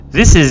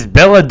This is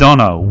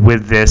Belladonna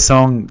with their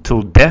song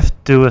Till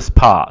Death Do Us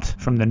Part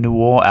from the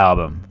Noir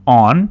album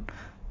on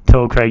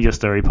Tell Craig Your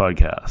Story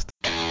podcast.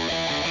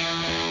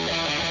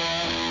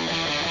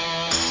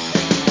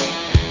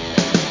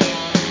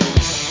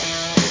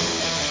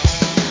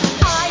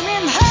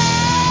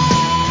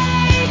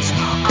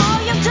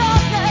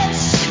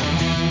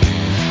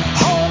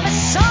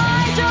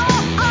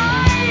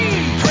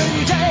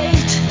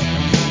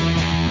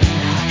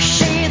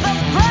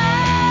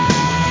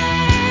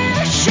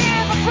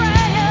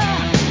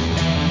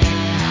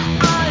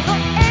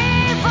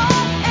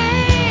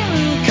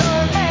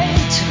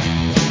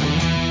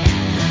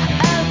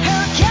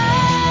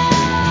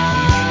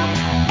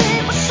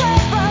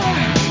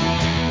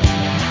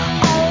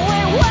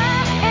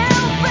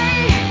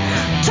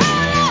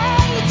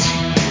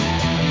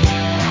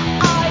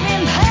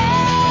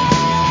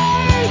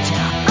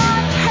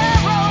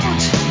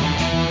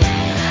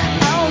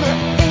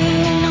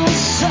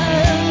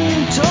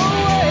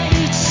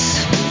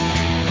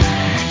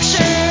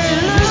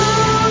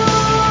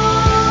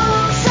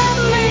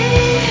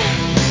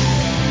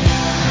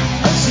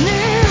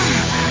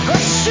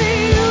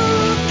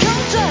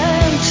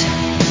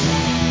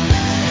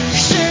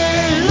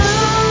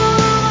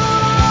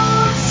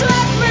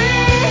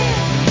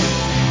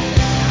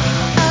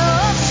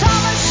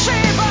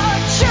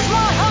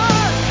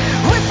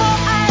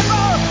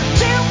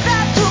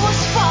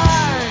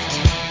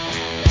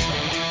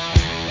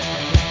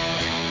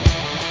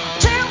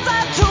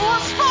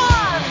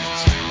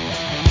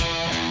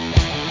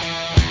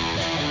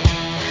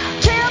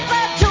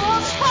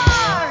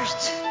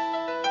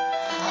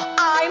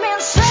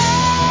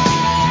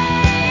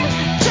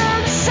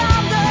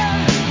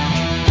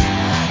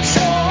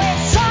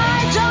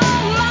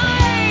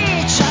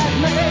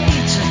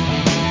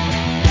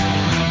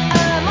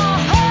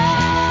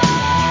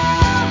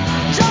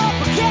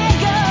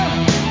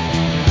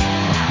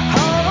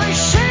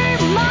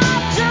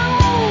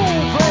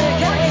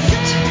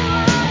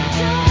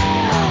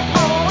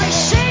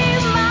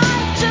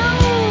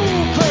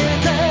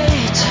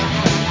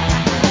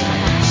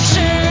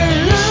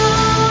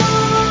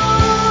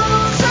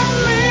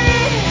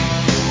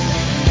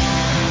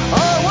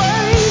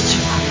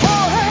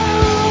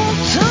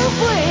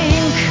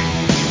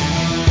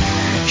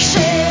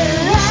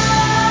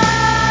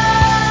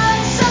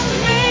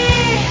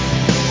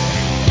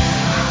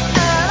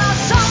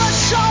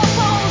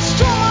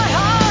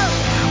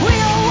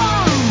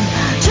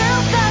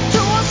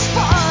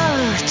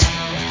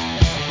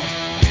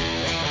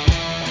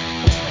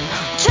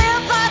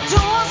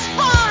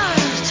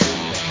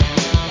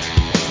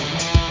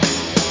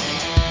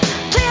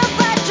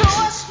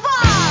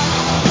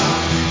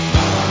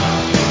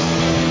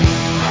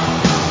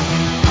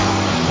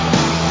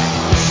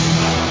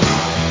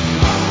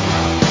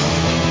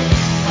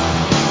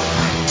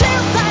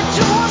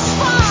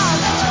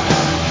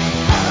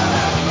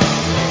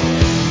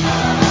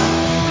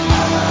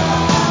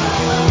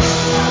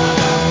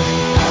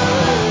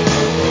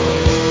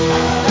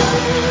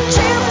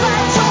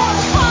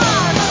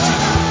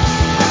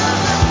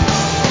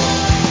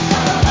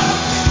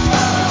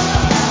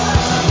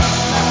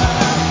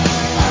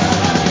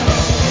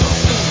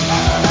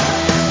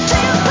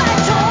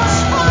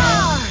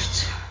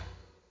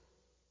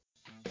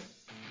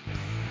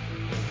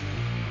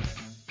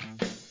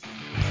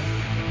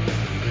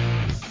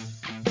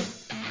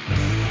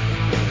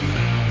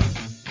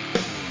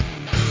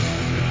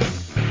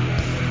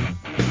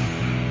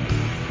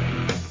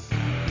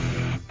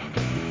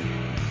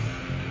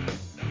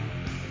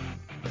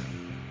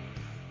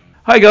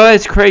 Hi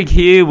guys, Craig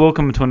here.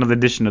 Welcome to another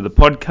edition of the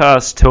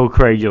podcast, Tell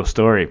Craig Your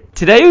Story.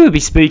 Today we'll be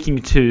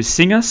speaking to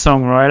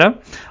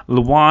singer-songwriter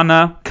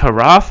Luana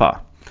Caraffa.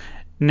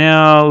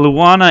 Now,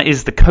 Luana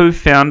is the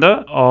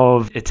co-founder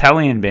of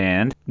Italian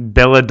band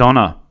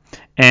Belladonna,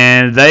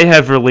 and they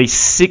have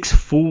released 6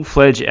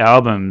 full-fledged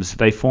albums.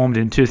 They formed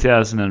in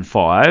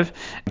 2005,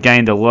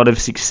 gained a lot of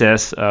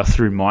success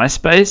through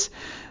MySpace.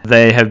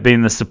 They have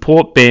been the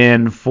support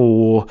band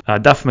for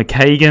Duff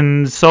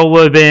McKagan's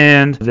solo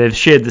band. They've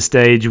shared the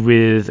stage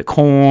with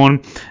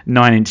Korn,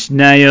 9 Inch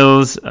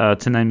Nails,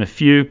 to name a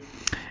few.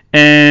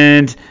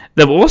 And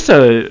they've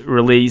also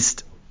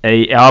released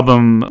an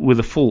album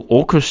with a full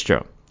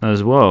orchestra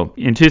as well.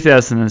 In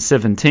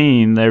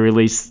 2017, they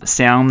released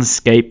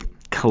Soundscape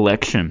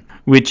Collection,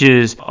 which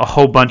is a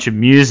whole bunch of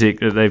music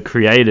that they've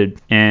created,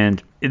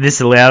 and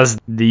this allows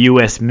the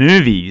US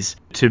movies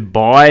to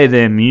buy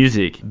their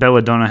music.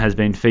 Belladonna has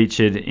been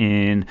featured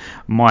in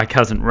My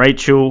Cousin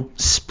Rachel,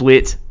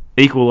 Split,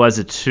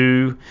 Equalizer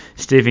 2,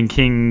 Stephen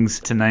King's,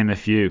 to name a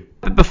few.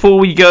 But before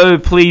we go,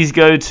 please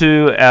go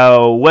to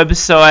our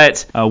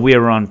website. We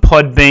are on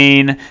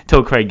Podbean.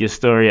 Tell Craig Your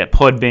Story at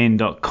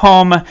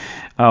podbean.com.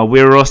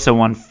 We're also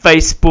on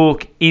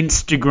Facebook,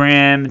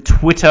 Instagram,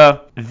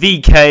 Twitter,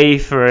 VK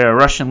for our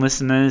Russian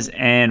listeners,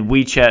 and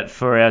WeChat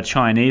for our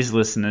Chinese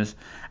listeners,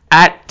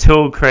 at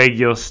Tell Craig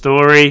Your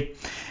Story.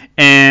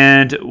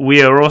 And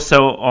we are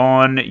also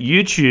on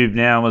YouTube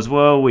now as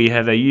well. We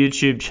have a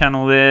YouTube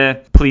channel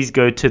there. please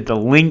go to the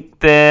link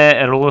there.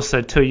 It'll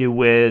also tell you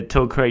where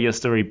Tell Craig Your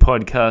Story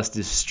podcast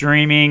is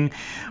streaming.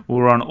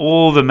 We're on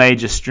all the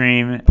major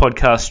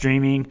podcast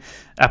streaming,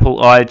 Apple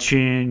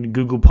iTunes,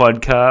 Google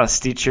Podcast,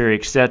 Stitcher,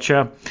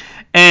 etc.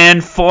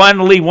 And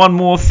finally, one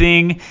more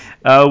thing.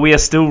 We are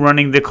still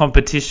running the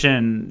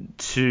competition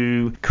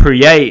to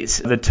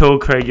create the Tell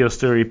Craig Your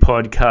Story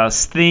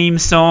podcast theme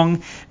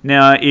song.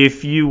 Now,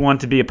 if you want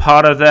to be a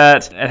part of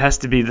that, it has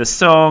to be the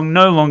song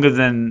no longer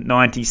than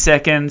 90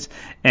 seconds.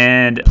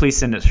 And please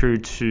send it through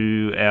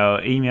to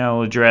our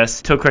email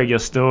address,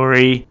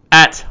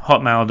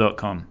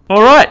 tellcraigyourstory@hotmail.com.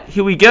 All right,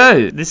 here we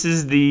go. This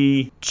is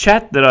the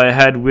chat that I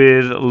had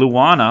with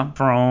Luana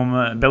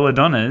from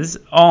Belladonna's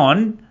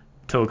on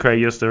Tell Craig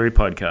Your Story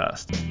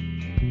podcast.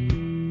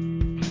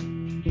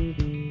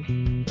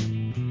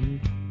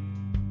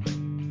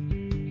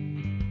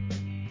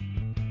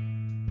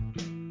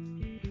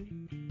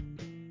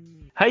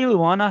 Hey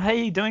Luana, how are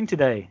you doing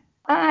today?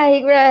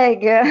 Hi,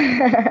 Greg.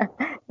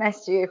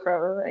 Nice to hear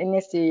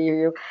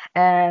you.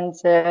 And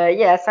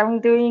yes, I'm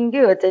doing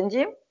good. And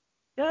you?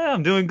 Yeah,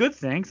 I'm doing good,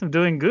 thanks. I'm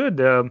doing good.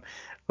 Well,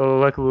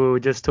 like we were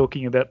just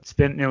talking about,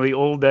 spent nearly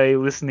all day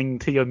listening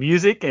to your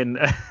music, and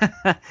Oh,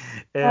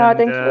 and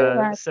thank you very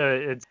much.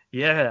 so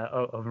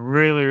I'm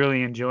really,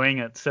 really enjoying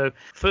it. So,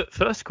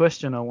 first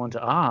question I want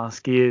to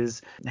ask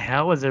is,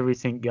 how is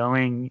everything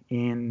going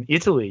in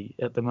Italy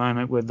at the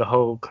moment with the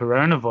whole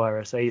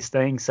coronavirus? Are you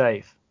staying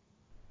safe?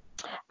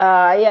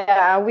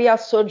 Yeah, we are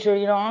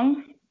soldiering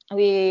on.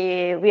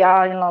 We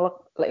are in a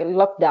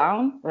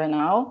lockdown right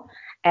now,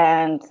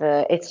 and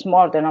it's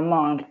more than a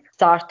month.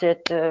 Started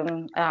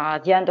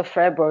at the end of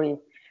February,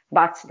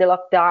 but the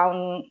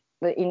lockdown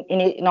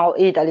in all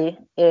Italy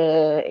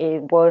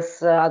it was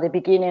the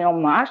beginning of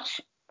March,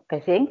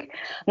 I think.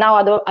 Now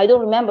I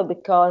don't remember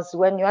because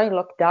when you are in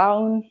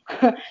lockdown,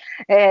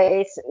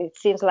 it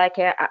seems like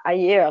a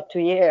year or 2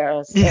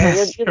 years.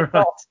 Yes, You you're don't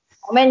right. know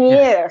how many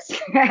Yes.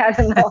 years. I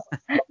don't know.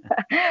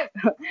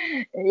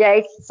 Yeah,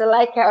 it's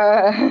like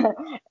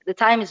the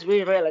time is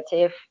really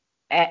relative.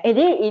 It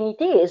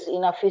is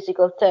in a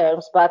physical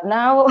terms, but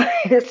now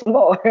it's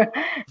more.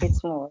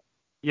 It's more.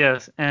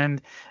 Yes,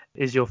 and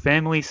is your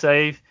family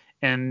safe?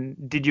 And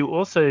did you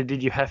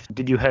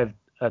have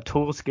a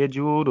tour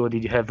scheduled, or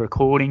did you have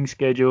recording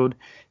scheduled?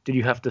 Did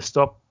you have to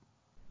stop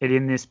it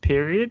in this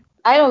period?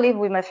 I don't live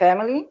with my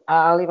family.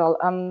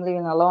 I'm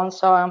living alone,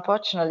 so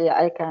unfortunately,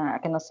 I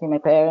cannot see my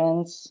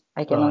parents.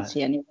 I cannot Right.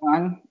 see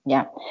anyone.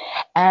 Yeah,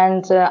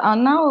 and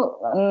now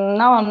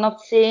I'm not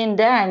seeing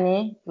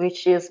Danny,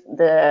 which is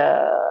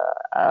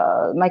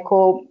my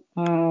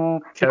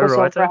Co-writer?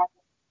 co-songwriter.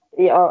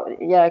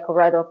 Yeah,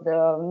 co-writer of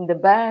the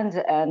band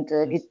and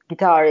Yes.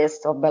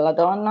 guitarist of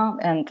Belladonna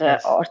and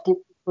Yes. artistic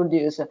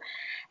producer.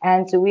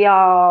 And we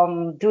are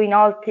doing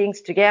all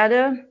things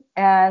together.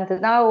 And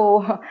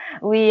now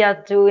we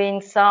are doing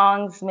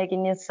songs,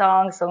 making new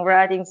songs,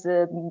 songwriting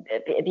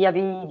via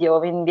video,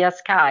 via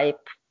Skype.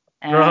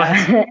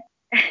 Right. Uh,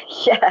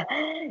 yeah,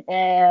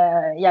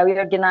 yeah, we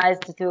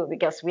organized too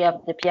because we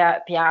have the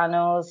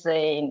pianos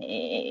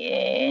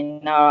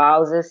in our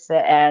houses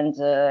and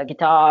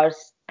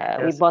guitars. We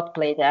Yes. both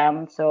play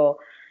them, so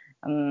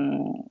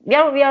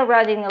we are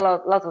writing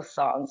lot of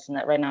songs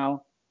right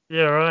now.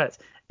 Yeah, right.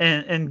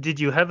 And did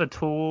you have a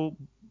tour?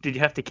 Did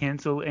you have to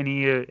cancel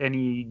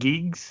any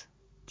gigs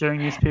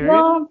during this period?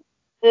 No,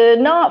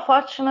 no,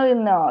 fortunately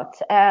not.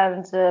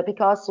 And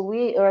because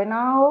we right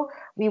now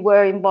we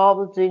were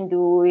involved in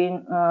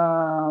doing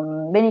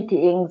many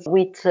things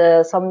with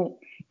some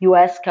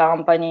US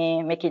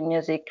company making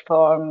music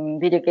for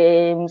video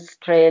games,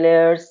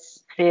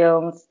 trailers,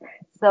 films.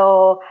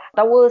 So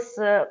that was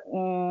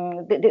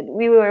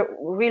we were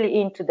really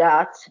into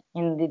that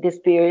in this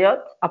period.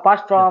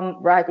 Apart Yeah. from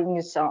writing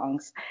new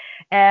songs,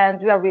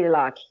 and we are really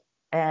lucky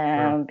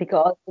Right.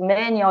 because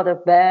many other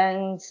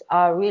bands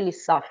are really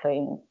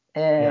suffering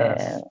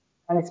Yes.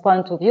 on its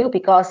point of view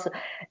because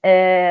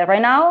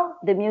right now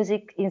the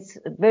music is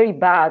very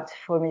bad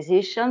for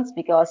musicians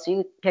because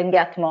you can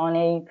get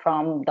money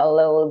from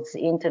downloads,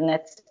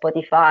 internet,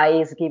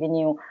 Spotify is giving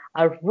you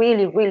a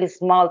really, really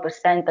small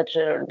percentage,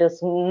 the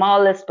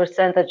smallest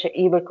percentage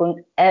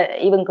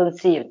even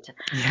conceived.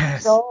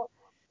 Yes. So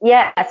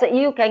yeah, so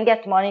you can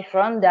get money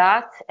from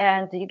that,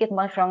 and you get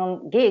money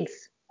from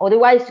gigs.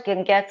 Otherwise, you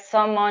can get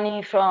some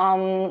money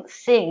from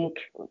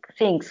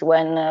things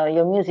when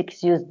your music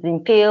is used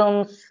in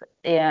films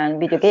and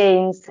video Yes.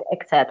 games,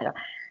 etc.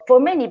 For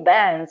many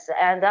bands,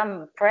 and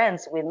I'm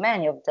friends with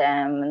many of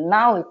them,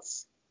 now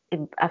it's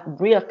a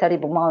real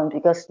terrible moment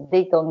because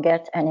they don't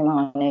get any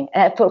money.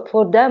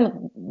 For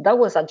them, that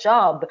was a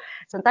job.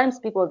 Sometimes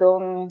people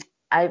don't.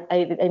 I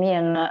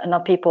mean,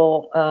 not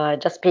people,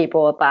 just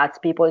people, but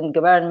people in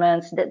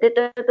governments. They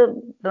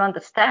don't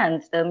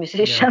understand the Yeah.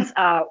 musicians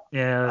are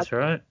Yeah, a that's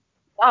right.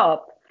 job.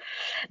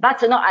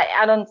 But no,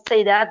 I don't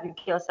say that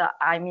because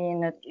I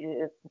mean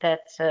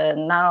that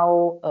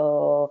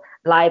now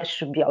life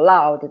should be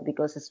allowed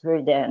because it's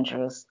very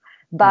dangerous.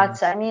 But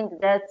Yes. I mean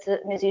that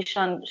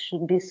musicians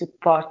should be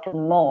supported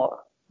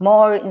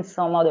more in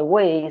some other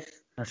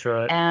ways. That's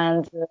right.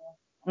 And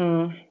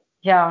mm,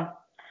 Yeah,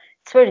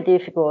 it's very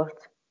difficult.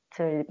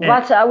 And,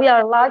 But we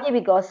are lucky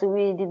because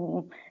we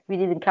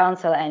didn't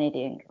cancel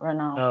anything right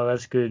now. oh,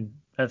 that's good.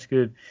 That's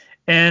good.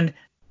 And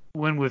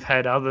when we've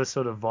had other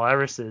sort of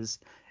viruses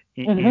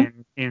Hmm.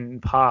 in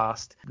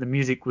past, the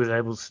music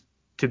was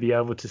to be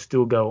able to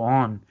still go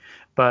on,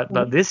 but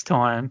Hmm. this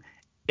time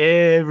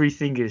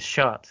everything is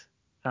shut.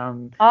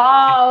 Um, can,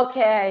 Oh,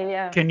 okay,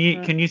 yeah. can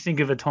you think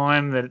of a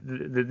time that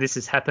this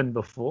has happened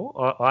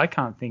before? I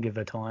can't think of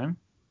a time.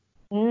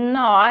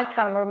 No, I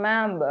can't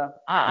remember.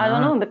 I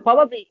don't Ah, know, but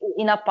probably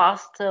in a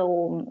past, I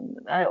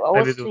maybe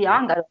was there too was.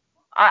 young.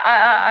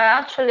 I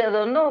actually I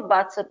don't know,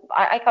 but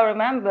I can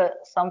remember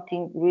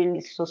something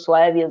really so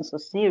heavy and so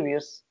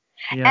serious.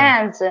 Yeah.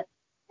 And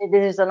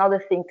this is another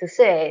thing to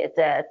say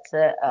that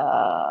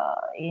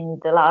in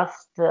the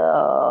last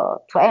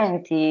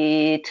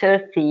 20,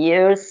 30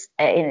 years,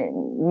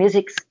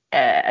 music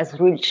has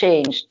really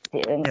changed.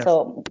 And Yes.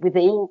 so with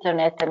the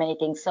internet and many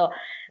things. So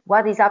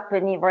what is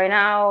happening right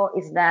now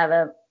is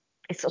that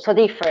it's also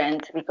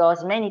different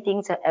because many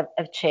things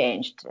have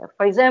changed.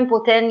 For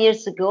example, 10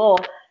 years ago,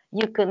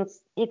 you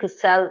could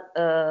sell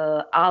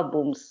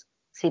albums,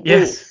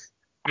 Yes. CDs.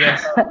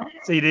 Yes.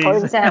 For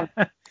CDs. example,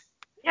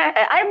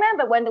 yeah, I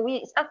remember when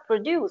we start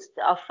produced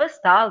our first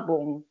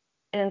album,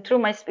 and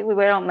through we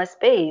were on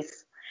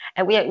MySpace,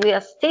 and we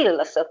are still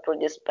a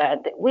self-produced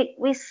band.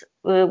 We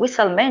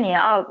sell many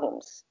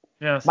albums,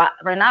 Yes. but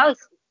right now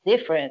it's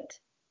different,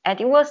 and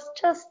it was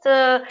just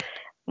I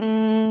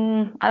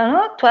don't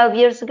know, 12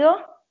 years ago.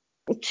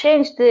 It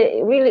changed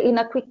really in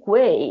a quick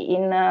way.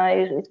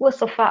 It was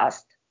so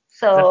fast.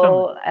 Definitely.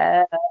 So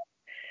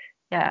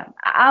yeah,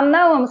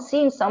 I'm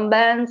seeing some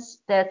bands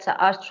that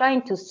are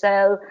trying to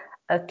sell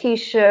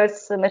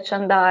T-shirts,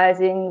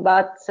 merchandising,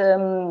 but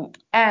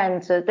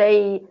and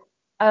they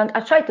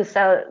are trying to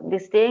sell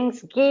these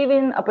things,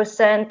 giving a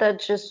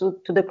percentage to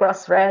the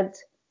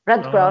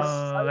Red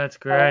Cross. Oh, that's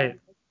Uh, great.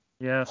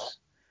 Yes.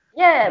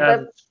 yeah, No, but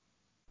that's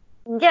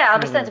yeah, I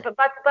understand. really.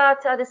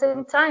 But at the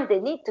same time, they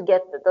need to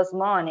get those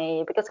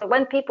money because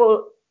when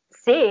people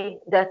see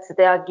that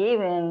they are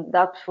giving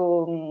that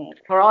for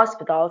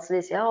hospitals,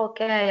 they say, "Oh,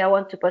 okay, I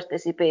want to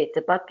participate."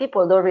 But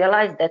people don't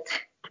realize that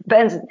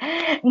bands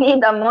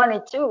need that money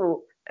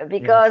too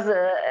because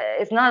Yes.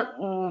 it's not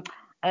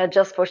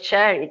just for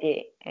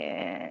charity.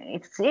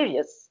 It's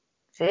serious,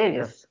 Yes.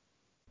 serious.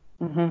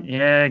 Hmm.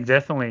 Yeah,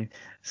 definitely.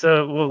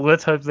 So, well,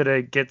 let's hope that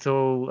it gets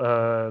all,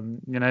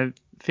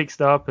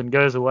 fixed up and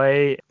goes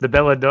away. The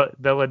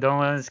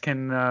Belladonnas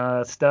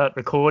can start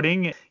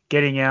recording,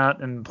 getting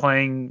out and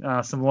playing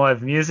some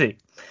live music.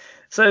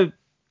 So,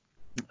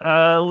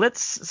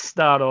 let's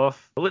start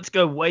off. Let's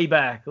go way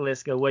back.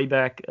 Let's go way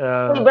back.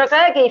 But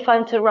if I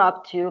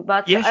interrupt you,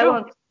 but Yeah, I sure.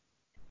 want.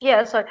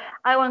 Yeah, sorry.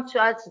 I want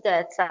to add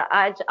that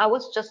I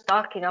was just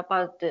talking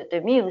about the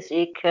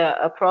music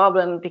a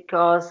problem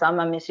because I'm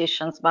a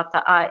musician, but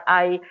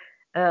I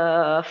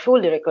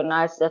fully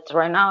recognize that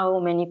right now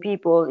many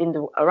people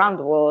around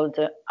the world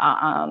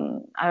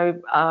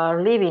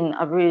are living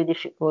a really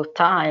difficult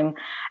time,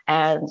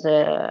 and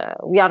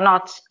we are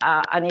not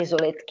an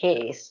isolated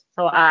case.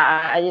 So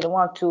I didn't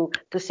want to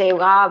say,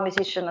 wow,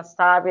 musicians are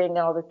starving and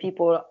other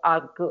people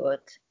are good.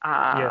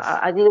 Yes.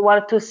 I didn't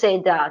want to say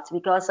that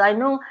because I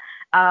know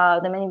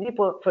the many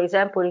people, for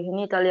example, in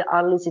Italy,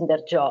 are losing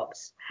their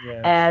jobs,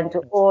 Yes. and That's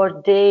true.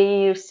 or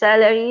their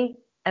salary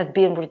have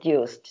been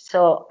reduced.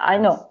 So I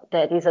Yes. know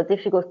that is a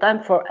difficult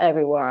time for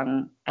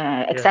everyone,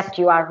 Yes. except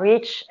you are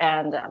rich.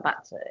 And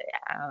but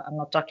I'm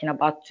not talking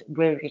about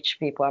very rich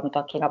people. I'm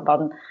talking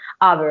about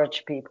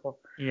average people.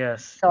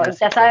 Yes. So Yes.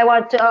 just I Exactly.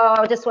 want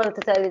to just wanted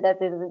to tell you that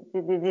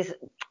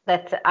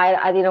that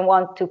I didn't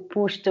want to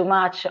push too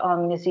much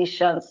on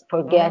musicians, Oh,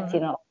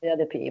 forgetting all the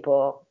other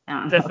people.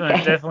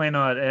 definitely, Okay. definitely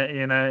not.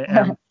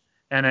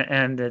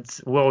 And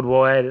it's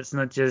worldwide. It's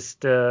not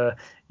just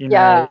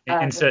Yeah,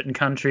 in certain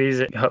countries.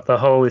 The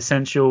whole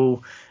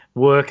essential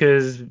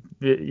workers.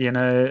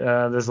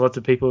 There's lots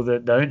of people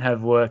that don't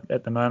have work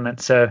at the moment.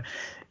 So,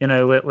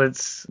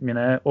 let's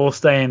all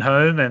stay in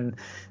home and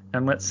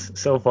let's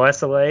self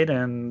isolate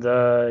and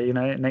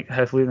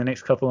hopefully in the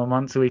next couple of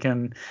months we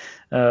can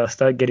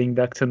start getting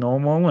back to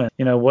normal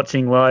and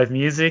watching live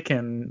music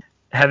and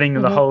having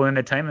the mhm. whole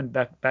entertainment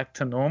back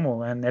to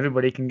normal and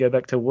everybody can go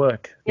back to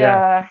work.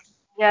 Yeah. Yeah,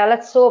 yeah.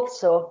 Let's hope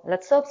so.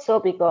 Let's hope so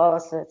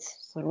because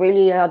it's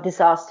really a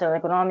disaster,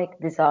 economic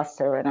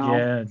disaster right now.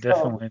 Yeah, So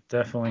definitely,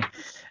 definitely.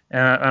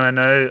 And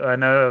I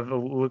know I've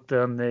looked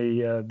on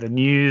the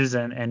news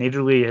and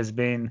Italy has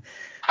been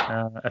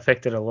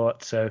affected a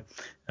lot. So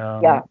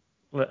yeah, um,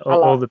 a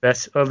all lot. the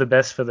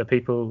best for the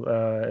people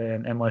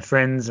and my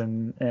friends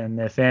and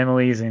their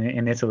families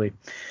in Italy.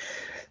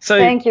 So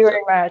Thank you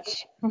very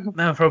much.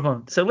 no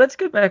problem. So let's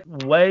go back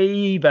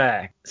way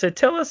back. So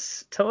tell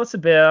us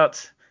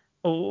about.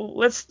 Well,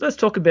 let's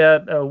talk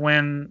about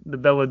when the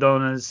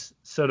Belladonnas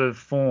sort of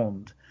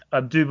formed. I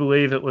do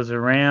believe it was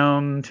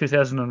around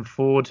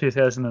 2004,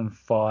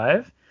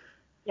 2005.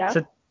 Yeah.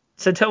 So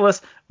so tell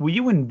us, were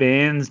you in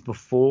bands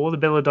before the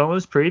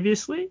Belladonnas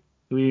previously?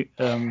 We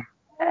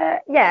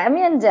Yeah,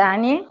 me and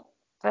Danny.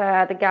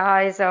 the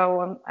guys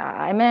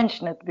I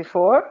mentioned it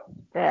before.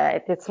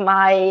 It's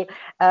my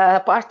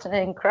partner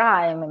in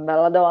crime in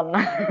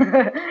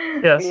Belladonna.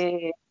 Yes.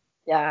 we,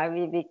 yeah,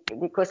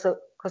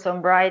 because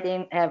I'm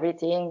writing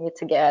everything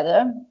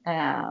together.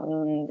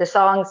 The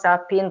songs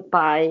are pinned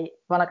by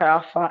Luana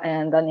Caraffa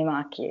and Danny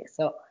Macchi.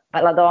 So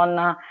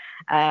Belladonna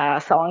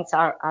songs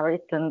are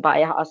written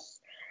by us.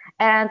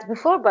 And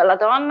before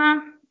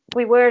Belladonna,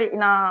 we were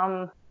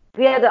in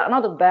we had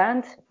another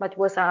band, but it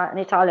was an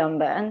Italian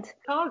band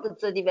called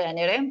the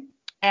Venere,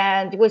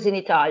 and it was in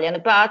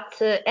Italian. But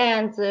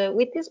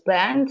with this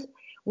band,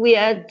 we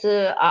had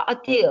a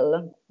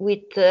deal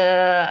with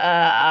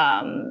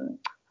a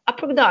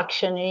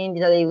production in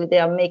Italy. They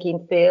are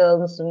making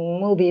films,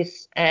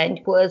 movies, and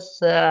it was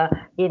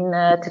in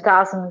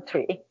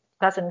 2003,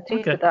 2003,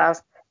 Okay.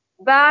 2000.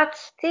 But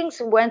things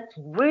went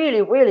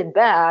really, really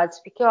bad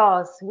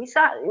because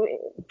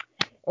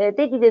they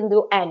didn't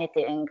do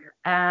anything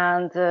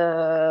and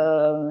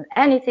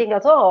anything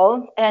at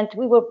all, and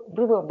we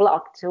were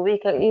blocked. So we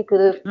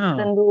couldn't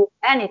Oh, do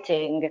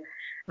anything.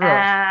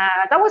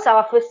 right. That was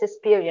our first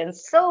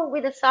experience. So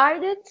we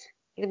decided,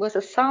 it was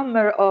a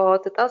summer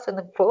of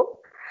 2004.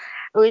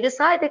 We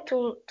decided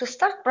to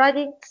start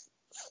writing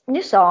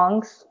new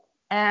songs,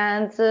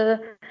 and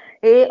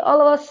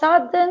all of a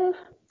sudden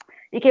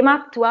it came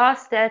up to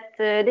us that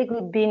they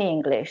could be in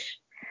English.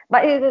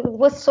 But it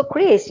was so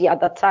crazy at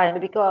that time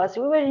because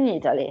we were in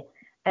Italy.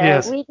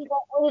 Yes. We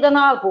did an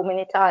album in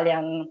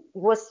Italian.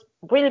 It was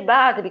really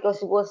bad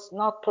because it was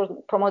not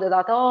promoted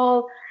at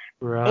all,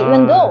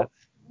 even Right. though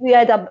we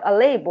had a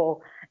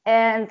label.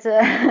 And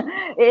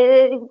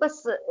it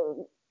was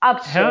How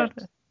absurd.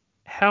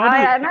 how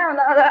I, I,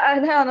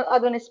 did now, I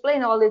don't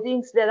explain all the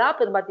things that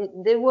happened, but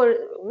they were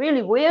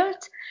really weird.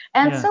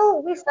 And yes.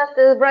 so we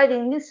started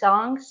writing new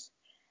songs.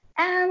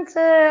 And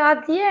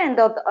at the end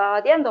of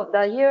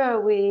the year,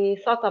 we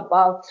thought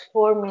about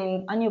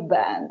forming a new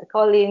band,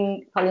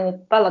 calling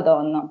it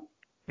Belladonna.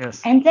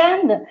 Yes. And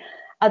then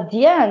at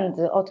the end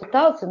of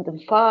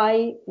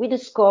 2005, we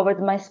discovered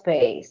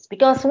MySpace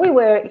because we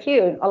were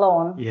here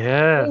alone. We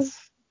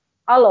Yes.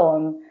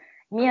 alone,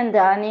 me and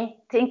Danny,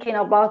 thinking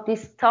about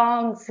these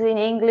songs in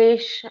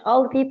English,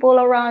 all the people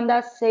around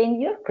us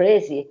saying, "You're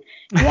crazy.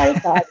 You are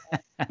Italian.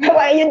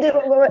 Why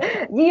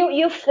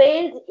you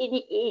failed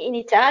in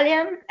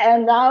Italian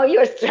and now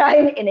you're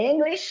trying in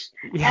English,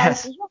 and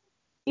Yes.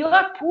 you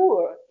are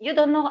poor. You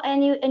don't know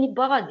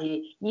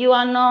anybody. You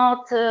are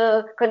not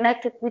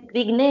connected with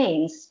big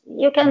names.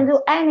 You can Yes. do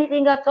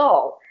anything at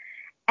all."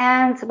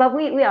 And but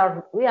we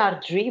are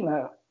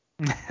dreamer,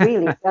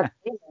 really.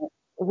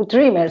 We are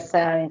dreamers.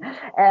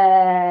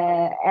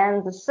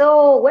 And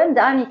so when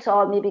Danny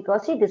told me,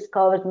 because he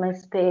discovered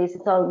MySpace, he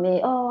told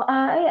me, "Oh,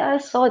 I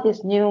saw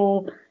this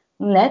new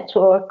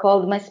network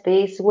called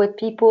MySpace where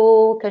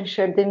people can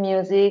share the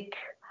music.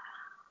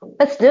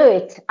 Let's do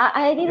it."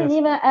 I didn't Yes.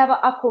 even have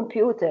a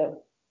computer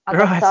at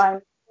that Right.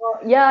 time. So,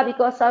 yeah,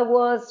 because I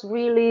was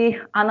really,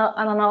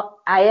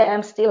 I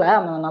am still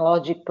am an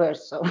analogic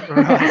person.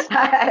 Right.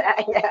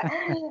 Yeah.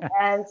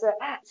 And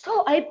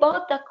so I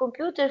bought a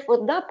computer for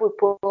that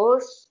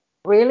purpose,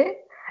 really.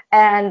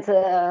 And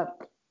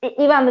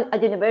even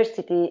at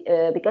university,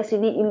 because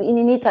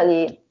in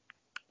Italy,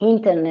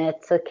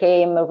 internet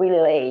came really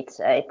late.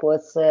 It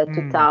was Mm.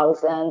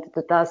 2000,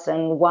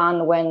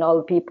 2001 when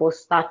all people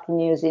started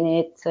using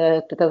it.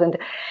 2000.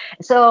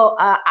 So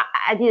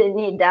I didn't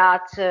need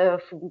that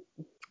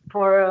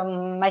for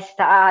my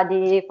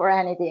study, for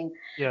anything.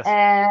 Yes.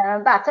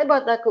 But I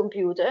bought a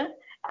computer,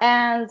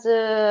 and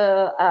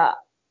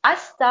I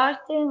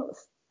started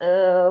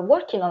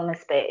working on my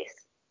space.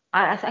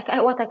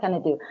 What I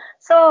can do?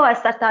 So I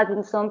started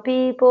adding some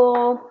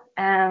people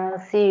and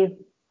see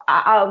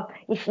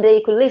if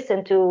they could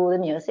listen to the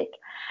music.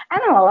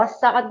 And all of a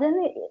sudden,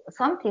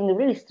 something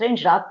really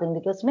strange happened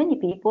because many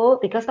people,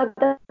 because at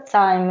that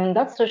time in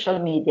that social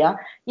media,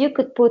 you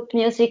could put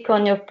music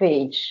on your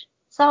page.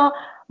 So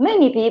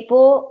many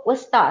people were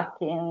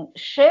starting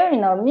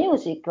sharing our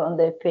music on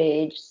their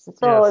page.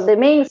 So Yes. the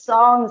main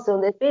songs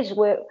on the page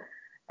were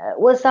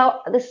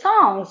the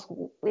songs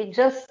we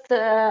just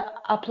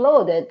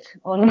uploaded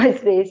on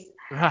MySpace,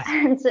 Right.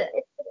 and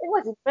it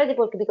was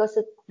incredible because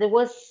there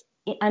was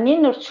an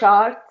inner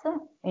chart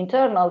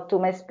internal to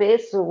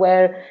MySpace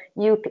where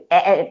you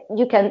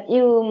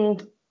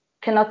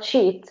cannot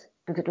cheat.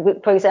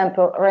 For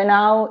example, right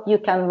now you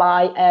can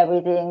buy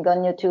everything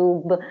on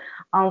YouTube,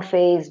 on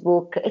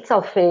Facebook. It's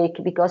all fake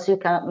because you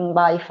can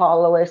buy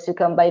followers, you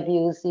can buy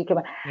views, you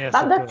can. Yes, But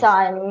at of that course.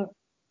 time,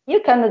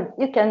 you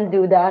can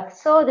do that.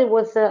 So there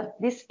was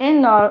this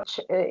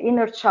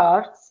inner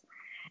charts,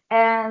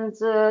 and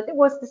there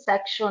was the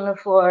section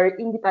for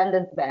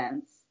independent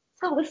bands.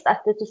 So we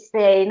started to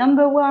say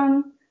number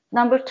one,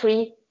 number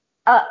three.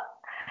 Uh,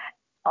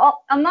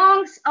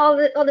 Amongst all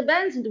the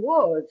bands in the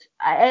world.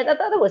 I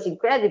thought it was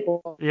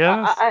incredible.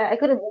 Yes. I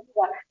couldn't believe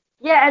that.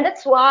 Yeah, and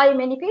that's why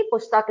many people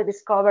started to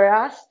discover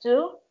us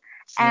too.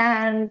 So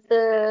And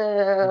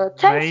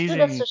thanks to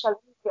the amazing.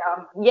 social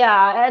media.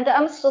 Yeah, and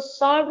I'm so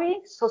sorry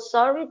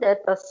that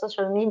the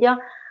social media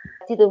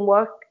didn't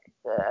work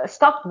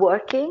stopped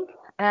working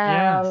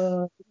Yes.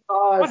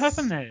 What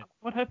happened because there?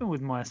 What happened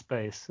with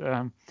MySpace?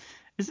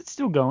 Is it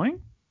still going?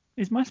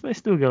 Is MySpace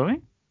still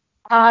going?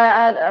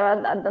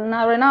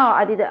 right now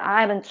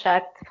I haven't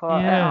checked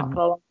Yeah.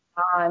 for a long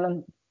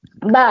time.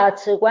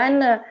 But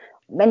when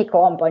many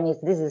companies,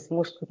 this is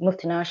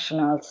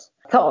multinationals,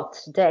 thought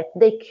that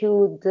they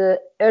could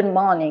earn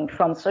money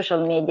from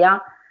social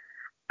media,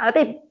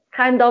 they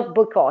kind of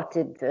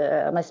boycotted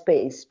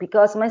MySpace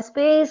because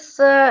MySpace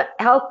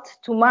helped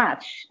too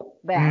much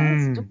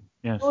bands to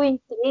Yes. doing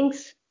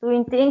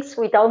things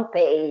without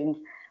paying,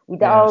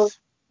 without Yes.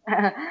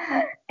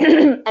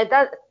 and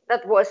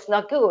that was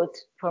not good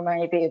for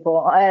many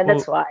people, and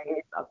that's Well,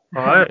 why.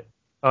 I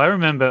I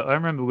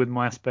remember with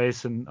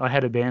MySpace, and I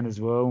had a band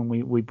as well, and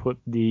we put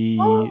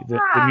Oh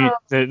wow!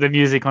 the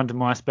music onto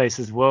MySpace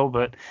as well.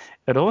 But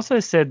it also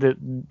said that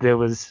there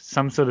was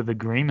some sort of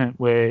agreement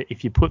where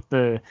if you put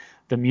the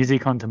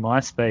music onto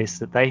MySpace,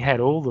 that they had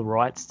all the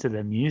rights to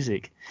the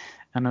music.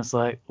 And it's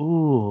like,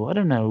 ooh, I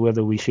don't know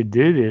whether we should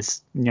do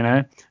this, you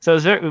know. So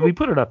we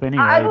put it up I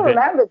anyway. don't But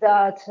remember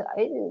that.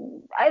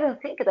 I don't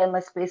think that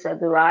MySpace had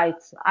the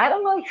rights. I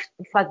don't know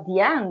if at the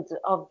end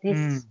of mm,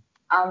 this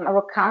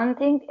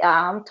recounting,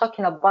 I'm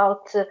talking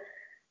about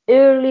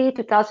early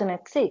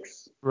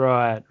 2006.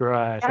 right,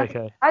 right, And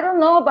okay. I don't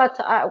know, but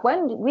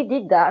when we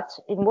did that,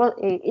 it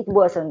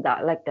wasn't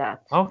that like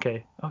that.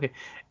 Okay, okay.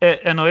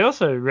 And I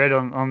also read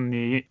on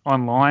the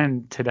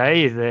online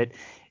today that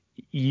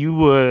you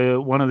were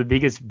one of the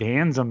biggest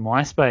bands on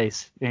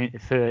MySpace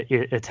for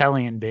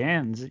Italian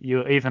bands.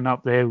 You're even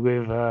up there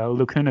with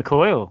Lacuna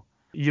Coil.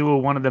 You were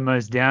one of the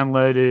most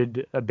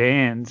downloaded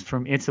bands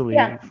from Italy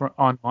Yeah,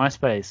 on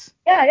MySpace.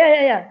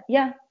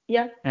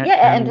 yeah. And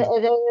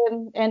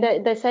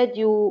And they said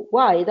you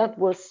why that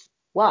was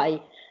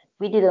why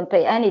we didn't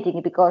pay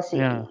anything because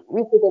yeah,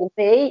 we couldn't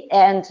pay,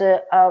 and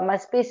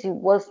MySpace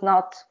was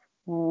not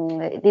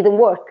it didn't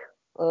work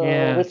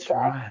yeah, with that's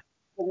right.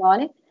 the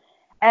money,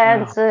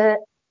 and Wow.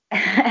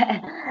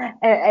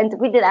 and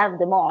we didn't have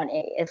the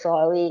money,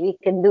 so we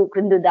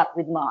couldn't do that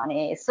with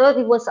money. So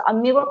it was a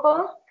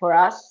miracle for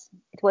us.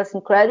 It was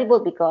incredible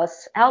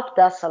because helped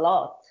us a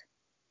lot.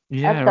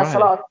 Yeah, Helped us a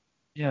right. lot.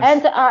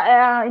 And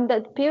Yes. in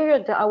that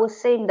period, I was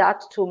saying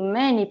that to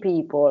many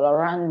people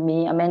around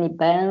me, many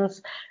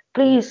bands,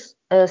 please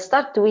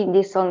start doing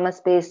this on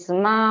MySpace.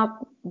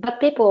 But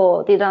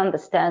people didn't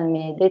understand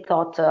me. They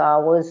thought I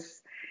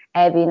was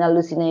having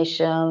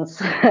hallucinations.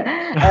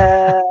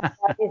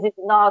 This is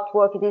not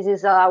work. This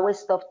is a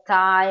waste of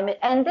time.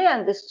 And they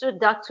understood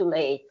that too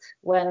late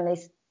when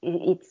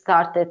it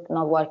started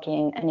not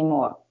working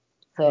anymore.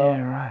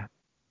 Yeah, So. right.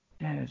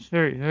 Yeah, it's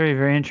very, very,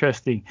 very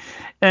interesting.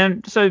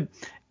 And so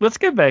let's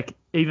go back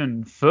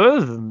even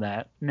further than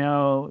that.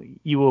 Now,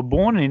 you were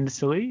born in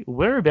Italy.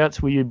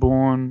 Whereabouts were you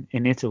born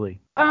in Italy?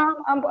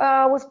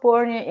 I was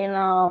born in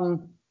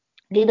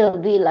little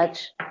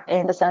village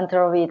in the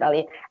center of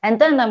Italy, and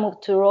then I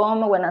moved to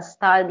Rome when I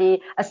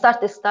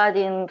started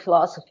studying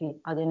philosophy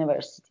at the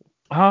university.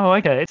 Oh,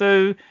 okay.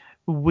 So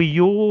were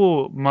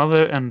your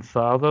mother and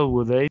father,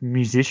 were they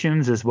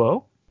musicians as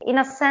well? In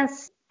a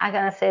sense, I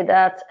can say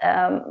that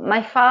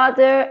my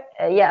father,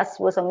 yes,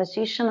 was a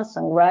musician, a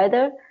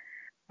songwriter,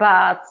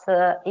 but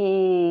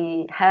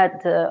he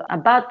had a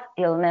bad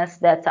illness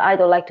that I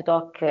don't like to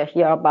talk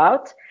here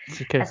about.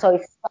 It's And okay. so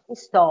he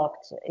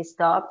stopped. He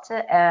stopped,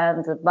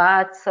 and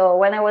but so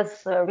when I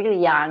was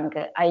really young,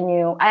 I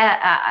knew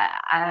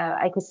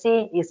I could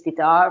see his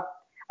guitar.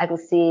 I could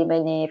see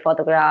many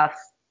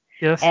photographs,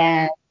 Yes.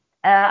 and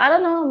I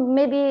don't know.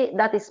 Maybe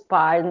that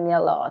inspired me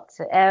a lot.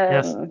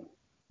 Yes.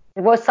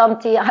 It was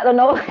something I don't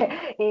know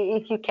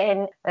if you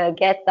can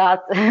get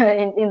that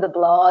in the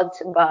blood,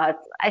 but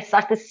I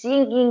started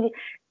singing,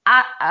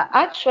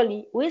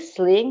 actually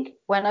whistling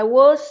when I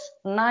was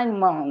 9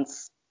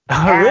 months,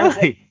 Oh, and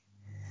really?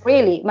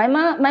 really, my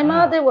Wow.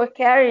 mother were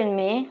carrying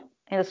me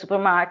in the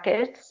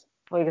supermarkets,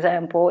 for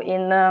example,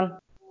 in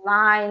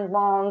 9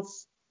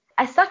 months.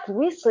 I started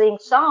whistling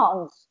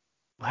songs,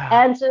 Wow.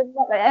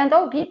 and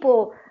all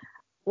people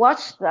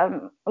watched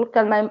them, looked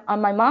at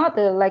my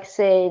mother like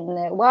saying,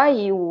 "Why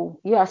you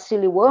are a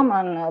silly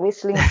woman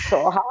whistling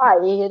so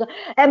high?" You know?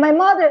 And my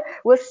mother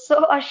was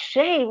so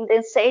ashamed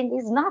and saying,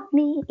 "It's not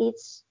me,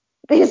 it's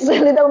this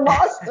little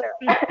monster."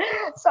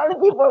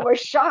 Some people were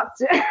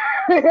shocked.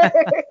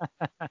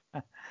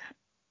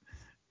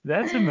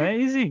 That's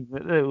amazing.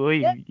 Well,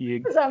 Yeah, you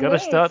it was got to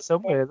start amazing.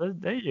 somewhere,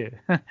 don't you?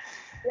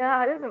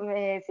 Yeah, that's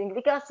amazing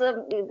because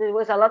there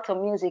was a lot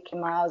of music in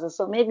my house,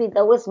 so maybe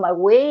that was my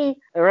way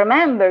to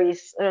remember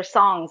his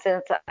songs,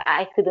 and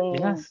I couldn't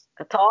Yes.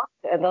 talk,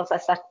 and also I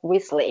started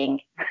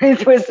whistling.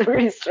 It was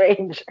really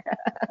strange.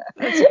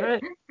 That's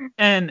great.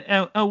 And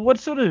what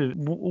sort of,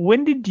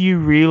 when did you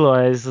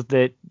realize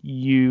that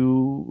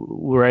you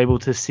were able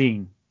to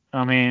sing?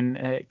 I mean,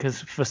 because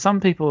for some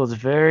people it's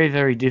very,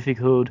 very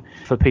difficult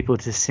for people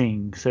to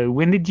sing. So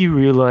when did you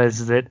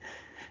realize that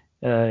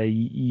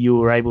you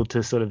were able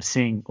to sort of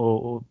sing,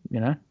 or you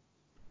know?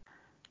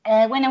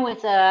 And when I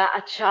was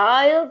a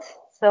child,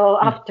 so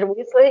Yeah. after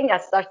whistling, I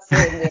started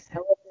singing.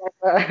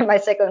 my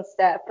second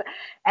step.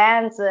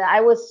 And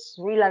I was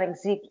really an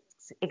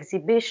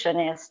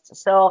exhibitionist.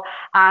 So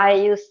I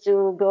used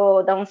to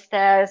go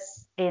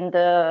downstairs in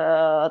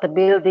the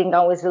building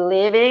I was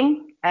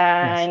living,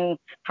 and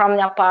from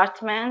the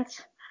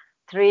apartment,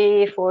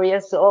 3, 4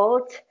 years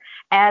old,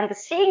 and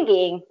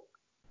singing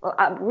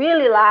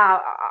really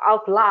loud,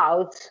 out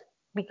loud,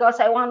 because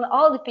I want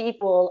all the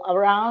people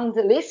around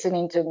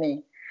listening to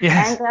me.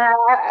 Yes. And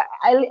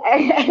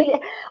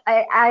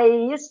I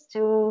used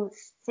to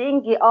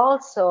sing it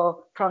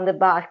also from the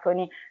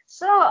balcony.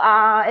 So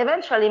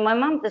eventually my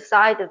mom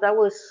decided, I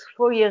was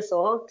 4 years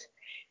old,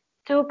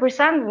 to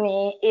present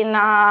me in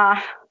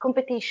a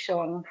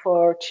competition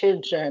for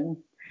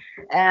children.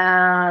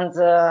 And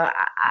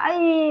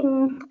I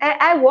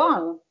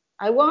won.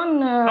 I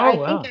won. Oh, I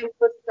think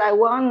wow. I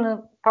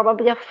won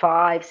probably a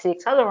 5,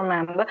 6. I don't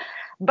remember.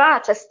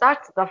 But I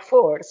started at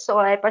 4, so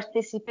I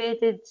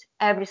participated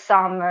every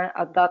summer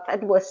at that.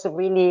 It was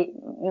really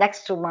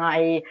next to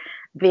my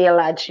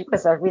village. It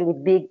was a really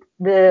big,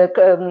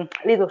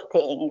 little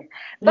thing.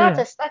 But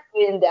Yeah. I started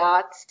doing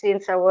that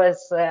since I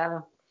was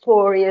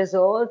 4 years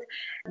old.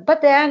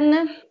 But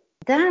then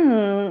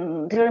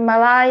during my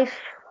life,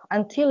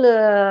 until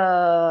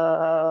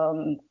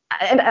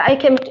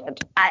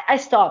I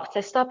stopped.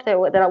 I stopped there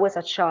when I was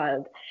a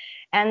child,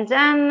 and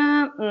then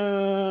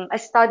I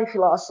studied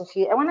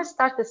philosophy. And when I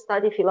started to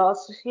study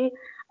philosophy,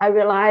 I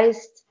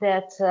realized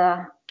that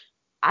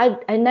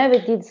I never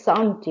did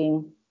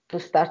something to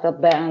start a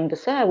band.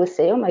 So I would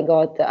say, oh my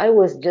God, I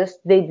was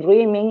just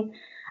daydreaming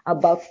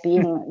about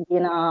being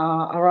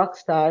a rock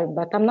star,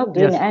 but I'm not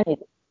doing Yes.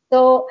 anything.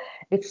 So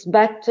it's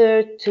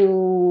better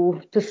to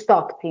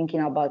stop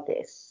thinking about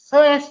this. So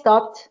I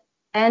stopped,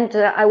 and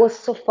I was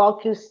so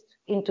focused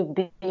into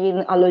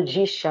being a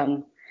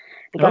logician,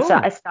 because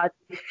I Oh,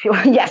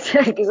 studied yes,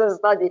 because I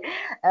studied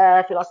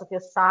philosophy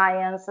of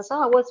science. So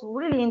I was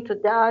really into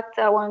that.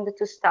 I wanted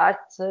to start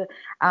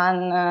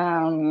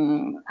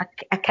an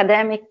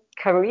academic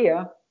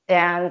career,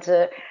 and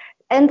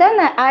then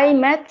I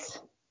met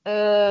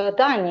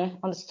Danny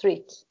on the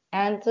street,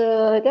 and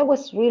that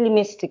was really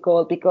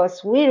mystical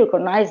because we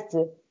recognized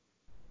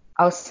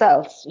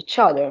ourselves, each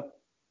other.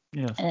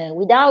 yes.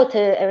 Without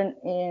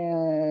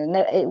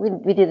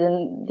we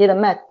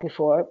didn't met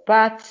before,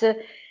 but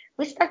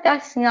we start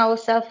asking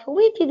ourselves,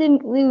 we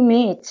didn't we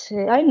meet?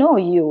 I know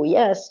you,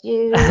 yes, I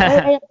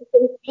have the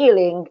same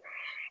feeling.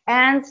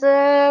 And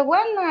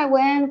when I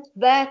went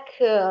back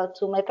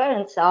to my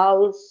parents'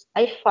 house,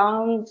 I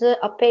found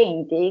a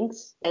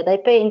paintings that I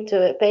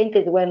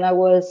painted when I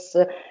was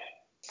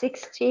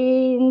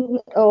 16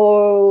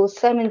 or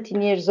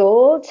 17 years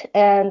old,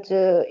 and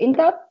in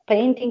that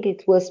painting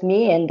it was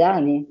me and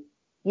Danny.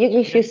 Yeah.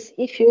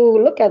 If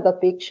you look at the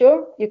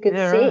picture, you could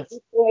Yeah, see, right.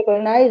 you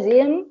recognize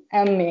him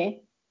and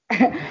me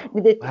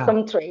with Wow.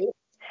 some traits.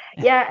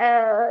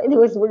 Yeah, it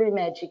was really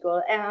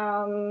magical.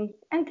 And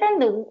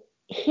then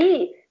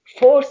he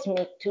forced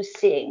me to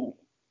sing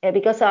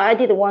because I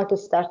didn't want to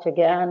start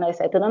again. I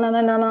said, no, no,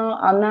 no, no, no.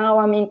 Now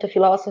I'm into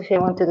philosophy. I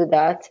want to do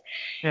that.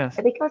 Yes.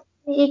 Because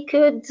he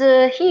could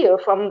hear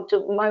from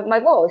my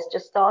voice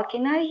just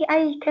talking.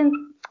 I can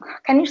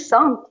hear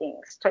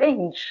something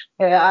strange.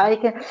 I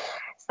can.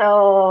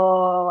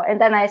 So, and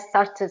then I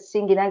started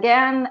singing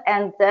again,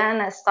 and then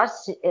I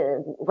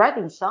started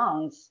writing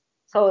songs.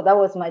 So that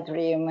was my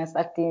dream. I Wow.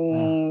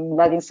 started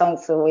writing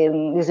songs with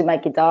using my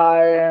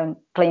guitar,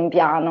 playing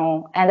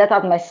piano, and I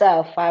taught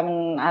myself. Yeah,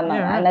 I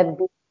right. never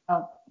been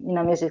in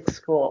a music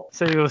school.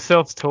 So you're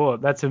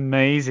self-taught. That's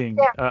amazing.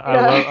 Yeah.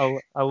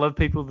 I love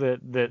people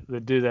that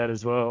do that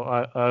as well.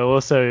 I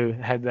also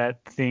had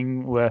that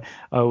thing where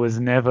I was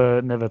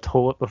never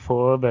taught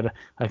before, but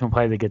I can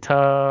play the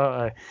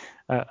guitar.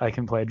 I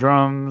can play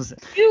drums.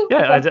 You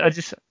Yeah,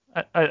 can.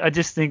 I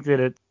just think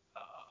that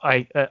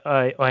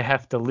I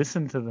have to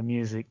listen to the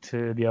music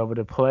to be able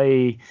to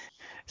play.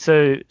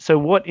 So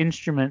what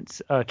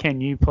instruments can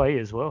you play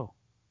as well?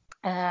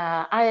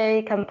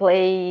 I can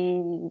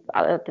play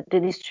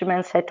the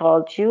instruments I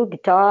told you,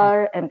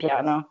 guitar and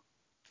piano.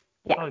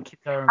 Yeah, Oh,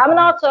 guitar and I'm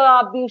piano. not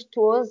a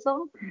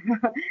virtuoso.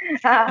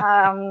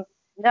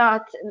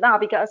 Not no,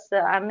 because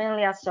I'm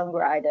mainly a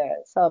songwriter.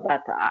 So,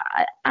 but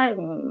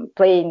I'm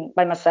playing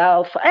by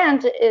myself,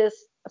 and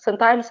is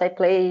sometimes I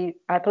play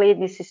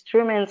these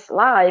instruments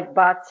live,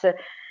 but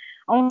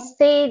on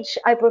stage,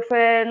 I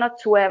prefer not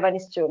to have an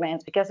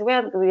instrument because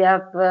when we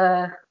have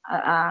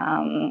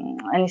an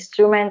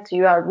instrument,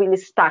 you are really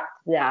stuck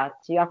to that.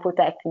 You are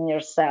protecting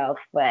yourself.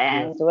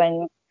 And Yes.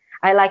 when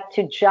I like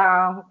to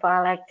jump,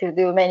 I like to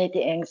do many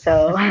things.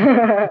 So,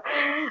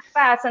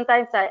 but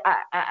sometimes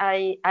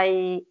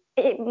I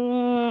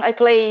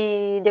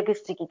play the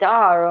acoustic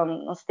guitar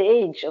on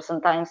stage or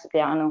sometimes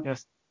piano.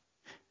 Yes.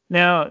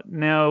 Now,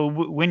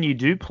 when you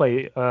do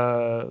play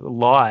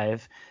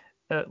live,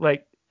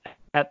 like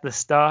at the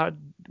start,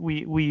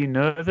 were you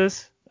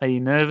nervous? Are you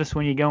nervous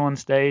when you go on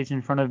stage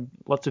in front of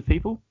lots of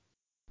people?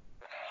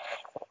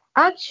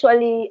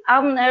 Actually,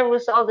 I'm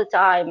nervous all the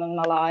time in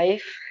my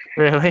life,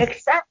 Really?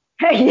 except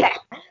Yeah,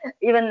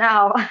 even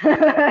now,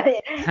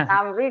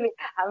 I'm a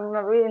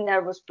really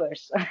nervous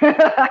person.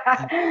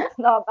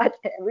 No, but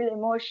really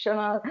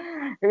emotional,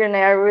 really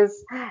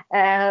nervous.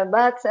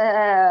 But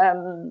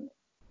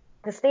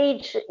the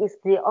stage is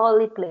the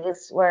only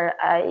place where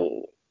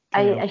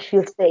Yeah. I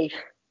feel safe.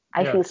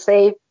 I Yeah. feel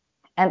safe,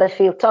 and I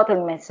feel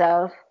totally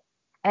myself,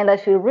 and I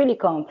feel really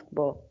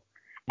comfortable.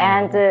 Yeah.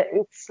 And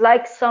it's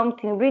like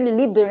something really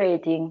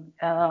liberating.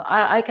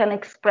 I can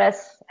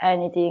express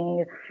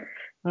anything,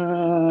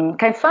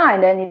 can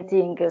find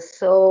anything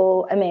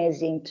so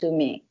amazing to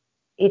me.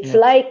 It's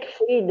Yes. like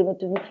freedom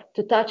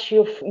to touch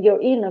your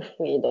inner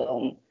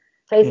freedom.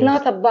 So it's Yes.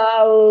 not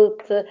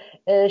about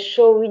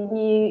showing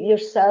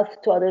yourself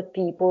to other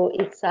people.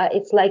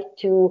 It's like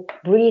to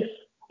breathe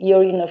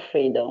your inner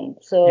freedom.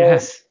 So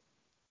Yes.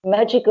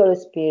 magical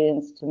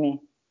experience to me.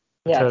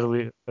 Yes.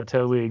 I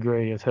totally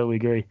agree. I totally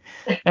agree.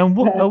 And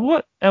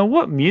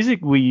what music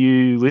were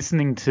you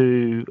listening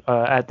to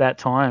at that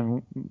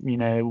time?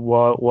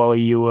 While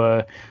you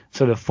were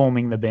sort of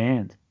forming the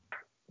band.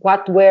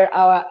 What were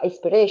our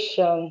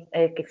inspiration,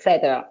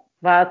 etc.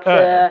 But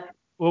Uh,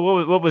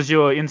 well, what was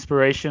your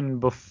inspiration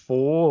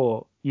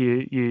before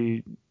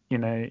you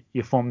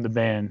formed the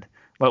band?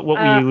 Like, what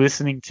were uh, you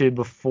listening to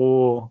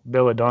before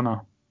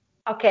Belladonna?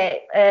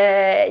 okay,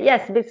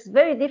 yes, but it's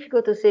very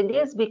difficult to say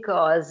this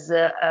because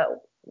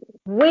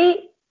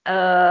we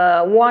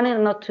wanted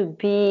not to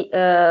be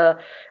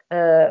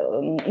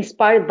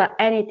inspired by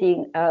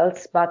anything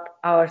else but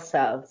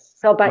ourselves.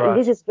 So, but Right.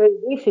 this is very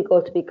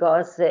difficult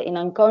because in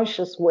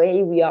unconscious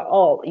way we are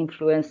all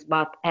influenced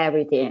by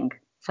everything.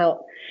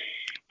 So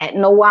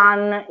no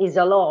one is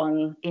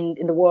alone in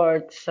the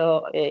world.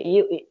 So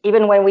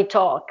even when we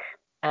talk,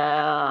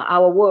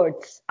 our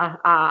words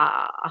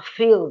are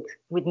filled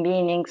with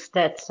meanings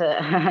that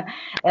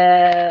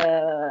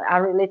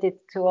are related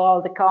to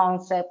all the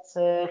concepts,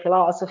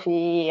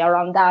 philosophy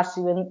around us,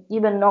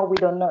 even though we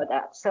don't know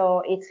that.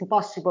 So it's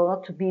impossible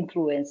not to be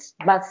influenced.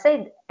 But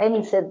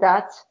having said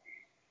that,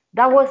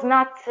 that was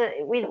not,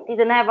 we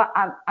didn't have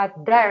a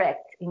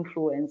direct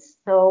influence.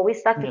 So we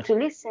started Yes. to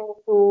listen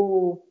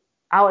to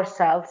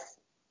ourselves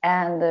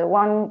and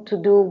want to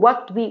do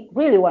what we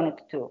really wanted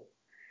to do.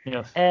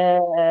 Yes.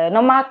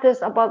 No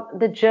matters about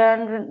the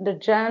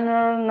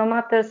genre, no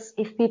matters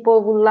if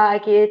people will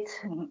like it,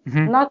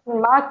 Hmm. not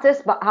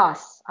matters but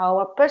us,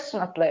 our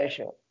personal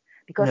pleasure.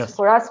 Because Yes.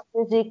 for us,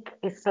 music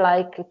is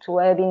like to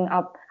having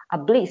a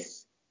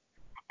bliss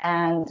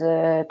and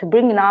to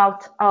bring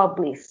out our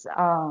bliss.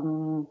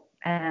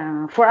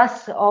 For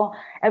us,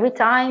 every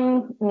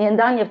time me and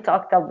Daniel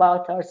talked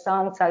about our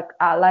songs,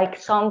 like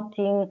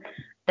something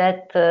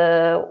that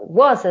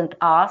wasn't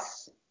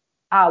ours,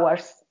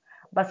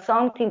 but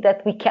something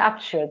that we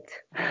captured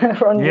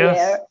from the Yes.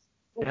 air.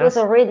 It was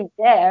Yes. already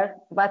there,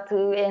 but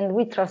and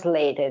we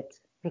translated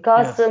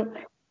because Yes.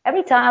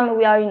 every time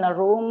we are in a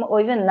room, or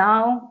even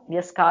now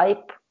via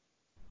Skype,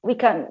 we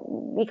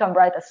can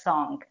write a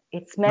song.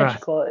 It's Right.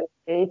 magical.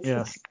 It's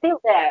Yes. still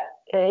there.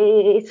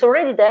 It's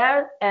already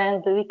there,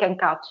 and we can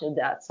capture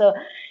that. So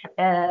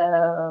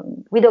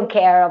we don't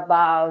care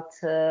about,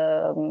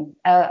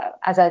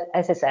 as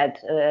I said,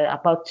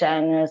 about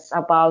genres,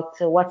 about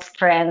what's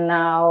trend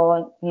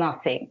now.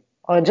 Nothing.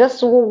 Or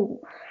just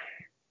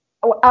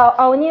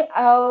our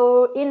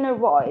inner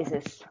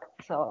voices.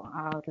 So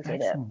how to say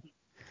that? Excellent.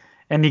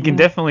 And you can Mm.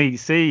 definitely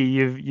see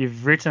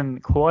you've written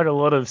quite a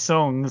lot of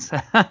songs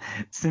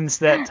since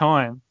that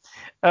time.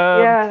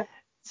 Um, Yeah.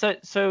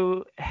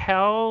 so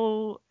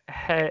how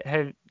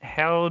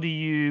do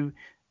you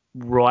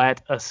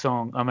write a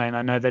song? I mean,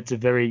 I know that's a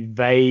very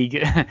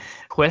vague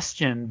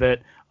question, but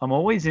I'm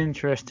always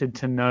interested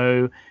to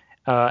know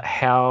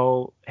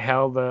how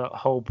the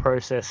whole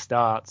process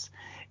starts.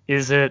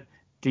 Is it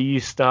Do you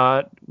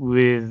start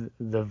with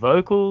the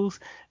vocals?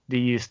 Do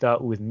you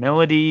start with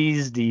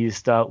melodies? Do you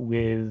start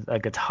with a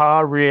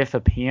guitar riff, a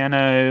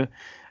piano?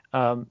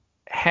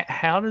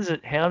 How does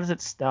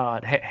it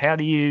start? How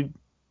do you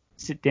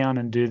sit down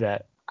and do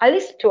that? I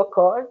listen to a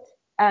chord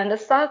and I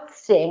start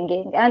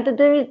singing, and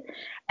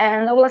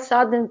all of a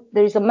sudden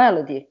there is a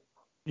melody.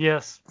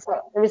 Yes. So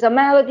there is a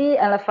melody,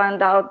 and I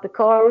find out the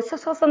chorus.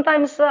 So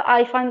sometimes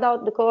I find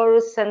out the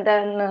chorus, and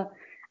then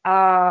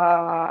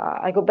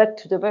I go back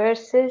to the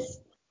verses.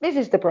 This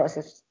is the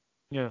process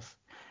Yes.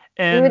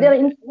 with,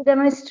 And with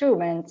an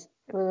instrument,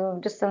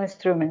 just an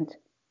instrument.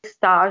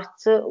 Start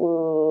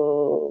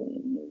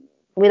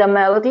with a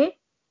melody,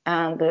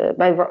 and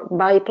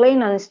by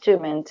playing an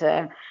instrument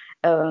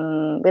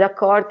with a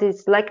chord,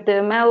 it's like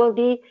the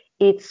melody,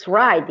 it's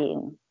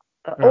riding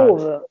right.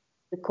 over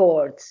the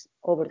chords,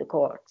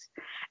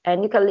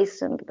 and you can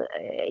listen.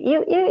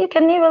 You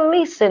can even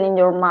listen in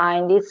your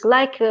mind. It's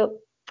like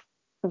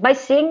by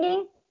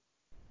singing,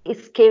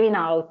 it's giving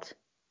out.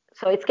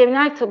 So it's giving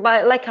out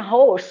by like a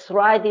horse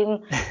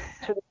riding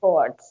through the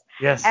chords.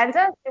 Yes. And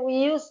then we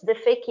use the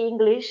fake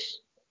English.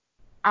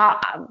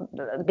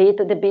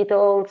 The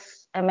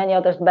Beatles and many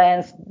other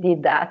bands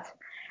did that.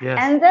 Yes.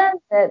 And then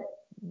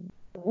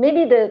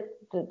maybe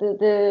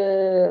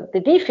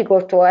the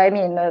difficult, I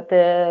mean,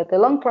 the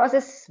long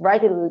process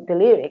writing the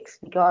lyrics,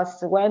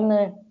 because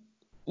when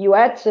you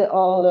add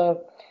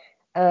all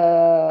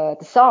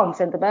the songs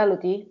and the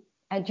melody,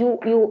 and you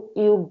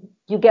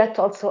get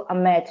also a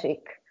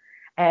metric,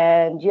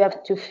 and you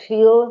have to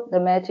feel the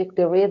metric,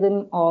 the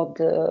rhythm of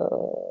the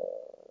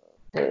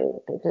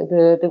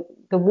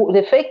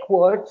fake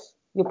words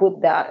you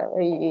put that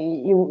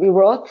you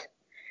wrote,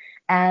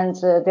 and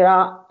there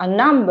are a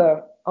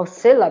number of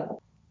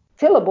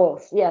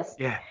syllables, yes.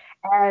 Yeah.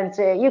 And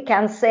you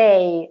can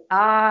say,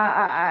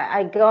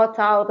 I got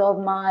out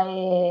of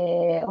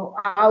my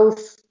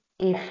house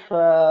if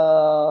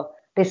the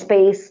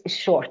space is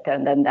shorter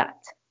than that.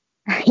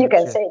 You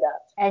can say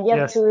that. And you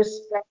have Yes. to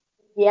respect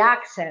the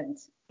accent,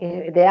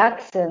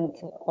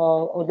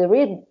 or the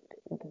rhythm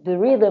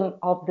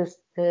of the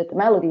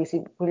melody is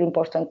really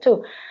important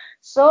too.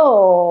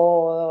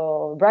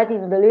 So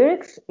writing the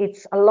lyrics,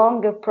 it's a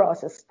longer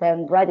process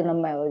than writing a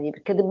melody,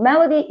 because the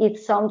melody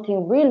is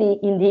something really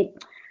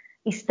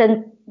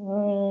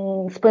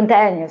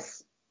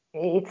spontaneous.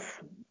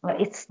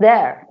 It's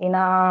there in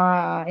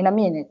a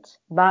minute,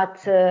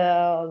 but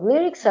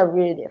lyrics are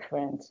really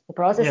different. The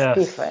process is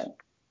different.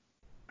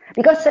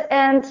 Because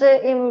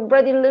in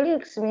writing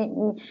lyrics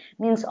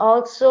means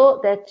also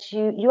that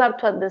you have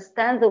to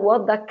understand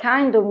what that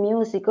kind of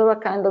music or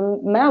what kind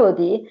of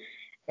melody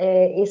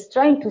is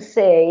trying to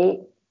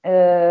say,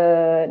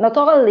 not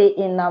only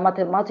in a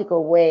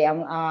mathematical way,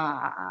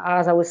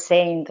 as I was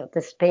saying,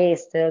 the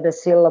space, the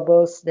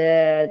syllables,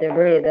 the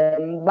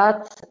rhythm,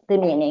 but the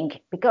meaning,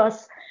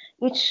 because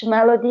each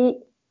melody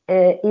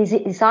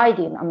is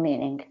hiding a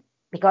meaning.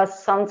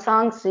 Because some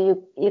songs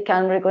you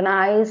can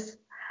recognize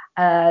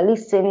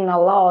listening a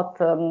lot,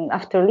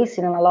 after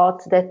listening a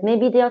lot, that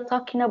maybe they are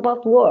talking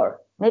about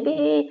war.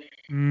 Maybe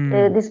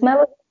this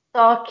melody is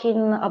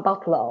talking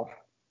about love.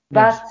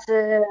 Yes.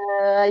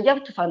 But you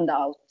have to find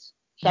out.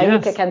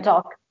 Yes. You can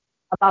talk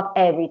about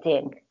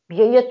everything.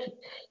 You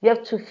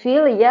have to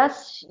feel,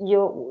 yes,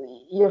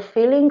 your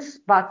feelings,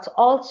 but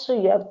also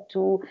you have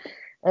to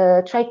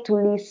try to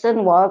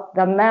listen what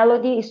the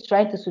melody is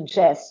trying to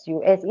suggest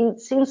you. It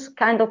seems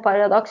kind of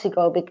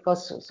paradoxical,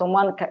 because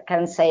someone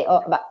can say,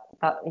 oh, but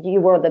you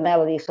wrote the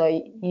melody, so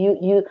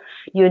you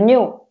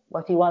knew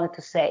what you wanted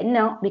to say.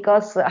 No,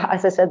 because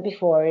as I said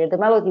before, the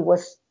melody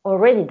was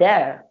already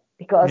there,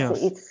 because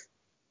it's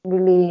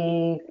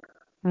really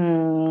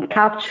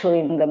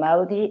capturing the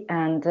melody,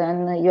 and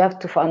then you have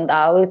to find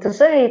out.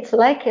 So it's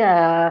like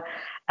a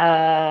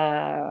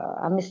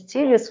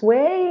mysterious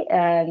way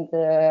and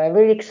a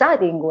really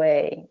exciting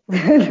way.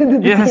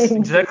 Yes,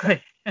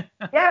 exactly.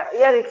 Yeah,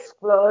 you're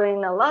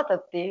exploring a lot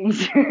of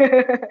things.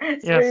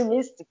 It's very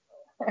mystical.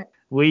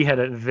 We had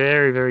a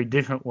very, very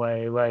different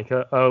way. Like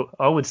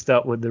I would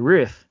start with the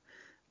riff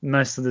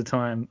most of the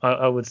time.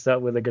 I would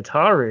start with a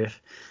guitar riff,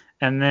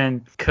 and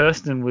then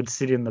Kirsten would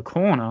sit in the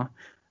corner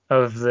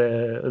of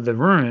the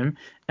room,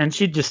 and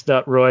she'd just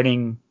start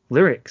writing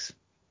lyrics,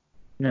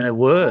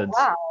 words.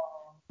 Oh,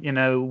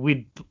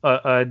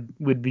 wow.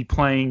 We'd be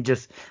playing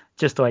just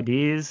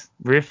ideas,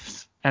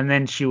 riffs, and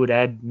then she would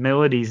add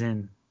melodies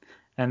in,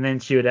 and then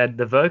she would add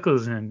the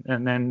vocals in,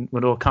 and then it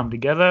would all come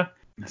together.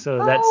 So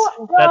But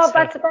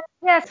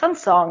yeah, some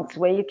songs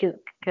where you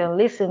can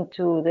listen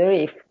to the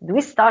riff. We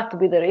start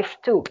with the riff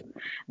too,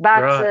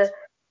 but right.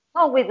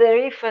 not with the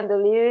riff and the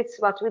lyrics,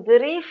 but with the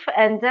riff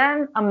and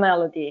then a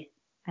melody,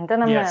 and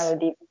then a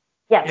melody.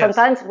 Yeah,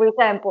 sometimes, for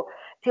example,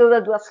 till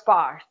the was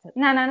part.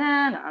 Na na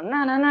na na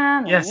na na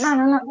na na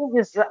na na.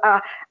 This is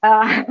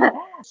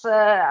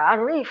a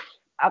riff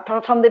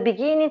from the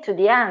beginning to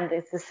the end.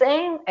 It's the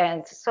same,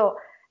 and so.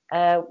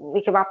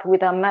 We came up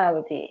with a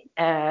melody,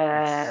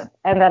 and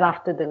then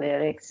after the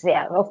lyrics,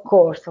 yeah, of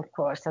course,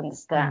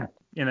 understand.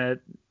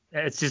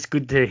 It's just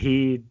good to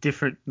hear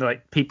different,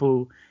 like,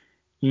 people.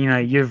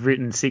 You've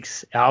written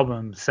 6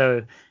 albums,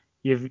 so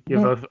you've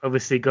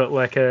obviously got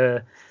like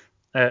a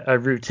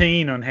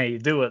routine on how you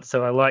do it.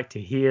 So I like to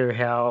hear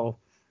how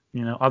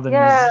other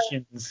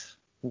musicians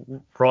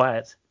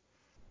write.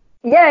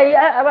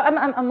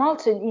 I'm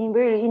also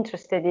really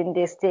interested in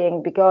this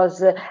thing,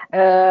 because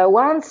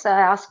once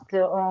I asked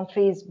on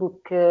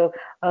Facebook to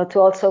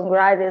all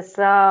songwriters,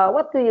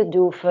 what do you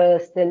do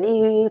first, the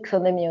lyrics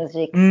or the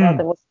music? So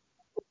there was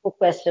a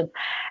question,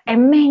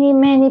 and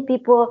many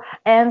people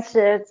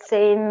answered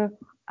saying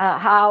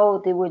how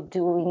they were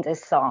doing the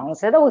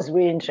songs, and that was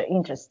really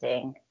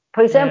interesting.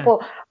 For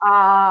example,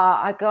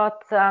 I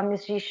got a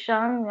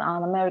musician,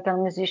 an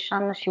American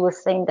musician. She was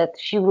saying that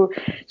she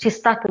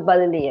started by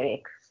the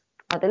lyrics.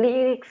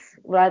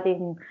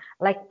 Writing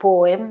like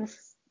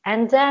poems,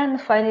 and then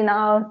finding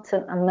out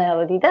a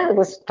melody. That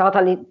was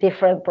totally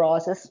different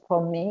process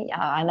for me.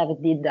 I never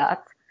did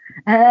that.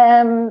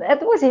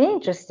 It was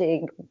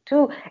interesting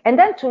too, and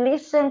then to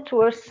listen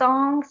to her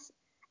songs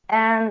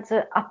and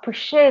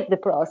appreciate the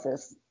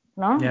process,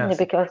 no? Yes.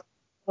 Because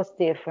it was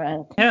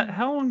different.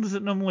 How long does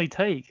it normally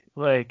take?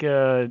 Like,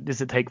 does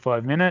it take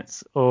 5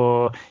 minutes,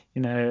 or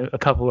a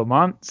couple of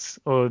months,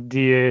 or do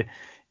you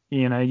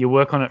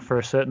work on it for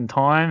a certain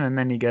time and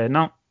then you go,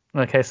 no,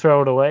 Okay,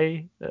 throw it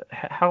away.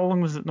 How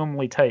long does it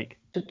normally take?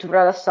 To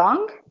write a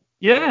song?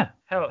 Yeah.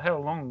 How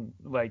long?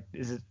 Like,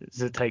 does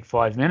it take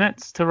 5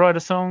 minutes to write a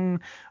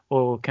song,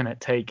 or can it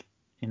take,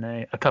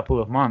 a couple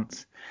of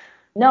months?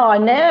 No, I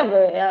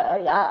never.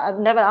 I've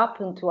never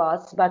happened to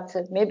us, but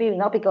maybe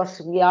not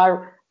because we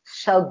are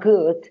so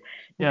good,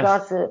 Yes.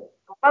 because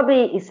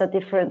probably it's a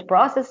different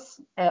process.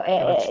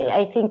 Gotcha.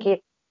 I think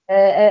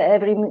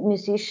every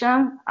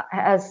musician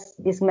has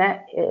his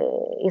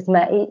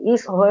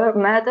or her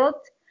method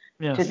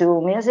to Yes.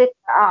 do music.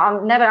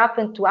 Never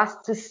happened to us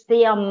to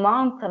stay a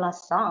month on a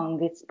song.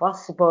 It's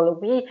possible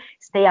we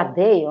stay a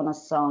day on a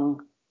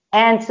song,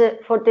 and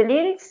for the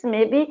lyrics,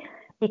 maybe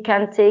it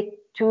can take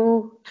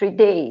 2, 3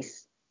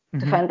 days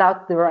to Hmm. find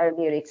out the right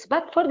lyrics.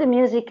 But for the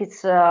music,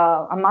 it's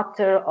a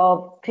matter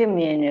of few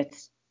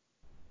minutes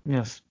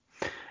Yes.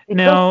 because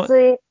Now, it's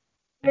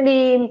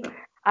really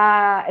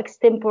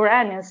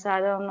extemporaneous. I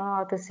don't know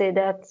how to say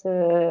that.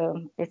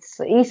 It's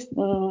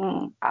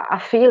a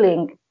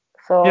feeling.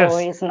 So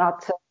yes. it's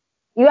not.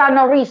 You are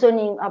not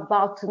reasoning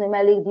about the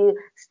melody,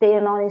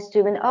 staying on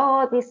instrument.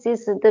 Oh, this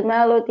is the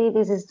melody.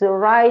 This is the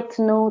right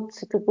note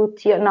to put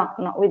here. No,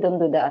 no, we don't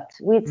do that.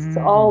 It's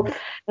all Mm,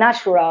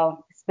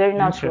 natural. It's very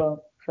interesting.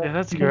 natural. So, Yeah,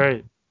 that's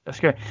great. That's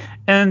great.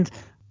 And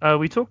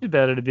we talked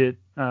about it a bit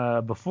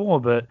before,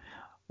 but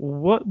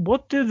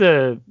what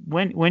do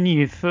when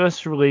you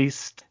first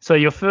released, so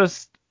your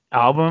first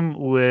album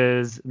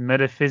was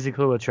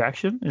Metaphysical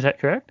Attraction, is that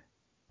correct?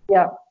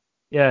 yeah.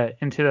 Yeah,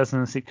 in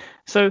 2006.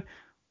 So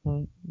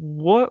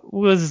what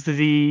was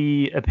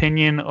the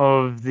opinion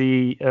of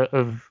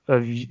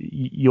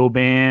your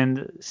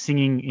band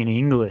singing in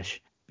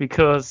English?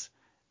 Because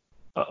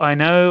I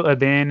know a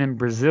band in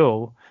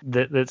Brazil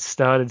that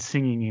started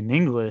singing in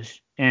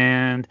English,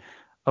 and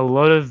a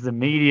lot of the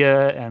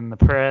media and the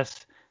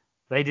press,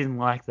 they didn't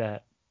like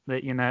that.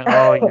 That,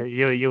 oh,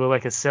 you were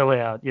like a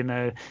sellout.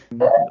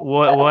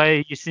 Why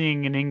are you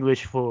singing in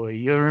English for?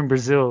 You're in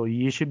Brazil.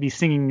 You should be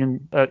singing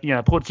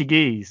in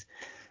Portuguese.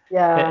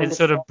 Yeah, I It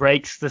sort understand. of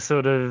breaks the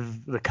sort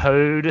of the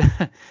code.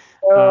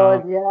 Oh,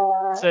 um,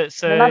 yeah. The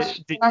so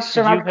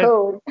national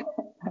code.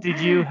 did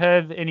you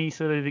have any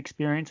sort of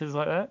experiences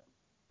like that?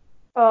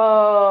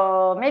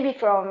 Maybe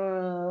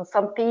from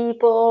some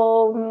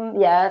people,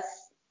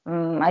 yes.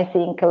 I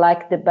think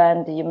like the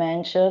band you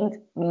mentioned.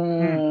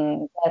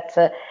 Mm,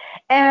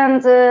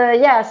 And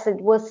yes,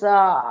 it was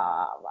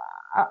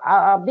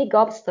a big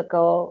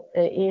obstacle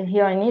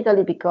here in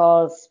Italy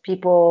because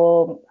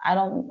people, I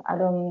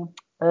don't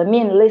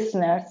mean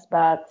listeners,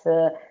 but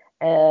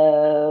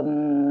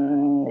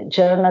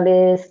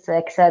journalists,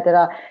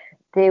 etc.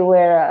 They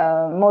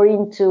were more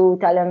into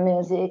Italian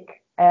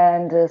music,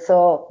 and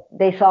so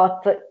they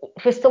thought,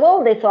 first of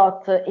all, they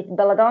thought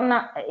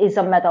Belladonna is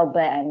a metal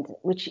band,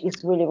 which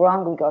is really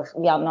wrong because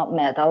we are not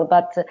metal.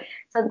 But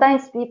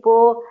sometimes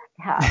people,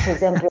 for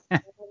example,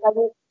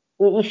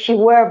 if you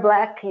wear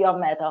black, you're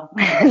metal.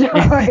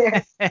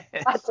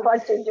 So that's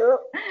what you do.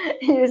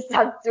 You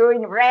start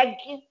doing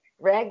reggae,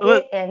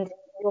 Well, and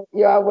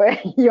you are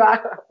wearing you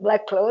are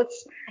black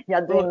clothes. You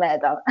are doing well,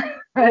 metal.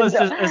 well,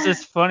 And, it's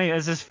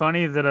just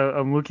funny that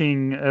I'm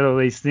looking at all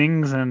these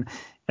things, and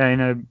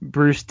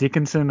Bruce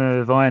Dickinson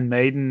of Iron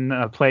Maiden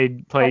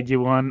played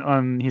you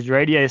on his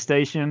radio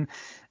station.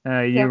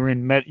 yeah. You were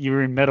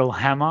in Metal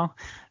Hammer,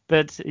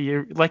 but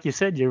you're, like you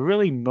said, you're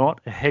really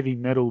not a heavy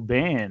metal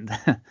band.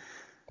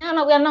 No,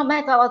 no, we are not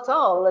metal at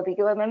all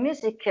because my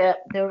music,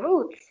 the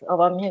roots of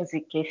our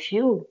music, if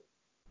you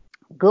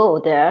go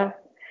there,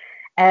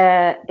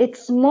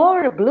 it's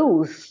more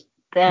blues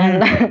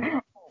than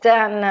Mm,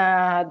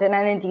 than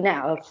anything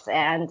else,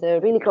 and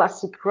really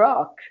classic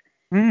rock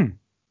mm.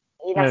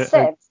 in a Uh,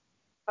 sense.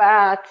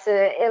 But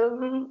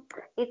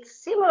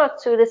it's similar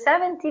to the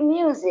 70s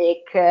music,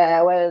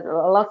 where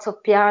lots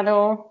of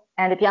piano,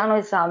 and the piano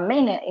is a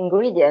main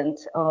ingredient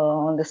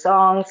on the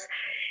songs.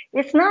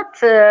 It's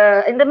not,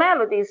 and the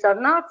melodies are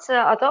not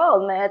at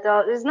all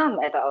metal. It's not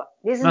metal.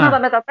 This is not a ah,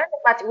 metal band,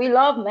 but we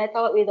love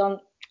metal.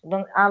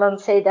 I don't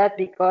say that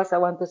because I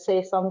want to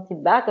say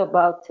something bad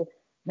about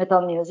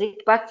metal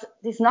music, but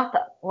this is not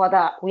what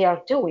we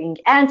are doing.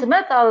 And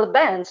metal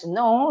bands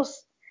know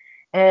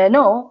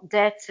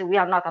that we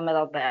are not a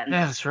metal band.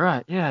 yeah, that's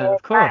right. Yeah, Uh,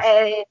 of course.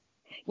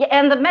 yeah,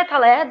 and the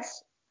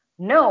metalheads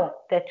know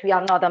that we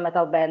are not a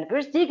metal band.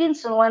 Bruce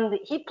Dickinson, when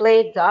he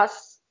played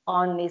us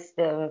on his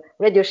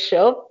radio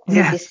show on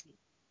Yes. BBC,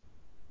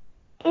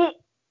 he,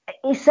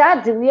 he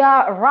said we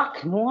are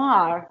rock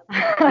noir,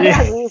 Yeah.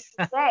 as we used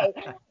to say.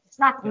 It's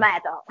not Yes.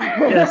 metal.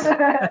 Yes.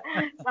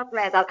 It's not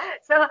metal.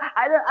 So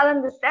I don't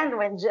understand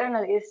when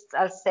journalists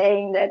are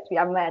saying that we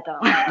are metal.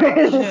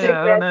 It's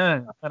Yeah, I don't incredible.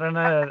 know.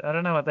 I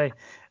don't know what they.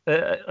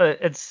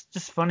 It's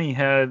just funny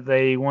how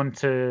they want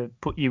to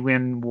put you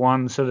in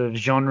one sort of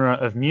genre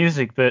of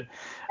music, but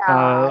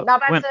No,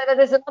 but when.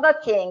 there's another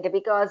thing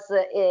because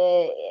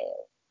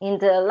in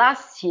the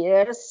last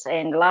years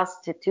and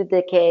last 2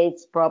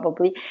 decades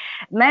probably,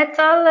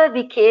 metal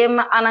became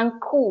an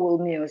uncool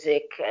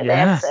music.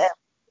 That's Yes.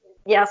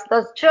 yes,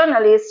 those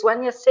journalists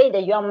when you say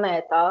that you're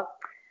metal,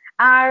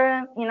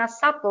 are in a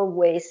subtle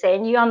way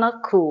saying you are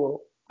not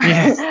cool.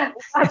 Yes.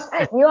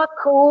 You are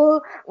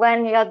cool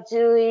when you are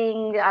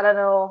doing, I don't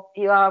know,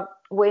 you are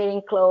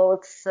wearing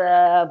clothes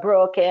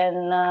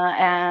broken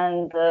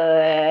and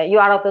you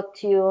are out of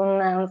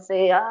tune and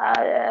say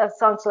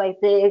songs like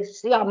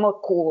this, you are more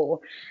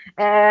cool.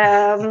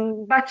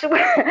 But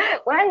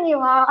when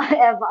you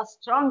have a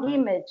strong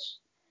image,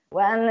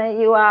 when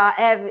you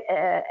have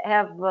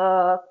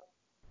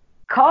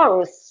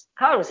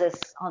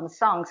choruses on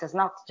songs, it's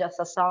not just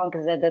a song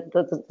that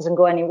doesn't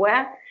go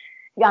anywhere,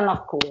 you are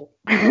not cool.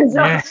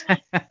 So Yes.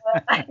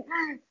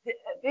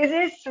 this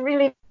is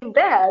really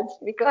bad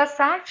because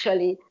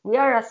actually we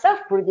are a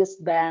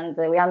self-produced band.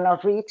 We are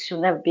not rich, we've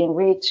never been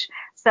rich.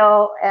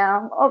 So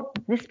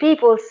these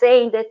people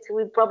saying that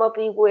we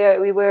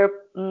were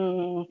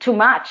too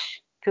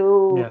much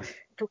Yes.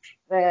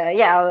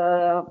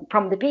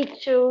 from the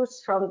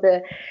pictures,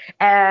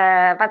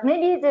 but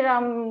maybe there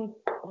are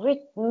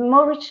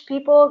more rich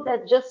people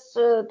that just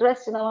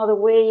dress in another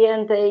way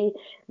and they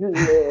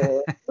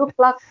look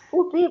like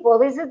cool people.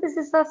 This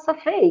is just a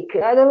fake.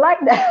 I don't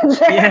like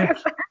Yeah. that.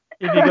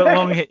 If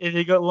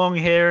you got long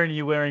hair and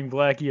you're wearing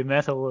black, you're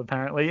metal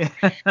apparently.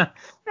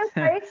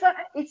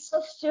 It's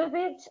so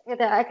stupid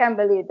that I can't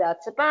believe that.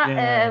 But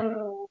Yeah.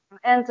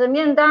 and me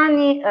and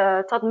Danny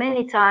thought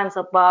many times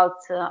about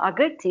a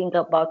great thing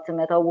about the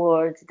metal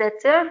world, that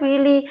they're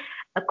really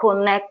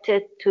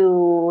connected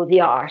to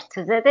the art.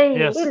 That they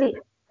Yes. really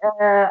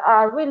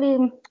are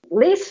really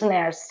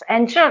listeners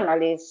and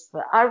journalists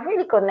are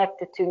really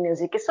connected to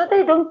music, so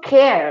they don't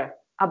care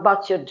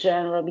about your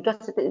genre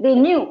because they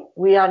knew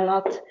we were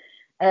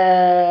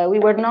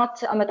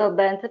not a metal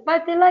band,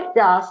 but they liked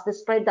us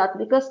despite that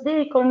because they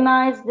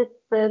recognized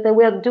that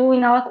we are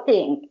doing our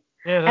thing.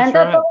 Yeah, that's And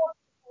that right.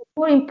 was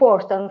more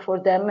important for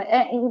them.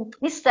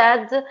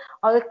 Instead,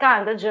 all the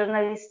kind of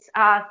journalists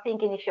are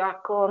thinking if you are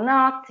cool or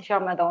not, if you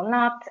are metal or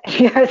not.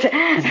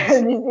 Yes.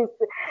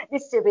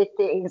 This stupid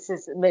things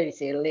is very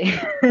silly.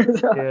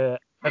 So, Yeah,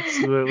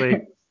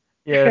 absolutely.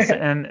 Yes,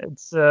 and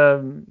it's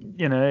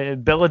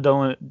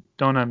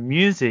Belladonna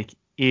music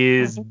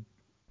is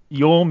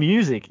your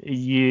music.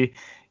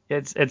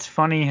 It's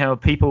funny how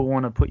people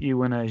want to put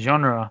you in a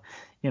genre.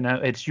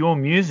 It's your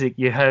music.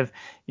 You have,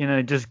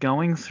 just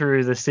going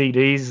through the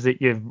CDs that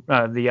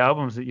the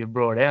albums that you've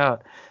brought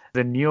out.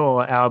 The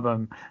newer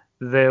album,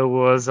 There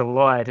Was a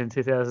Light in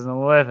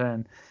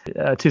 2011,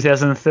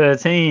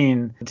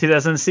 2013,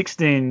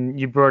 2016.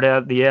 You brought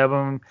out the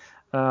album,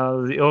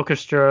 the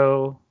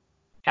orchestral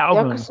the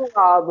album. orchestral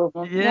album.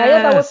 Yeah,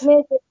 Yes.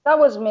 that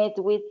was made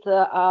with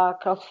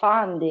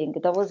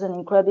crowdfunding. That was an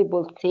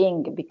incredible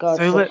thing So because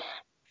let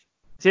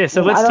Yeah,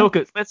 so I don't.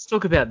 let's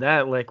talk about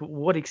that. Like,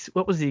 what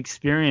was the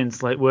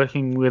experience like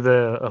working with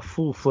a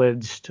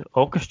full-fledged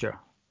orchestra?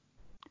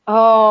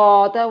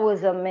 Oh, that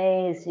was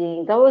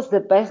amazing. That was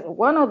the best,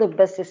 one of the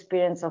best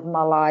experience of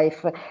my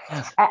life,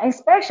 Yes.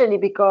 especially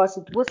because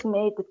it was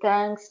made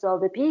thanks to all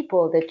the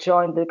people that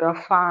joined the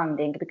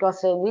crowdfunding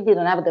because we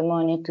didn't have the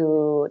money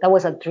to, that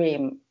was a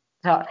dream.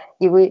 So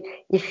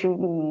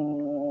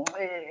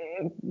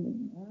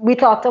we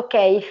thought,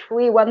 okay, if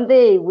we one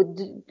day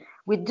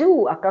we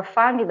do a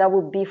crowdfunding, that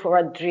would be for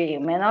a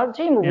dream, and our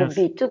dream would Yes.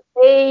 be to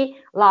play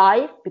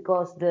live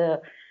because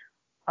the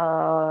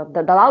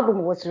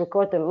album was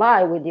recorded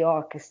live with the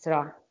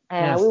orchestra.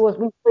 Yes.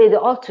 We played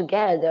all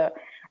together.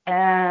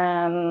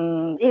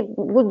 It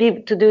would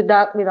be to do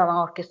that with an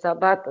orchestra,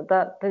 but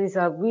that is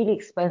a really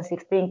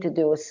expensive thing to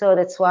do. So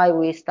that's why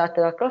we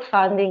started a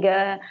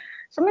crowdfunding.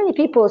 So many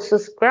people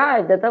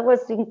subscribed. That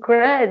was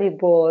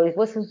incredible. It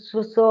was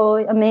so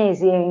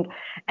amazing.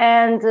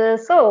 And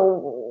so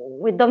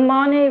with the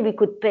money, we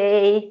could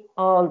pay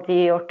all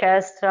the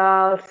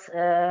orchestral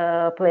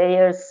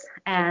players,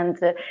 and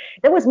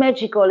that was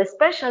magical.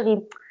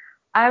 Especially,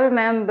 I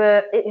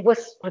remember it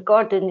was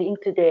recorded in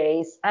 2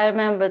 days. I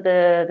remember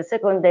the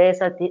second days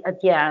at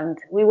the end.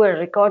 We were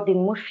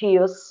recording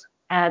Morpheus,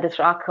 the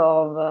track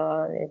of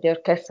the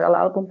orchestral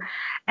album,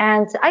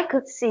 and I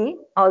could see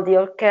all the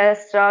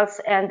orchestrals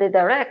and the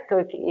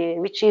director,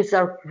 which is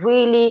a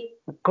really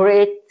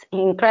great,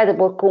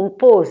 incredible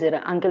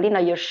composer, Angelina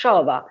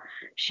Yershova.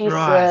 She's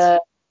Right.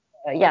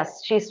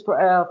 Yes, she's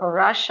from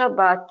Russia,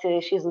 but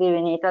she's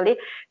living in Italy.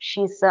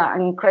 She's an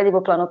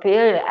incredible piano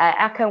player.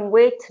 I can't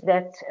wait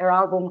that her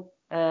album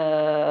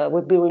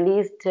will be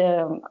released,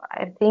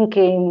 I think,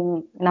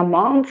 in a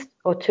month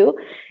or two,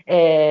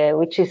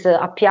 which is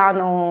a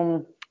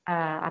piano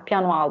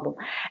album.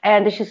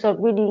 And she's a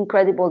really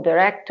incredible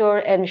director,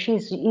 and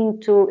she's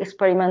into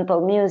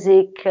experimental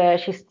music.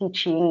 She's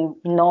teaching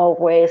in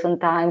Norway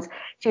sometimes.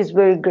 She's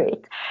very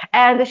great.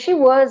 And she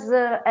was,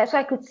 so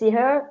I could see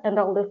her and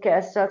all the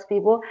orchestral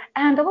people,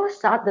 and all of a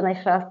sudden I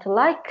felt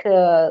like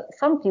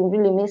something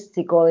really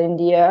mystical in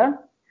the air,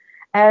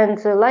 and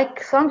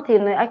like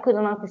something I could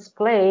not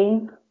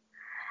explain,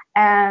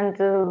 and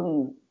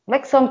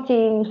like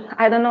something,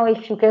 I don't know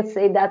if you can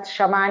say that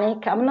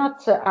shamanic. I'm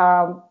not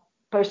a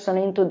person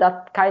into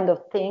that kind of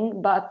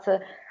thing, but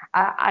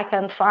I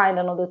can find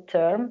another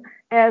term.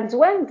 And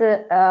when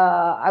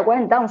I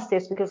went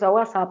downstairs because I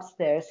was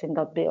upstairs in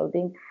that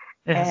building,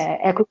 Yes.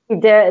 I could see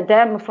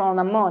them from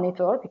a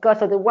monitor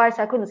because otherwise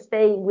I couldn't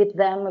stay with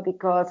them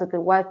because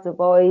otherwise the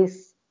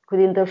voice could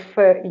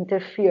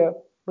interfere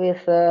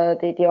with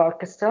the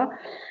orchestra.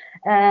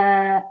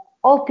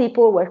 All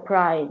people were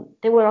crying.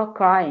 They were all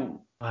crying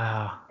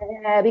Wow.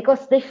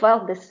 because they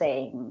felt the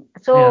same.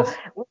 So, Yes.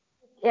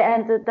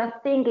 and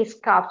that thing is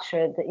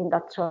captured in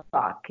that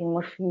track in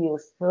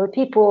Morpheus. So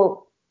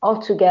people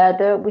all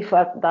together, we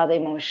felt that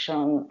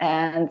emotion,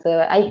 and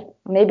I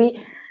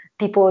maybe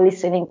people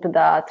listening to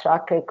that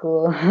track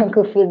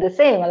could feel the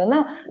same. I don't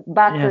know,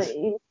 but Yes.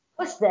 it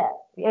was there.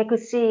 I could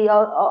see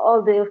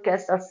all the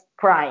orchestras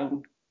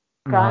crying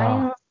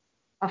Wow.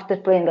 after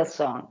playing the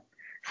song.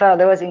 So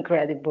that was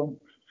incredible.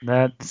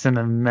 That's an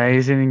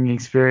amazing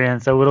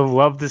experience. I would have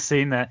loved to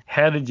seen that.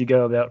 How did you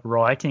go about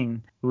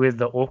writing with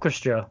the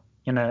orchestra?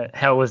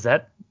 How was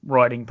that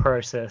writing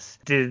process?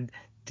 Did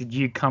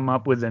you come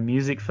up with the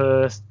music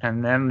first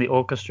and then the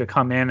orchestra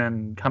come in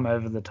and come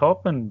over the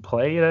top and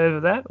play it over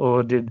that?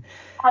 Or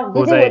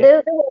were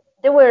they?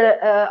 They were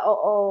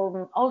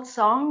all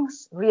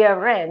songs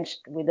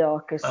rearranged with the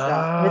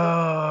orchestra.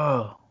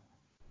 Oh,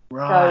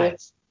 Sorry,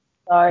 right.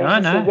 sorry No,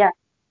 to say, no. yeah.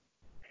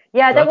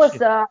 Yeah, there was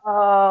Gotcha.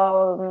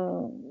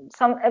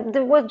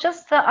 there was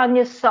just a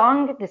new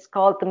song. It's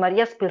called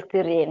Maria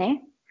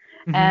Spiltirini,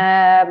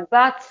 Hmm.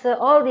 but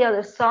all the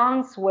other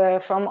songs were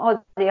from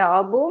all the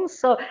albums.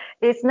 So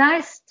it's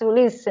nice to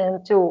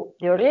listen to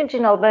the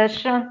original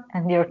version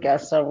and the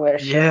orchestral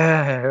version.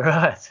 Yeah,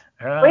 right.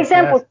 For Right, right.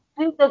 example,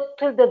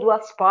 till the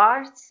duas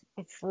parts,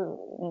 it's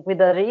with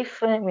the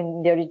riff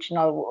in the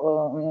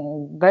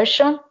original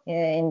version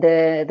in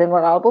the demo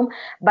album,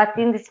 but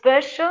in this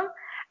version,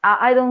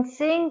 I don't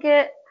sing.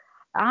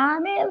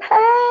 I'm in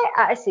hey,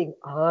 I sing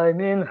I'm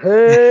in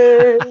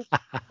hey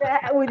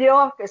with the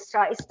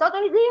orchestra. It's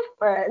totally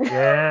different.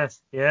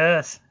 Yes,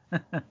 yes.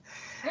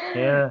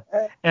 Yeah.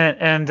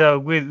 And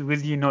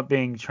with you not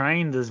being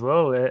trained as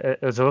well,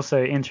 it was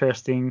also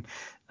interesting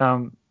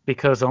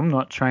because I'm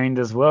not trained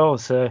as well.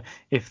 So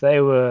if they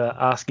were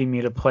asking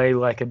me to play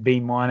like a B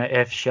minor,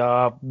 F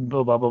sharp,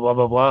 blah blah blah blah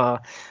blah blah,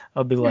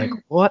 I'd be like,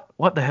 what?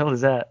 What the hell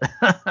is that?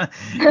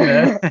 You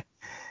know,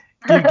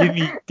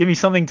 give me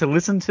something to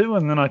listen to,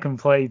 and then I can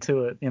play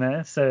to it.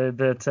 So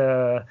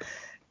that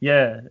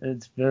yeah,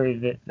 it's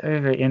very,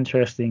 very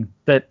interesting.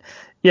 But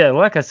yeah,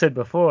 like I said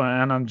before,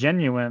 and I'm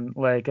genuine,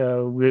 like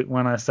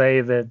when I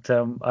say that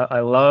I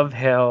love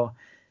how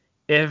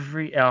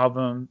every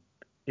album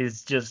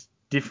is just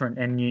different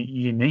and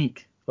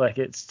unique. Like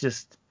it's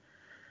just,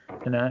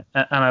 and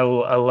I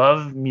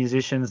love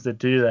musicians that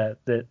do that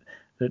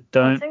Oh,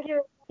 don't thank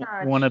you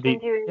very want much. to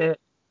Thank be, you.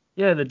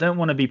 yeah, that don't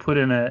want to be put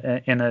in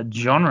a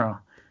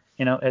genre.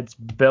 It's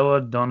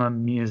belladonna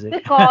music. We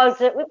called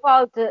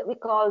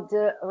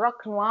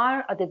rock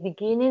noir at the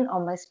beginning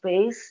on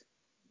MySpace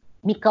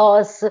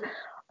because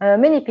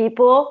many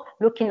people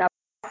looking at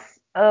us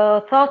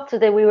thought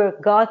that we were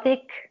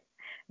gothic,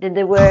 that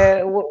they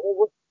were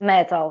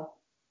metal,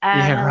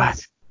 Yeah, and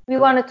right. we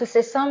wanted to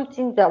say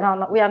something that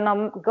no, we are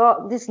not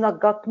this is not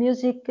goth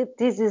music,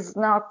 this is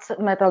not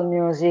metal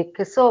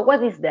music. So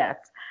what is that?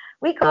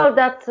 We call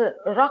that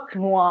rock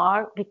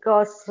noir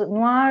because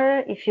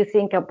noir, if you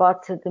think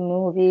about the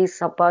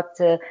movies, about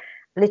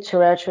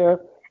literature,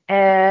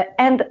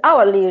 and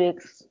our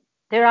lyrics,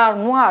 there are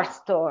noir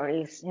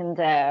stories in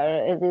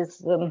there. It's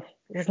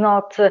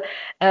not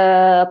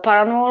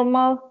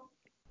paranormal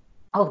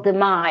of the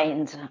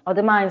mind,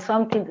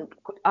 something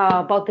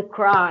about the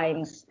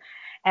crimes,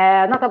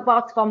 not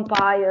about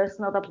vampires,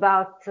 not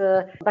about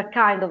that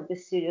kind of the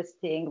serious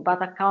thing,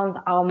 but account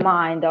our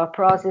mind, our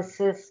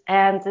processes,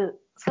 and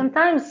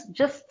sometimes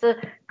just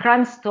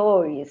crime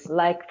stories.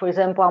 Like, for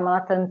example, A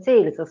Manhattan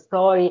Tale is a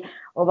story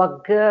of a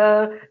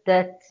girl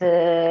that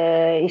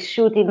is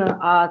shooting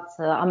at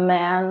a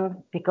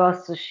man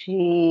because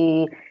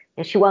she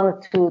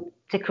wanted to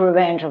take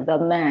revenge of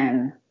that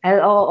man. And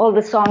all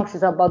the songs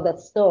is about that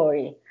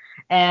story.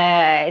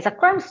 It's a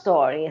crime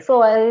story.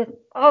 So I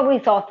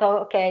always thought, oh,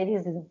 okay,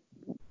 this is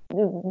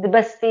the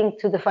best thing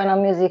to define our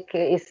music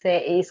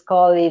is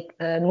call it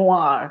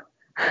noir,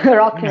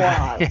 rock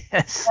noir.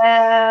 Yes.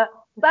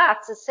 But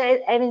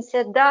having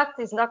said that,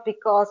 it's not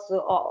because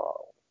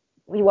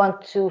we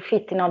want to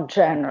fit in our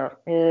genre.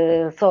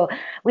 So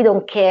we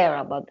don't care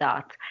about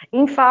that.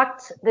 In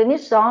fact, the new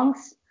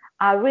songs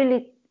are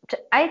really,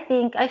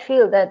 I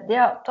feel that they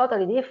are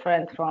totally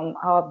different from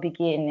our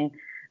beginning,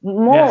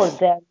 more Yes.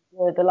 than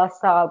the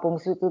last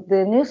albums.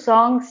 The new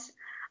songs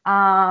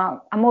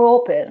are more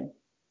open,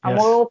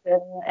 Yes.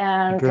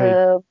 and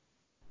Agreed.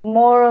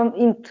 more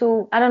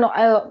into, I don't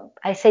know,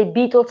 I say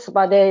Beatles,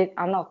 but they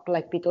are not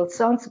like Beatles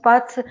songs,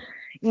 but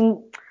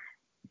in,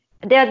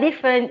 they are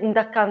different in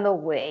that kind of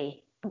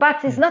way.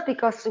 But it's Yes. not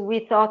because we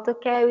thought,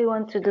 okay, we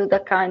want to do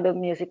that kind of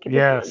music. The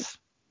Yes.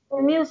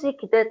 music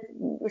that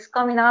is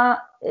coming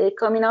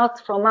out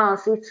from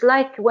us, it's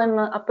like when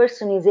a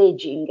person is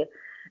aging.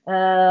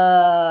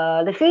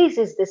 The face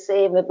is the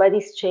same, but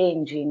it's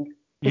changing.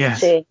 It's Yes.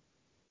 changing.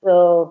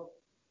 So.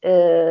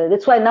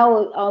 that's why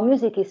now our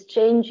music is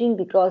changing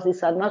because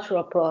it's a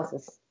natural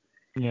process.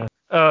 Yeah.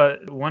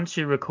 Once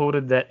you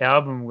recorded that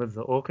album with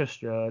the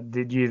orchestra,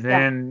 did you Yeah.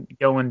 then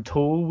go and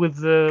tour with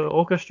the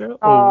orchestra, or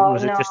Oh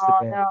was it no, just the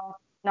band?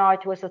 no,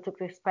 it was too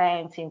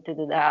expensive to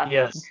do that.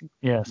 Yes.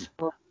 Yes.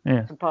 I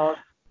Yeah. suppose.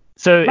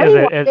 So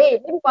Maybe one day,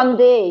 maybe one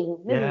day,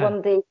 maybe yeah.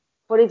 one day.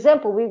 For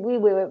example, we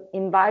were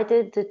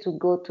invited to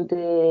go to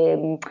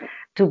the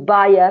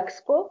Dubai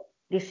Expo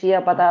this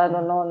year, but I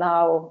don't know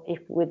now if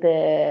with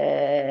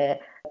the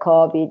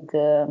COVID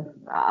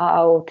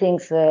how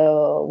things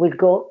will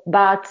go.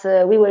 But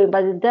we were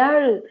invited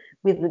there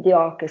with the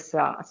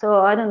orchestra, so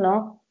I don't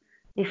know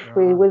if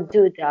we Right. will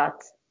do that.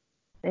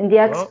 In the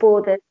Well,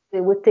 expo that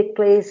will take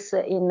place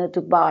in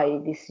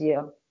Dubai this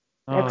year,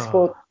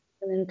 Expo oh,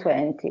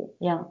 2020.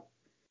 Yeah.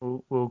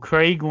 well,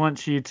 Craig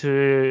wants you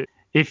to,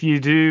 if you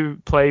do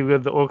play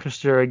with the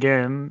orchestra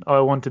again, I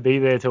want to be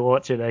there to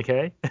watch it,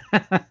 okay?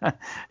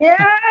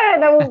 Yeah,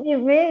 that would be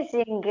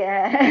amazing.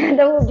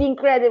 That would be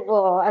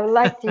incredible. I would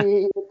like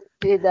to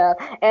do that.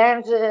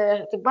 And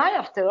Dubai,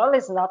 after all,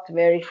 is not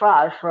very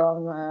far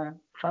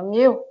from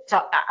you.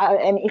 So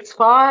and it's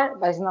far,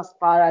 but it's not as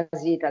far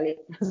as Italy.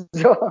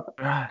 So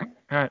Right,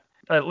 right.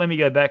 Let me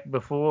go back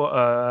before.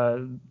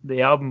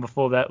 The album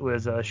before that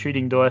was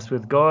Shooting Dice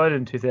with God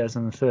in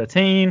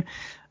 2013,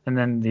 and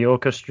then the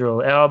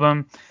orchestral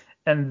album.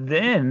 And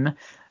then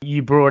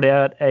you brought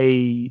out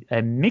a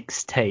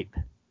mixtape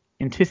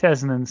in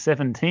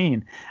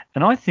 2017.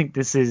 And I think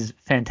this is a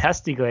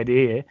fantastic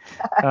idea.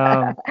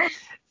 Um,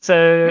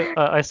 so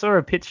I saw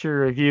a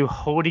picture of you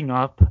holding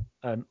up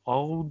an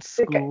old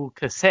okay. school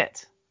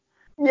cassette.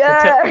 So,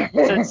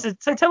 Yeah.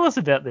 so tell us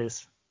about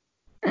this.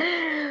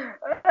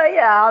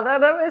 Yeah,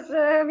 that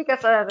was because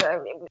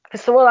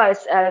first of all, I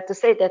have to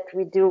say that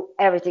we do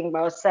everything by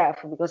ourselves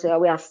because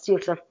we are still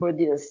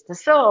self-produced.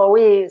 So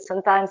we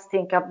sometimes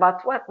think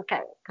about what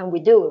can we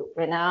do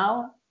right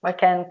now? What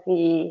can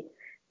we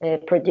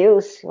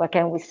produce? What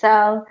can we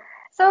sell?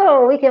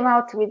 So we came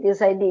out with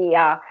this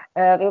idea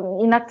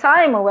in a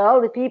time where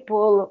all the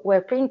people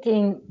were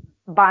printing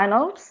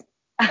vinyls.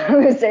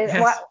 We said,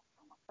 Yes. well,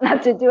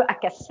 not to do a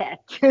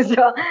cassette.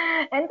 So,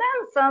 and then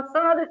some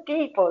other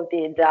people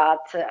did that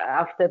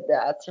after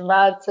that.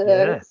 But we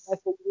Yes.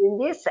 started doing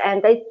this,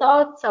 and I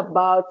thought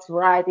about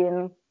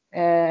writing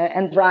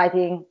and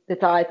writing the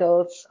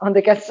titles on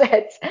the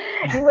cassettes.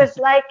 It was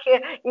like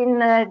in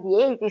the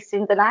 80s,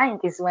 in the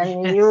 90s,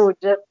 when Yes. you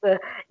just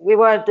we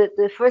were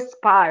the first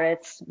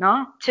pirates,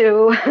 no,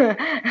 to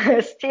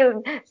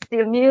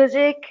steal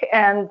music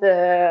and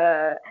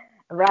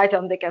write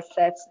on the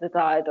cassettes the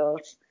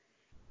titles.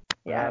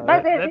 Yeah,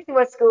 but That it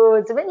was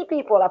good. Many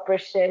people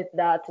appreciate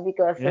that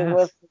because it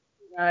was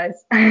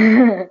yes.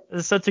 nice.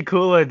 It's such a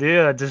cool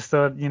idea. I just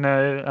thought,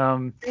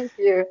 Thank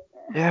you.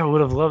 yeah, I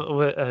would have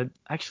loved.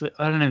 Actually,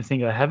 I don't even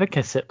think I have a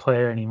cassette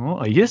player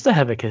anymore. I used to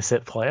have a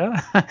cassette player,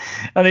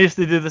 and I used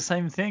to do the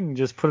same thing.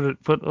 Just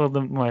put all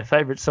my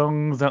favorite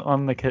songs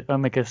on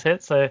the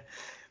cassette. So,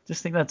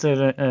 just think that's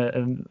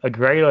a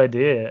great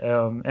idea,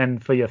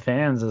 and for your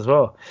fans as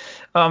well.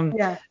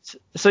 Yeah,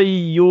 So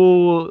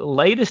your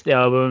latest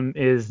album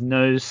is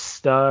No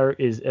Star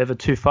Is Ever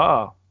Too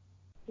Far,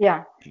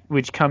 yeah,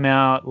 which come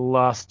out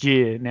last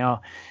year.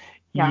 Now,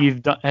 yeah.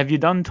 have you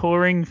done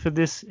touring for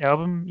this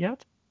album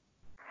yet?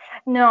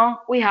 No,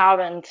 we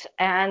haven't.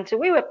 And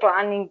we were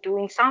planning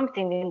doing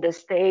something in the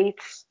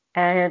States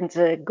and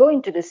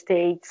going to the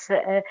States.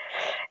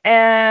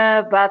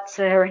 But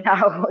right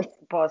now it's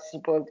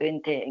possible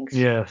doing things.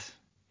 Yes.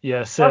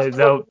 Yeah. So Possible.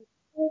 they'll.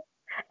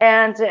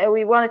 And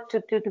we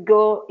wanted to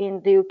go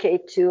in the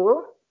UK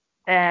too.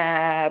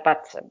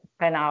 But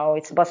right now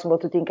it's possible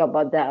to think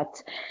about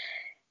that.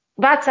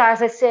 But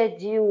as I said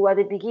to you at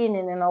the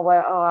beginning in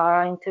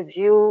our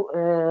interview,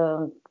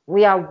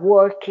 we are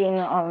working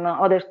on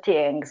other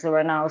things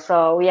right now.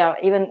 So we are,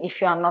 even if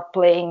you are not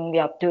playing, we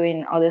are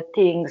doing other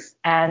things.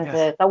 And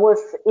Yes. that was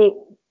it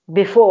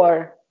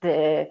before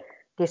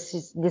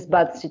this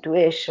bad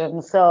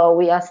situation. So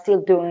we are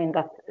still doing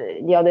that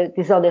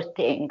these other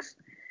things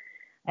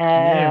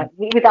Yeah.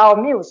 with our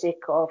music,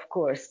 of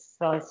course.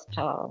 So it's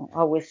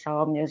always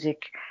our music.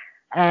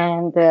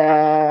 And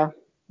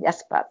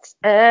yes, but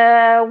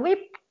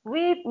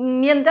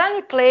me and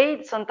Danny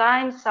played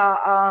sometimes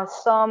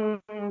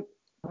some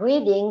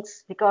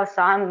readings because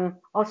I'm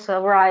also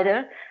a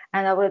writer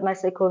and I read my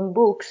second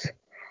books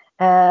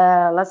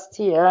last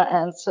year,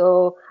 and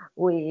so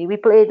we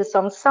played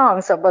some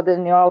songs about the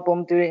new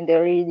album during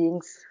the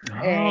readings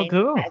Oh, in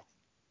cool.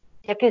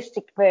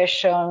 acoustic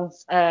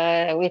versions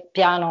with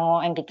piano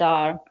and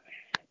guitar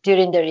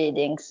during the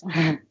readings.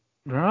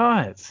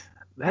 Right.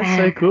 That's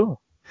so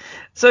cool.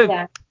 So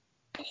Yeah.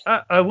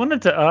 I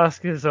wanted to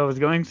ask, as I was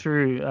going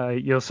through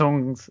your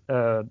songs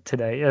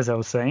today, as I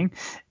was saying,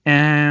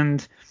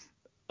 and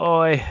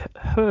I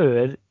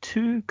heard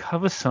two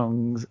cover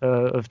songs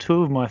of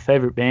two of my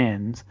favorite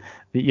bands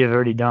that you've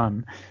already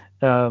done.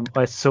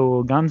 I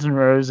saw Guns N'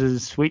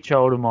 Roses' Sweet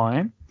Child of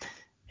Mine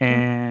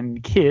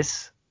and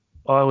Kiss,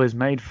 I Was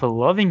Made for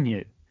Loving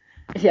You.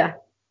 Yeah.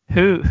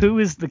 Who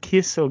is the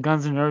Kiss or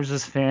Guns N'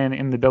 Roses fan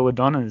in the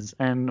Belladonnas,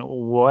 and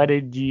why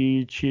did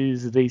you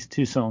choose these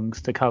two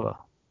songs to cover?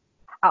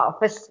 Oh,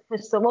 first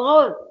of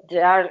all,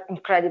 they are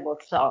incredible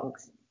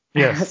songs.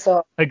 Yes,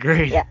 So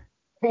agreed. yeah,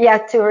 you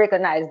have to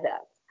recognize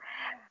that.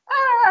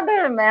 I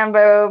don't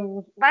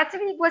remember, but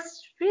it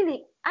was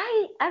really.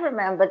 I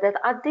remember that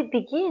at the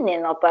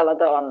beginning of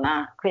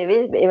Belladonna,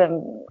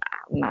 even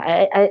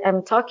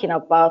I'm talking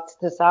about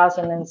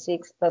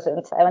 2006,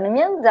 2007.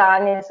 Me and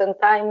Danny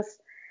sometimes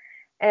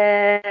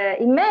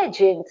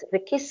imagined the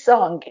Kiss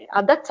song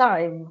at that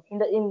time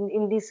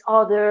in this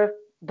other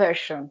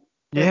version.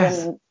 Yes.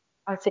 Even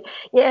I say,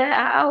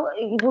 yeah,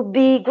 it would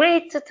be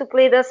great to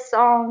play that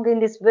song in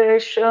this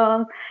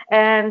version.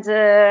 And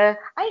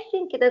I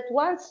think that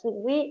once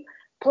we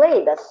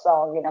play that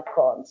song in a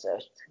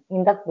concert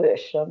in that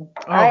version,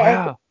 Oh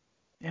wow.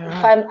 Yeah.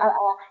 if Right.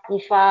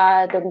 if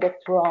I don't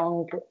get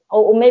wrong,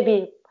 or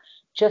maybe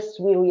just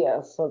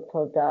rehearsal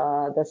for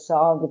the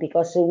song,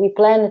 because we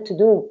planned to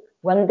do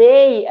one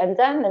day, and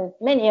then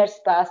many years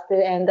passed,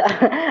 and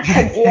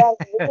at the end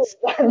Yes.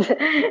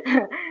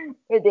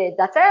 we did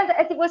that. And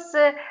it was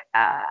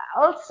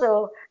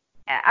also,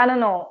 I don't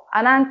know,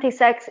 an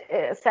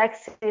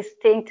sexist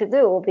thing to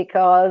do,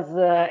 because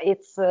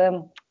it's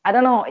I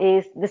don't know,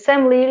 it's the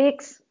same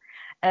lyrics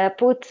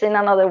put in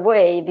another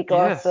way,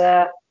 because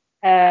Yes.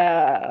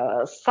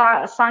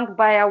 sung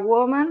by a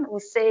woman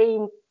who's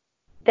saying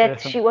that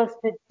she Definitely. wants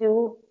to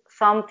do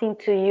something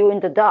to you in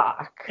the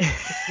dark.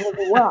 It's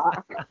really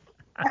what.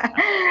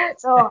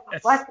 So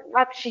Yes.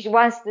 what she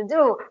wants to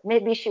do?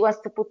 Maybe she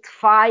wants to put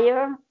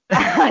fire.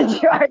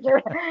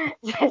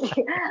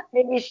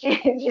 Maybe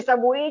she's a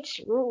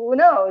witch. Who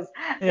knows?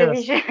 Maybe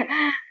Yes. she.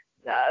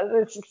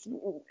 It's just,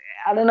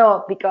 I don't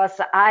know, because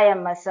I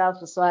am myself,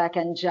 so I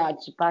can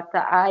judge. But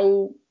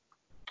I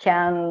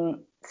can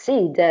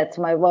see that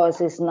my voice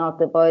is not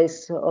the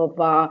voice of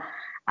a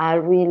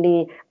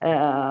really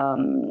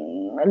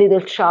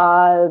little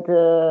child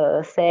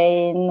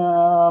saying,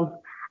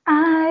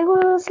 I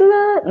was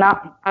no,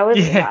 I was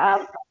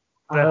Yeah.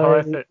 The high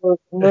I fit. was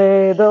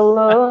made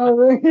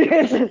alone.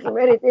 It's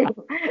very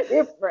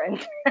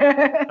different.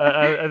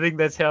 I think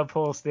that's how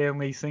Paul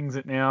Stanley sings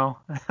it now.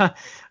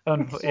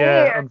 It's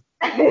Yeah. weird.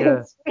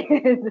 Yeah. It's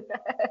weird.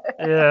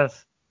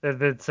 Yes.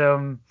 It's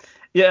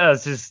yeah,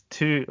 it's just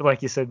two,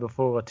 like you said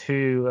before,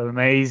 two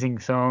amazing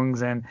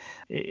songs. And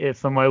if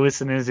for my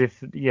listeners,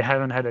 if you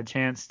haven't had a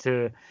chance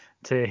to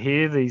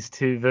hear these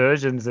two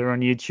versions, they're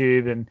on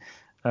YouTube and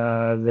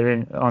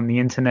on the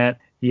internet.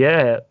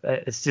 Yeah,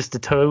 it's just a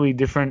totally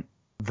different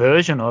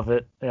version of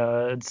it.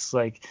 It's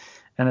like,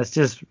 and it's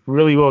just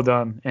really well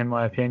done in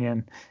my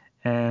opinion.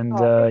 And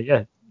Oh,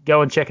 yeah,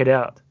 go and check it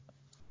out.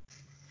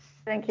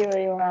 thank you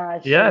very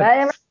much.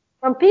 Yeah.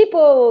 Some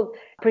people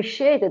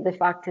appreciated the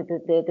fact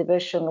that the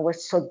version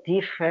was so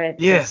different.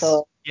 Yes.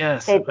 So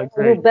Yes. said, oh, you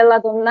Agreed.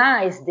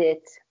 belladonnized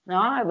it. No,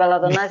 I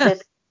belladonnized it.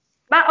 Yes.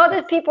 But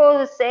other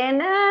people say,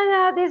 no,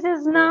 no, this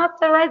is not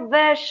the right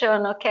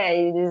version.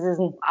 Okay, this is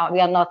we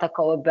are not a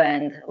cover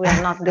band. We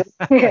are not doing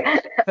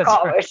That's right.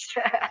 covers.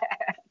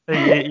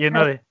 You're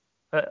not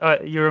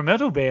you're a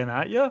metal band,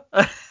 aren't you?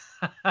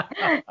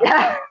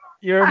 Yeah.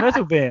 You're a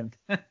metal band.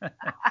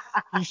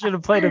 You should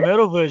have played a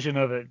metal version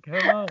of it.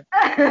 Come on.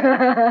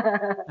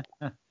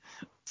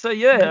 So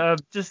yeah,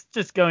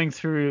 just going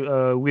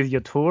through with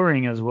your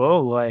touring as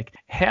well. Like,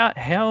 how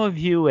have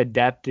you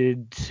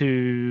adapted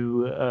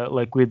to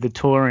like with the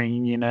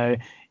touring? You know,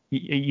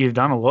 you've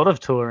done a lot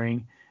of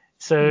touring.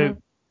 So Mhm.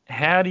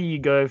 how do you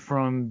go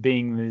from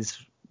being this,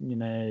 you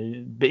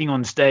know, being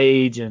on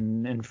stage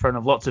and in front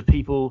of lots of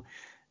people,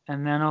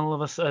 and then all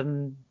of a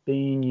sudden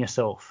being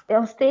yourself?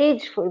 On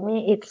stage, for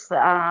me, it's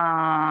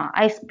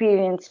I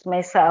experience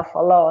myself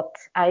a lot.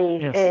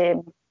 Yes,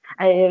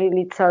 I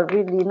really, it's a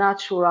really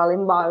natural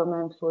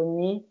environment for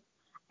me.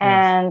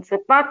 yes,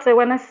 And but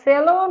when I stay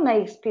alone, I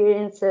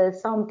experience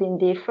something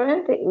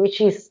different,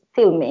 which is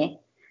still me.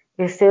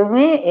 It's still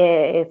me.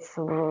 It's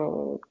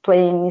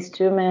playing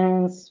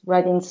instruments,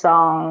 writing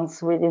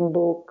songs, reading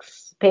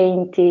books,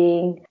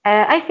 painting.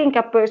 I think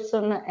a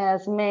person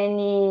has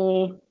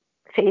many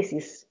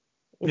faces.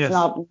 It's yes.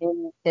 not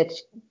that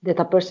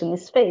a person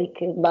is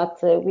fake,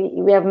 but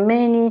we have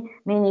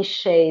many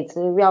shades.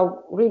 We are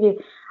really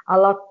a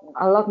lot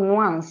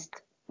nuanced.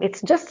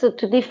 It's just a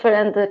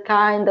different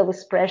kind of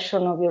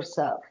expression of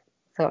yourself.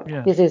 So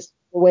Yes. this is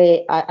the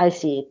way I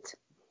see it.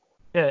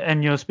 Yeah,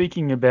 and you're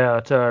speaking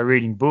about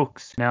reading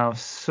books. Now, I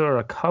saw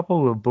a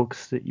couple of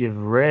books that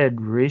you've read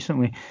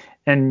recently,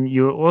 and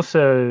you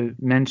also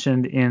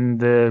mentioned in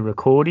the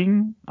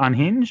recording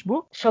Unhinged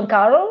book. Sean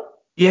Carroll?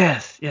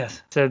 Yes,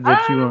 yes. Said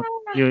that you were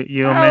Okay.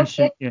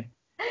 mentioning.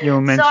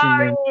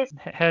 Sorry.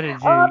 How did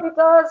Oh, you?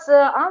 because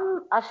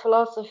I'm a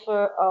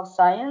philosopher of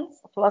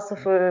science,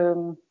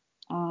 philosophy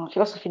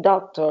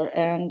doctor,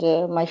 and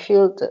my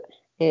field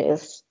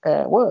is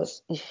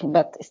was,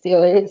 but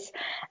still is,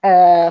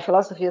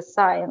 philosophy of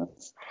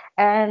science,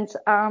 and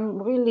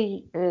I'm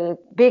really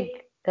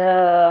big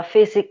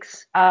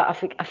physics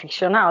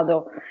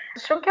aficionado.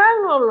 Sean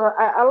Carroll,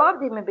 I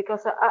loved him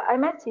because I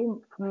met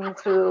him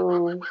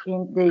through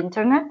the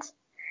internet.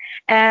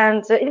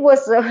 And it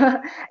was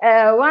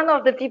one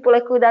of the people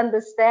I could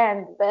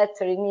understand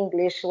better in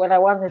English when I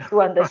wanted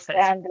to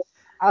understand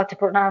how to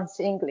pronounce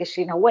English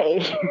in a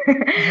way.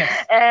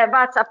 Yes.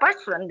 But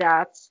apart from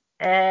that,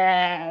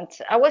 and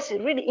I was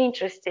really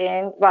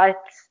interested by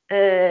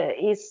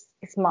his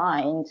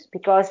mind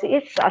because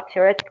he's a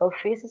theoretical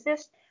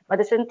physicist, but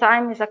at the same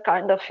time he's a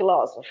kind of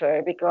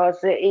philosopher because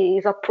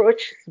his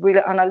approach is really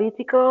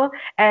analytical,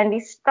 and he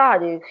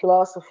studied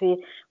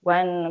philosophy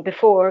when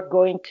before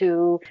going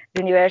to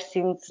the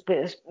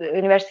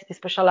university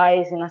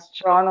specialized in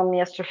astronomy,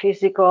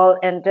 astrophysical,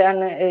 and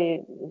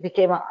then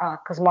became a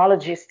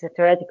cosmologist, a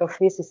theoretical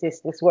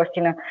physicist. He's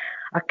working at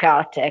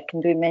Caltech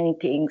and doing many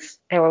things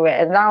everywhere.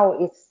 And now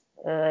he's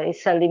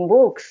selling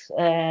books,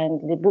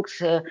 and the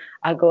books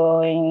are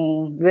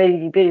going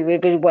very, very, very,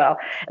 very well.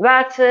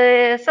 But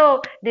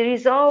so there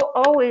is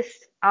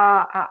always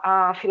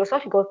a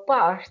philosophical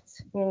part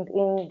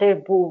in their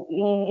book,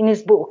 in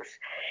his books.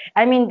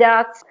 I mean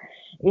that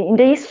in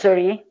the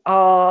history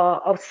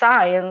of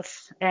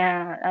science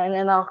and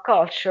in our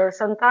culture,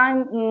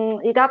 sometimes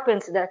it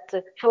happens that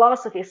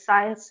philosophy and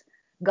science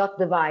got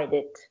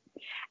divided.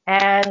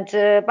 And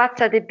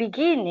but at the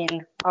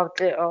beginning of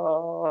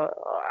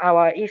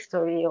our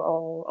history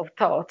of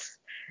thoughts,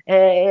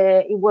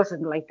 it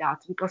wasn't like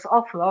that because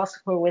all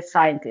philosophers were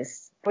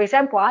scientists. For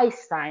example,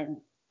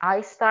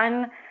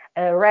 Einstein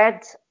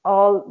read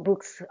all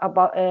books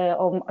about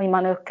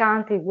Immanuel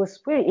Kant. He was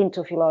really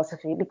into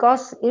philosophy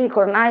because he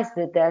recognized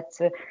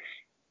that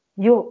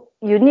you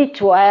need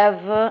to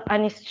have a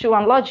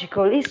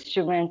logical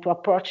instrument to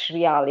approach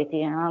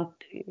reality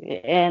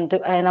and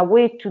a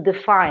way to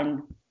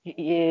define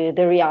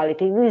the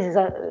reality.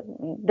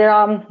 There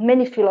are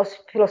many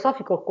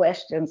philosophical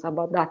questions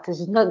about that.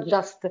 It's not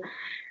just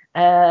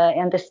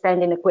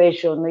understanding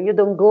equation. You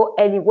don't go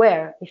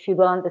anywhere if you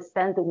don't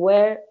understand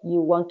where you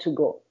want to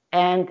go.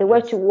 And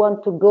where you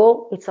want to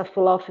go, it's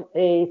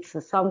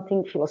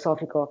something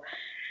philosophical.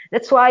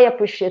 That's why I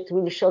appreciate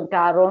really Sean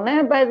Carroll.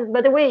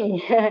 By the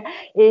way,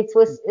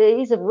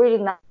 he's a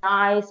really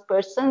nice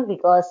person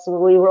because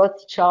we wrote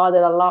each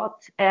other a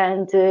lot,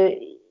 and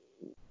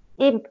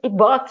he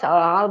bought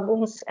our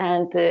albums,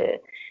 and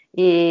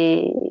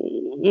he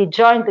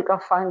joined the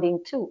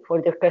crowdfunding too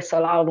for the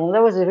orchestral album.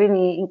 That was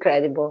really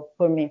incredible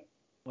for me.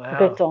 Wow.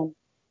 What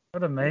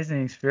an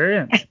amazing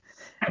experience.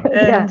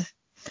 Yeah.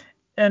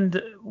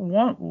 And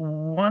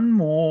one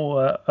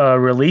more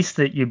release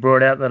that you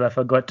brought out that I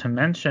forgot to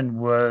mention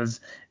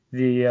was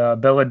the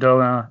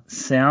Belladonna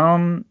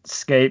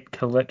Soundscape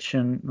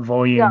Collection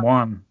Volume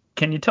 1.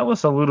 Can you tell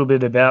us a little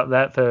bit about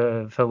that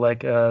for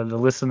like the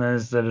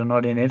listeners that are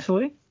not in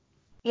Italy?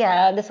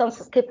 Yeah, the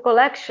Soundscape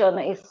Collection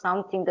is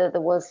something that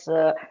was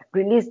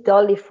released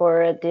only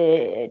for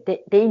the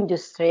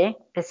industry,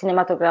 the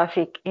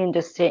cinematographic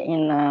industry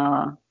in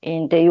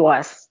the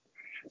US.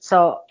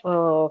 So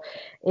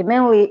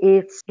mainly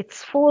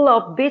it's full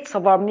of bits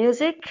of our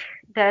music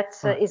that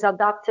is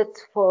adapted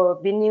for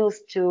being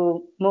used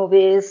to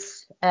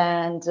movies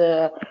and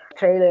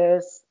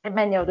trailers and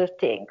many other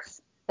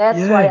things. That's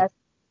why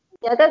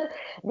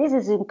this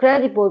is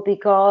incredible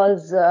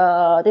because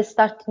they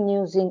started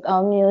using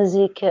our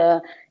music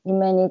in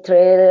many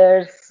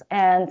trailers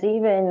and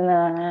even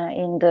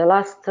in the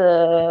last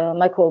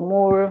Michael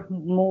Moore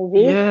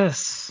movie.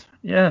 Yes.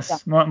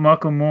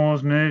 Michael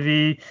Moore's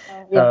movie.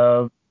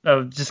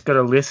 I've just got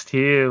a list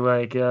here,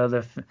 like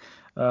the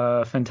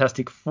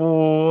Fantastic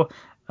Four,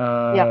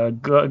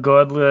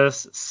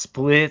 Godless,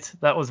 Split.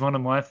 That was one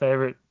of my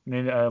favorite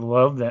movies. I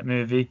love that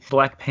movie.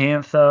 Black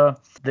Panther,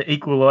 The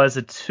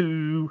Equalizer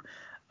 2.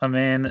 I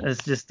mean,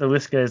 it's just the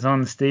list goes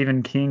on.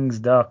 Stephen King's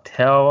Dark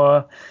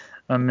Tower.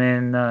 I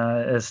mean,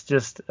 it's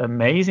just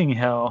amazing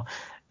how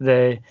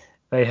they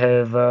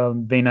have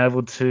been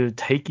able to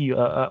take you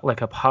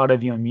like a part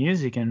of your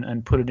music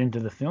and put it into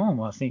the film.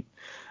 I think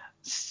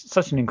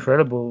such an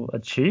incredible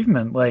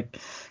achievement. Like,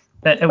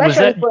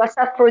 especially for a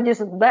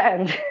self-produced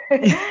band.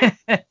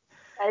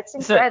 It's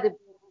incredible.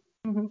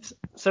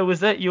 So was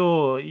that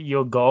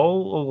your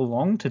goal all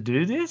along to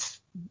do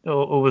this,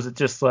 or was it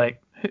just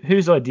like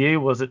whose idea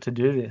was it to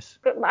do this?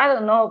 I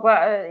don't know,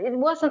 but it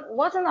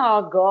wasn't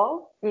our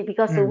goal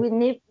because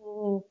we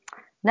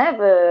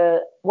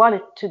never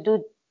wanted to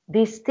do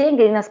this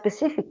thing in a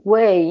specific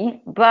way,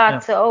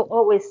 but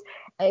always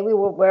we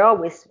were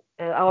always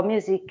our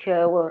music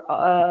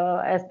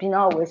has been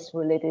always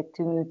related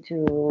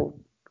to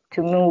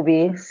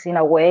movies in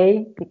a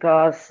way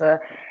because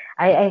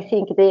I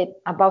think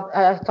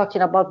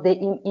talking about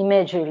the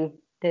imagery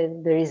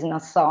there is in a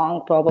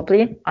song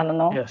probably, I don't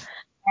know. Yes.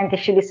 And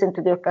if you listen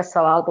to the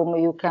orchestral album,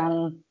 you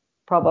can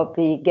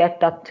probably get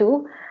that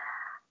too.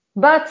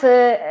 But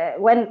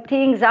when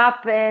things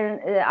happen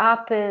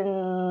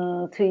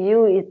to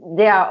you,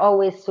 they are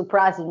always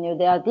surprising you.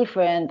 They are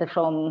different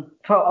from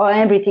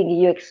everything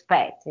you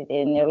expected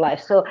in your life.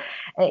 So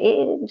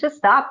it just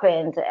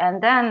happened,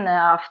 and then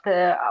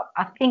after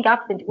I think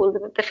happened. Well,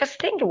 the first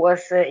thing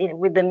was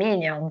with the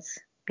Minions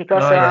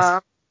because Oh,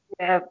 yes.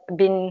 we have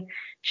been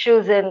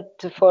chosen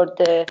for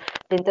the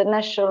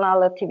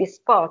international TV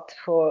spot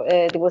for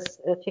it was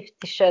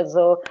 50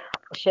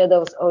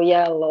 Shadows of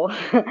Yellow.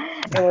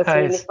 It was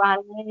really Nice.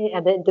 funny.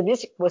 And the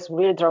music was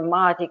really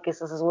dramatic. It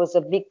was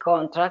a big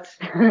contract,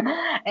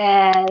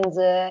 and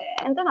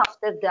then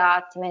after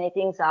that, many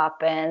things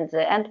happened,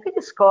 and we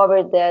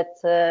discovered that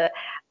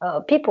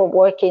people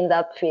working in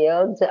that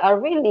field are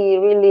really,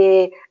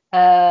 really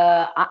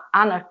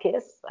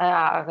anarchists.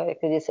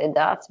 Could you say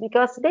that?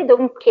 Because they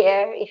don't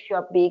care if you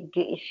are big,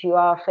 if you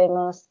are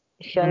famous,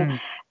 if you're. Mm,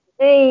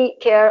 They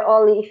care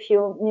only if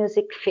your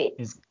music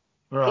is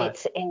right.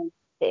 fits in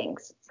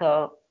things.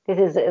 So this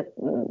is they're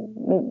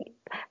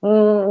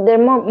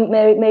more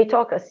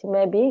meritocracy,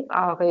 maybe.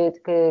 How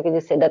could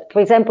you say that?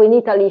 For example, in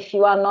Italy, if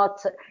you are not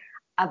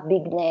a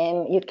big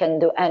name, you can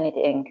do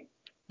anything.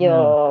 Mm,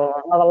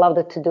 You're not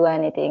allowed to do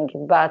anything.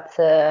 But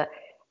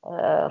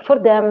for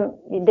them,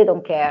 they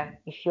don't care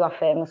if you are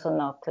famous or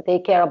not. They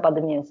care about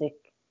the music.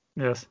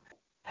 yes.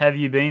 Have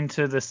you been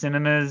to the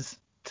cinemas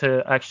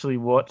to actually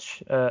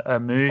watch a Oh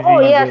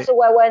movie yes, with?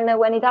 well,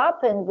 when it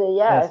happened,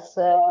 Yes.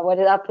 yes, when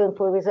it happened,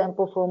 for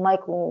example, for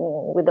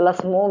Michael with the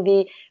last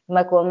movie,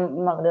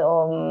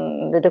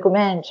 the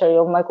documentary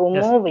of Michael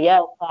Yes. movie,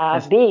 yes,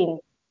 I've Yes. been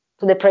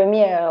to the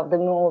premiere of the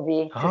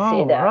movie to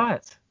see Oh, that.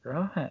 right.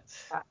 Right.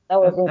 That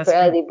was That's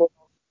great. incredible,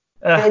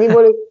 Uh,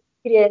 incredible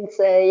experience.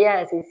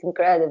 Yes, it's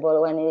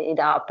incredible when it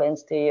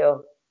happens to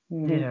you.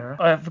 yeah, Mhm. right.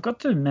 I forgot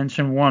to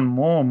mention one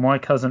more. My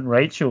cousin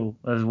Rachel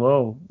as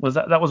well.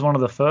 That was one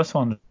of the first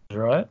ones,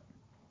 right?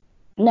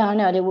 No,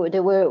 no,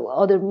 there were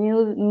other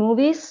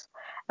movies.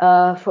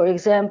 For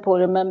example,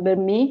 Remember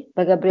Me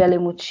by Gabriele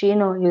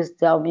Muccino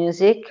used our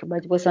music,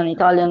 but it was an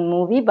Italian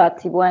movie. But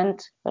he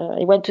went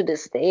to the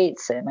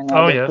States, and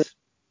Oh, they put yes.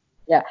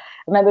 yeah,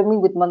 Remember Me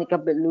with Monica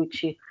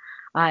Bellucci.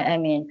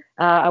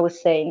 I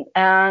was saying,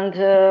 and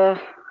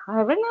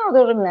right now I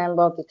don't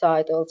remember the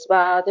titles,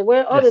 but there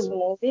were other Yes.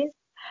 movies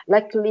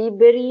like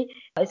Liberi.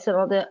 It's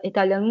another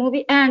Italian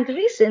movie, and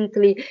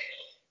recently.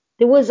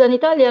 There was an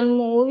Italian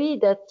movie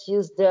that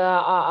used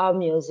our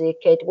music.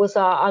 It was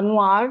a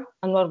noir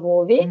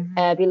movie,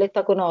 Hmm.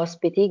 Villetta con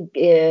ospiti.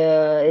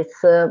 It's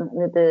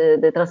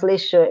the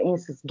translation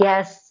is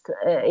guest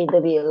in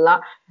the villa,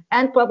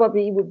 and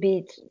probably would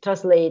be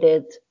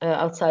translated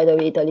outside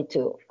of Italy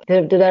too.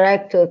 The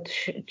director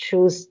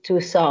chose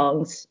two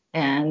songs,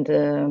 and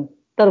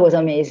that was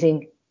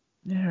amazing.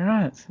 Yeah,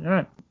 right.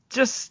 Right.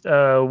 Just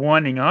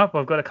winding up.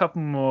 I've got a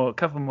couple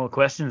more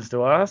questions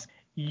to ask.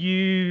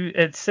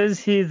 It says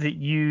here that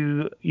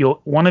you're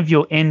one of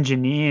your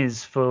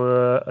engineers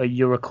for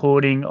your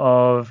recording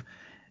of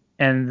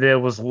And There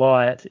Was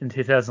Light in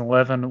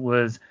 2011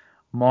 was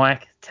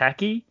Mike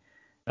Tacky.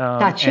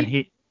 And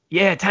Tachi?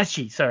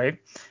 Tachi, sorry.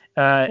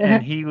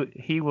 And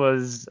he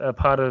was a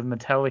part of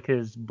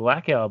Metallica's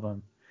Black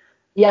album.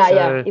 Yeah,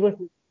 yeah, So it was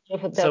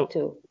for that so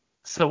too.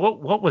 so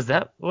what was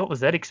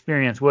that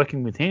experience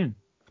working with him?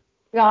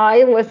 Yeah,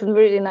 it was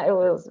really nice. It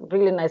was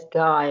really nice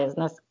guy, a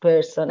nice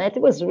person. It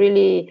was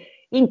really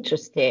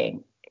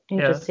interesting. Yes.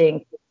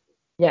 Interesting,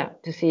 yeah,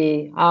 to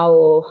see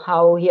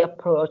how he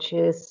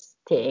approaches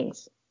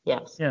things.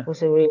 Yes, it Yeah.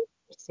 was really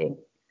interesting.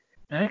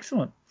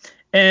 Excellent.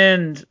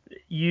 And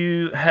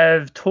you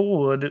have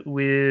toured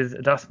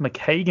with Duff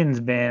McKagan's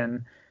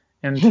band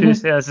in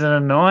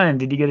 2009.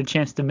 Did you get a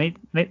chance to meet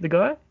the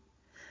guy?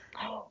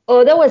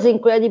 Oh, that was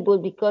incredible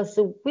because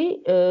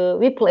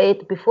we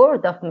played before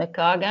Duff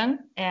McKagan,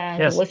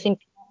 and it Yes. was in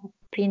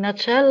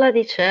Pinacella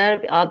di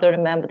Cervi. I don't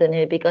remember the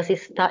name because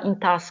it's in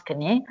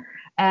Tuscany,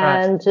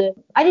 Right. and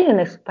I didn't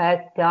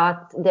expect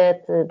that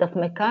Duff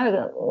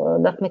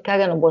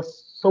McKagan was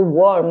so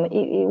warm.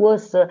 He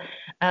was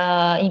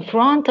in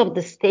front of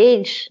the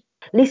stage,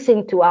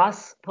 listening to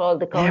us for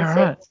the Yeah, concert.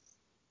 right.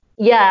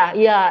 Yeah,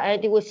 yeah,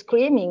 and he was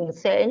screaming,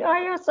 saying, "Oh,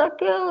 you're so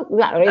cute!"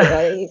 Yeah,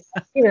 really, I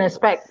didn't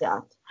expect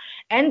that.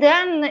 And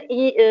then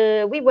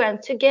we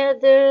went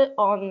together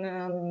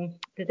on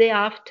the day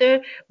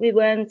after. We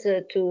went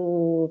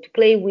to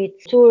play with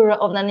tour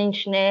of Nine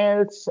Inch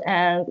Nails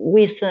and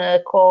with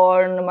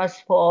Korn,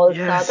 Mars Volta.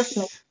 Yes.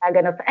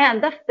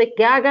 That's the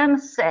Gagan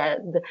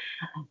said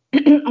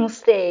on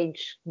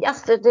stage.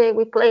 Yesterday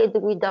we played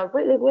with a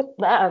really good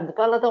band,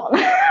 Belladonna.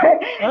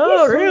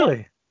 Oh, He's really,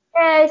 really?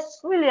 yeah, he's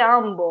really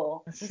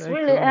humble. That's He's so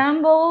really cool.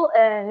 humble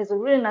and he's a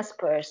really nice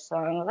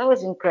person. That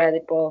was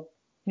incredible.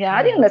 Yeah, I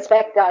Yeah. didn't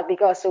expect that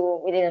because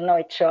we didn't know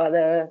each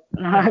other.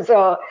 Yeah.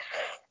 So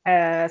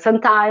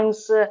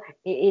sometimes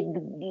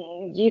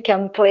you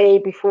can play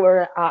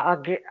before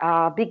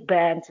a big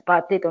band,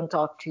 but they don't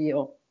talk to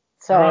you.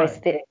 So it's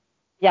Right. still,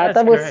 yeah, That's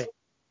that was great.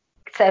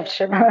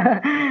 exceptional.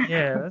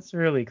 Yeah, that's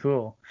really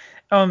cool.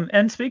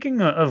 And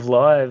speaking of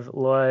live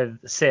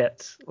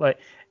sets, like,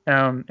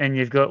 and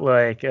you've got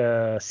like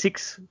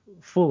 6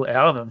 full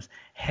albums.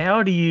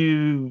 How do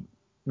you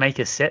make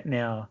a set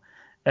now?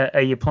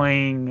 Are you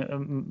playing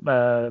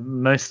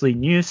mostly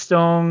new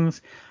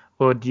songs,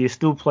 or do you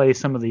still play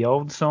some of the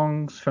old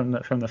songs from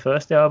the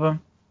first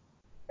album?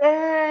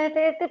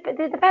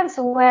 It depends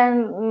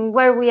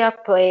where we are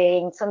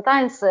playing.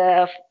 Sometimes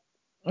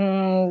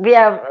we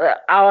have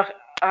our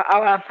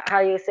how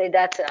you say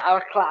that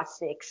our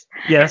classics.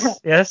 Yes,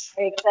 yes.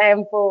 For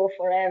example,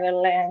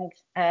 Foreverland.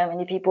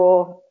 Many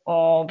people,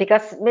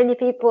 because many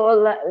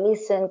people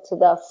listen to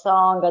that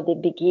song at the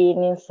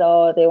beginning,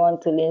 so they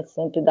want to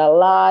listen to that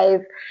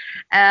live.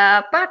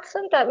 But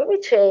sometimes we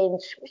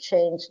change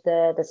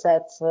the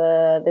sets,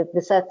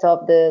 the set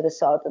of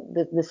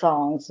the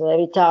songs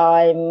every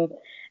time,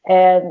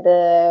 and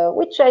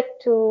we try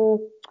to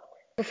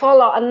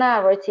follow a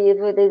narrative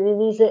that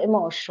is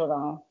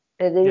emotional.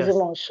 That is Yes.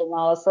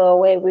 emotional. So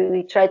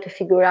we try to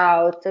figure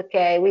out,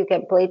 okay, we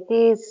can play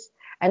this,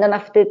 and then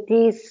after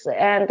this,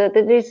 and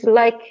there is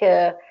like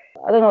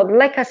I don't know,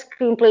 like a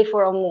screenplay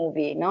for a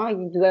movie, no,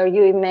 where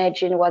you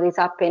imagine what is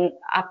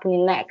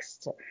happening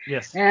next.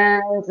 Yes.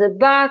 And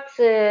but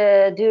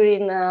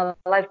during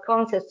live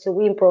concerts,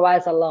 we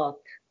improvise a lot Oh,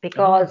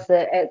 because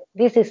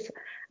this is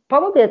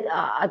probably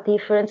a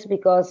difference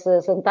because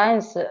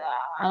sometimes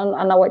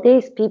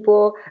nowadays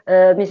people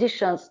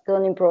musicians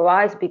don't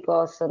improvise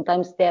because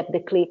sometimes they have the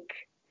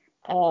click,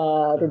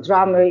 the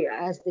drummer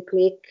yeah. has the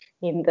click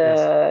Yes. in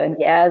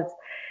the head,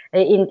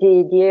 in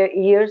the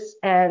ears,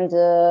 and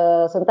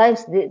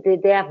sometimes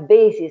they have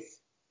basses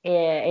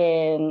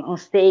on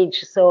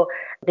stage, so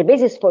the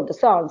basis for the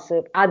songs,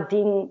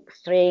 adding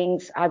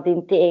strings,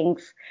 adding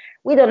things.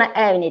 We don't have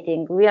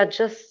anything, we are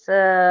just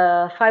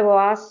 5 of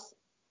us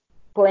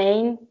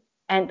playing,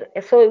 and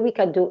so we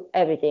can do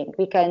everything.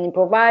 We can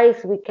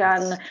improvise, we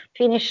can That's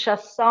finish a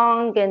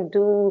song and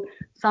do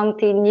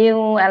something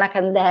new, and I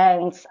can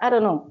dance. I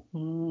don't know.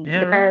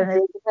 yeah, right.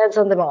 Depends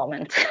on the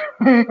moment.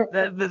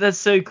 That's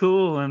so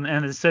cool,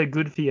 and it's so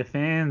good for your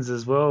fans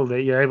as well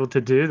that you're able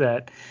to do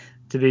that,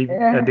 to be a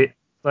Yeah. bit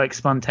like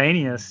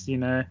spontaneous, you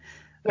know.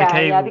 Yeah,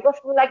 Okay, yeah, because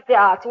we like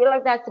that. We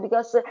like that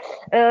because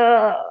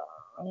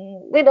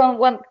we don't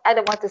want. I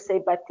don't want to say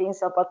bad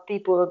things about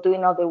people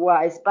doing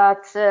otherwise,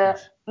 but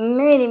yes,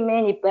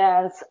 many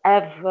bands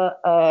have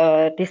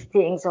these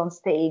things on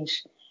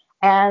stage,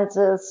 and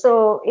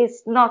so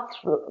it's not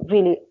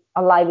really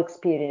a live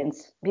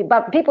experience.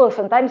 But people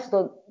sometimes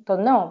don't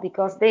know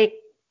because they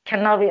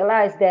cannot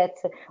realize that.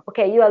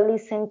 Okay, you are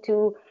listening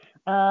to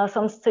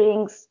some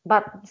strings,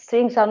 but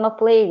strings are not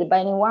played by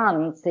anyone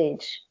on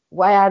stage.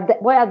 Why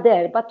are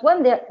there? But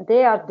when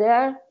they are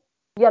there,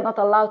 you are not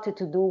allowed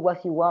to do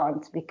what you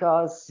want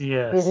because this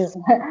yes, is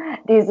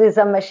this is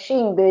a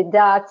machine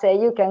that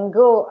you can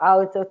go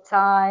out of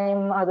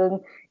time.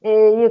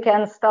 You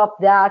can stop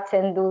that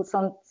and do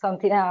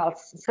something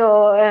else.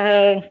 So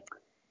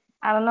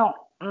I don't know.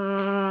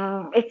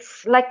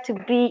 It's like to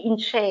be in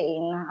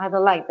chain. I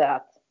don't like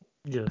that.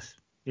 yes,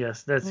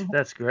 yes.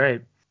 That's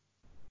great.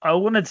 I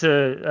wanted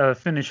to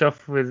finish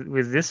off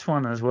with this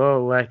one as well.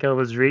 Like I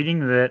was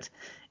reading that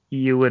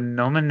you were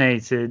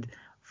nominated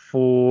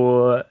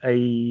for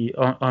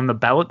on the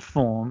ballot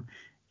form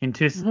in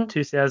Mhm.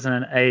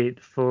 2008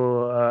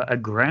 for a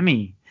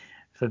Grammy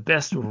for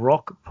best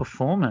rock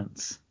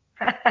performance.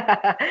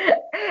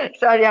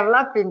 Sorry, I'm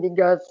laughing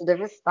because the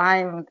first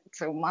time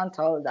someone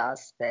told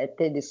us that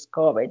they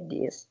discovered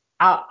this,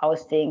 I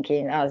was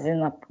thinking, as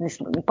in, it's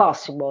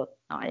impossible.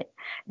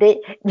 They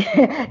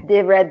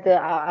they read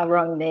a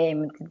wrong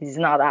name. This is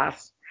not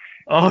us.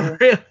 Oh, Uh,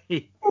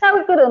 really?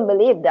 I couldn't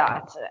believe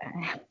that.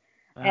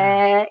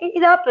 Wow.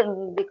 It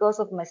happened because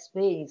of my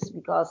space,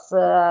 because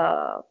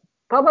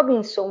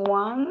probably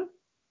someone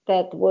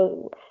that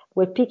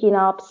were picking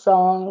up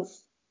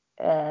songs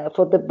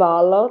for the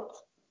ballot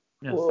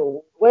Yes.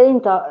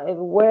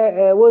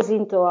 was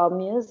into our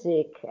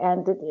music,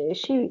 and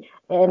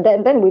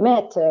then we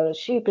met her.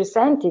 She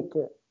presented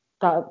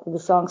the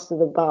songs to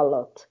the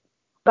ballot,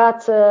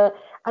 but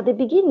at the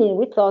beginning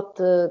we thought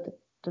that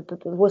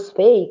it was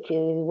fake.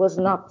 It was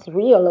not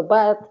real,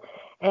 but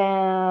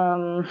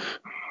um,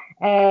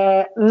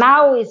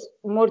 now it's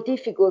more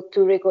difficult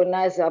to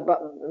recognize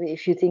about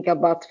if you think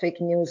about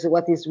fake news,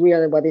 what is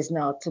real and what is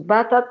not.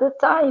 But at the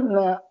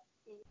time,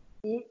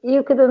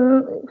 you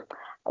couldn't,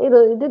 you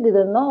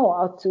didn't know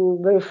how to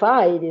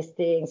verify these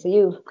things.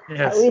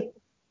 Yes. We,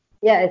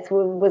 yeah,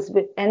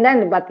 and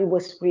then, but it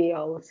was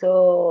real,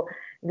 so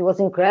it was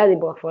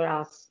incredible for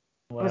us.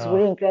 It was Wow.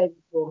 really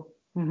incredible.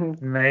 Hmm.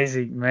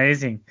 Amazing,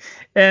 amazing.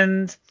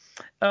 And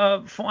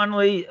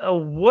finally,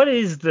 what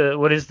is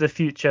the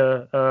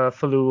future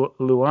for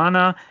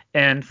Luana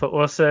and for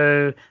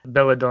also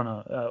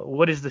Belladonna?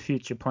 What is the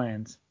future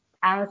plans?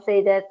 I would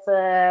say that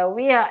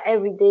we are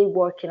every day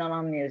working on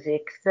our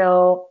music.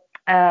 So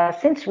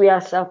since we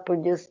are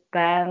self-produced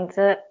band,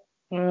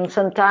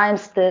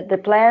 sometimes the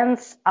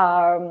plans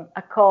are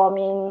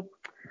coming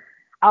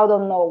out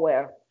of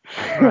nowhere.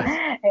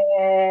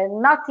 Right.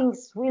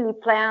 Nothing's really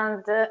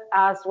planned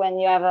as when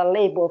you have a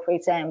label, for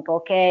example.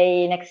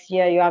 Okay, next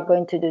year you are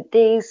going to do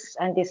this,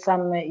 and this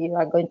summer you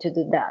are going to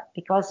do that.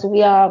 Because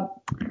we are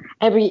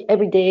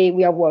every day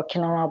we are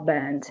working on our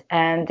band,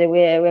 and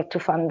we have to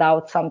find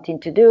out something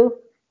to do,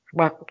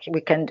 what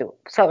we can do.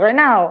 So right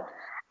now,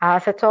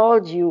 as I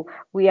told you,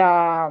 we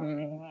are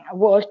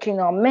working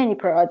on many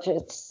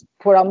projects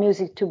for our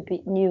music to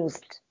be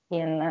used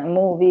in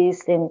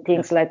movies and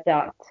things like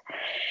that.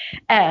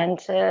 And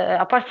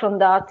apart from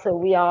that,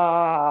 we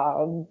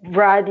are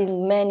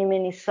writing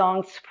many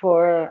songs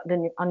for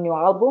a new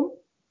album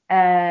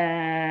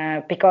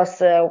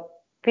because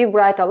we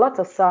write a lot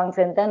of songs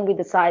and then we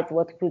decide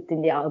what to put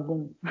in the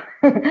album.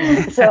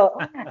 So,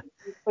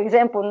 for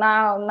example,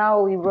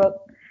 now we wrote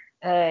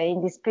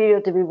in this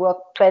period we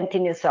wrote 20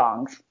 new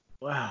songs.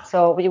 Wow.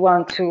 So we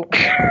want to,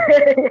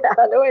 yeah,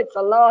 I know it's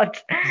a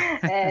lot.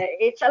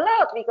 It's a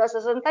lot because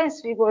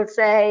sometimes people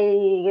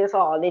say,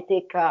 oh, they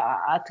take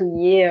 2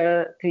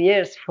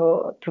 years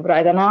to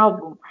write an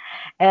album.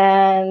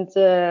 And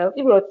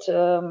we wrote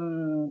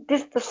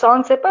the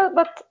songs,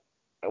 but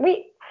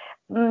we,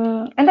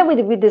 and then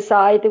we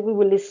decide we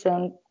will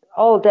listen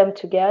all of them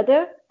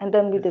together, and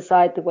then we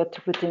decide what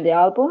to put in the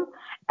album,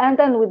 and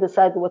then we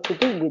decide what to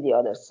do with the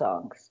other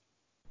songs.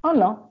 Oh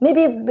no,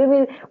 maybe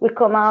we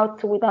come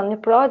out with a new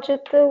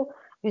project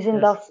using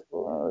those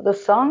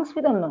songs.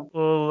 We don't know.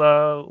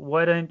 Well,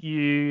 why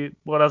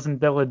doesn't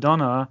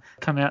Belladonna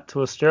come out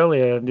to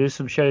Australia and do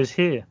some shows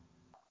here?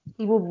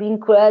 It would be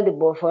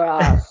incredible for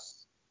us.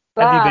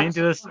 Have you But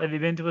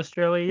been to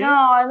Australia no, yet?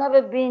 I've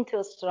never been to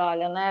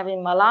Australia, never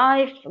in my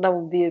life. That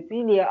would be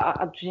really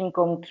a dream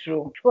come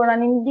true. For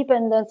an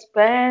independent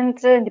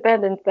band,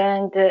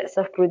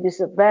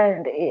 self-produced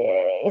band,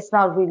 it's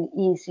not really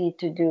easy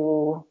to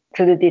do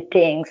the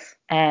things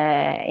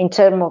in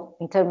term of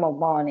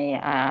money.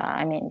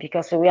 I mean,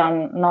 because we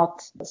are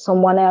not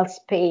someone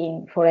else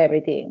paying for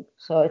everything,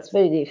 so it's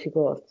very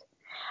difficult.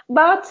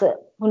 But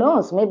who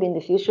knows? Maybe in the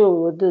future we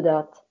will do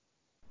that.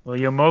 Well,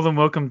 you're more than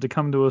welcome to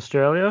come to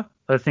Australia.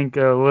 I think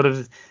a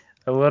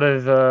lot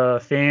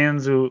of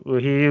fans who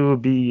here will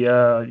be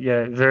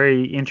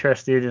very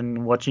interested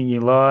in watching you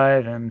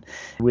live and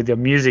with your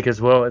music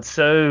as well. It's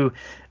so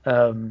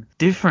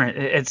different.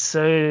 It's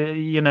so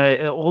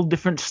all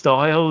different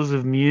styles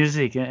of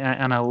music,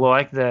 and I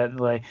like that.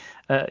 Like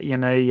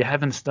you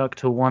haven't stuck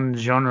to one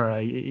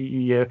genre.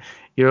 You're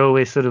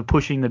always sort of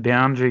pushing the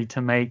boundary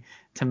to make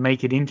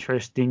it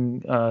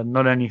interesting,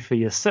 not only for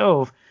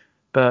yourself,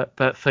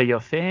 but for your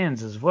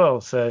fans as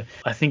well. So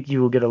I think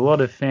you will get a lot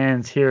of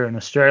fans here in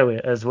Australia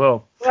as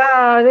well.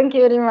 Wow, thank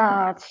you very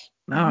much.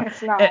 No,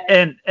 It's nice.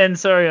 and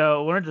sorry, I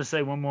wanted to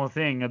say one more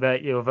thing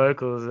about your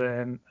vocals,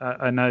 and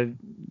I know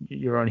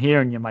you're on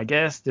here and you're my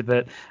guest,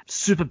 but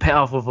super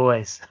powerful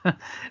voice.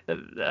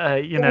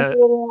 Thank you very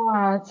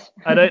much.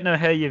 I don't know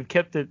how you've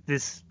kept it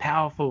this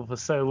powerful for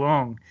so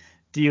long.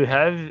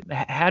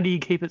 How do you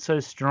keep it so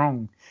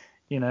strong,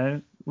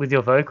 with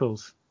your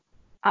vocals?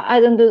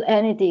 I don't do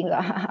anything.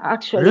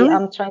 Actually, Really?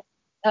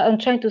 I'm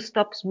trying to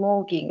stop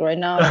smoking right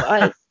now.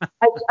 I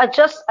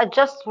just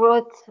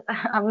wrote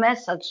a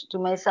message to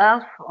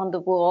myself on the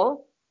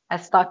wall. I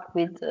stuck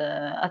with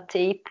a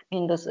tape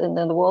in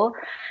the wall,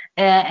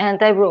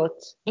 and I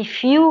wrote,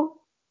 if you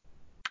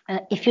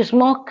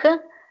smoke,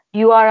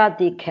 you are a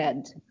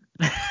dickhead.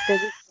 That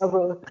is what I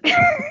wrote.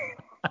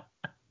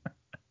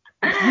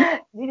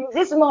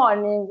 This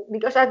morning,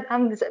 because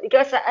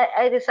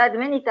I decided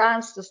many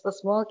times to stop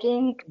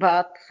smoking,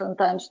 but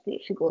sometimes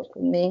difficult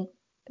for me.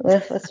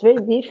 It's very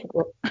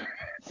difficult.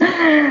 So,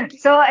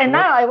 and Yep.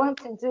 now I want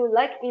to do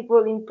like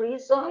people in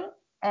prison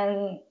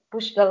and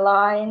push the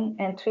line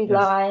and three Yes.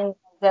 lines,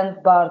 then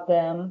bar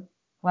them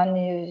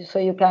so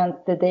you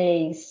count the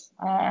days.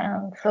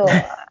 And so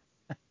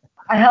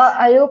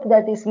I hope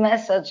that this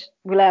message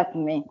will help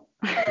me.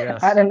 I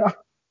Yes. don't know.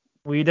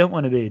 Well, you don't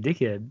want to be a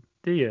dickhead,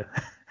 do you?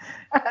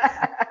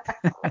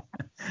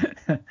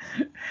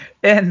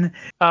 And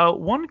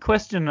one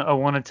question I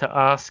wanted to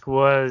ask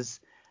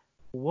was,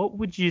 what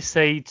would you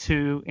say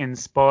to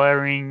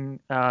inspiring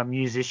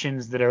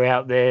musicians that are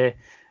out there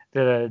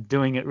that are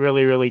doing it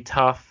really, really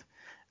tough?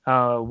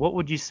 What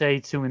would you say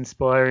to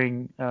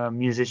inspiring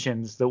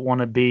musicians that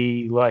want to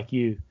be like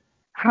you?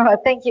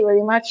 Thank you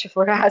very much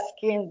for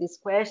asking this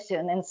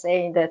question and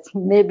saying that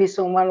maybe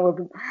someone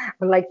would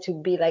like to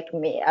be like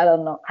me. I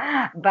don't know.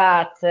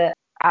 But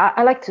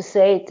I like to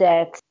say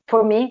that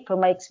for me,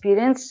 from my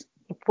experience,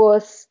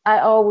 I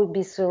always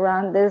be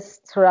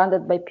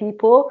surrounded by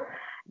people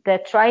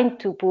that trying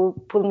to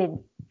pull me,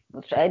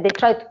 they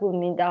try to pull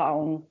me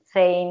down,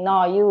 saying,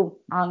 no,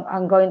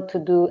 I'm going to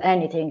do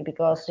anything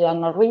because you are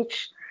not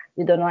rich,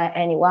 you don't know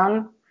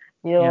anyone,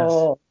 Yes.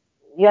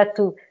 you have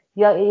to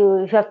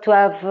you have to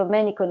have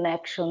many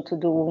connections to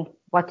do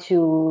what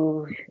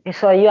you.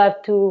 So you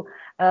have to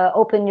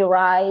open your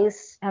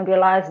eyes and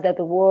realize that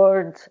the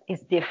world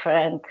is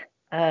different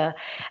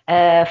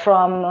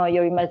from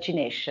your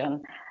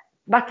imagination.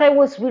 But I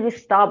was really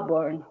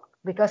stubborn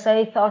because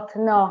I thought,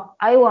 no,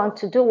 I want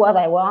to do what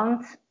I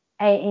want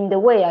in the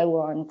way I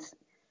want.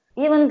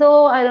 even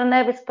though I don't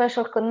have a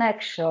special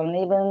connection,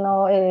 even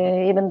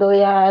though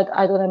yeah,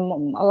 I don't have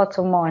a lot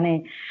of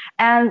money,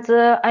 and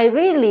I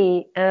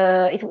really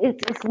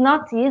it's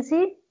not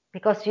easy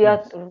because you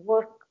have Yes. to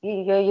work.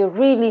 You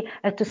really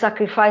have to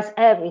sacrifice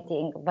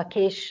everything: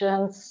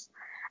 vacations,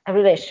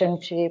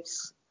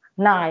 relationships,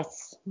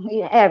 nights,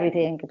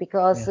 everything.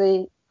 Because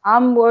Yes.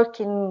 I'm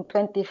working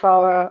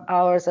 24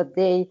 hours a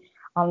day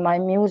on my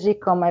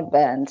music, on my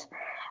band.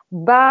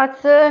 But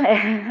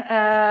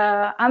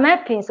I'm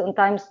happy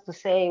sometimes to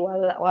say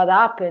what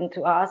happened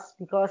to us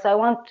because I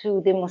want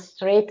to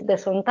demonstrate that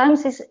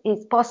sometimes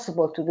it's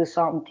possible to do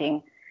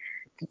something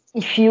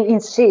if you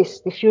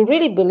insist, if you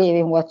really believe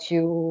in what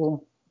you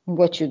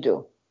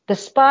do,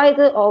 despite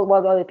all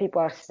what other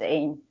people are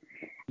saying.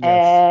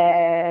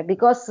 Yes.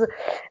 Because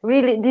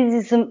really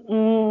this is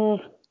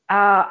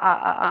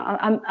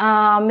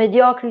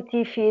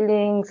mediocrity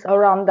feelings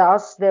around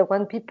us that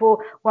when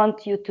people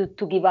want you to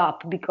give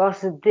up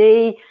because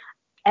they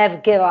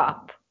have give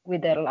up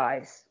with their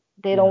lives.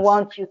 They don't Yes.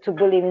 want you to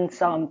believe in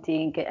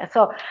something.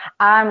 So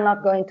I'm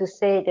not going to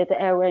say that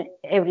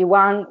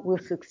everyone will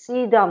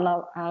succeed. I'm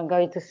not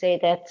going to say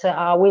that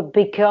I will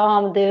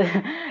become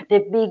the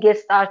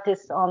biggest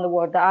artist on the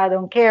world. I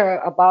don't care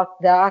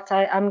about that.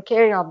 I'm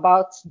caring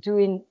about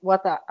doing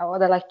what I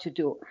like to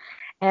do.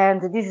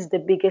 And this is the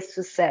biggest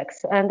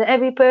success. And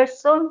every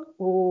person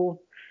who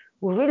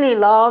really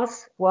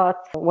loves uh,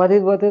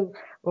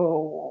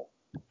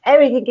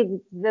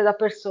 everything that a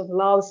person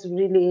loves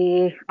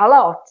really a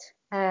lot.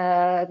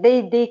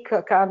 They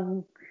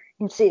can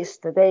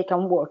insist, they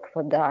can work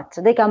for that,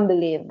 they can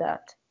believe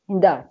that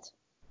in that.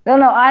 No,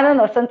 no, I don't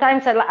know.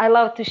 Sometimes I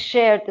love to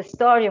share the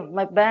story of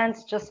my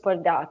bands just for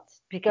that,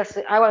 because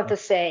I want to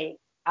say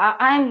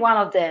I'm one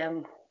of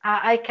them.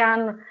 I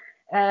can,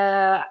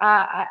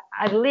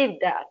 I live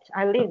that.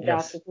 I live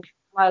that Yes. with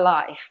my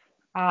life.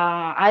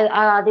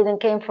 I didn't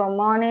came from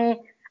money.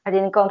 I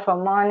didn't come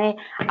from money.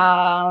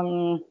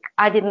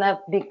 I didn't have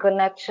big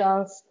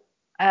connections.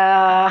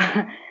 Uh,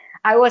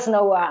 I was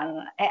no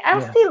one. I'm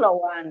Yes. still no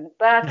one,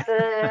 but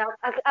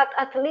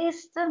at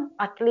least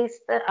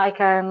I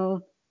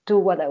can do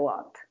what I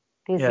want.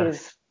 This is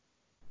Yes.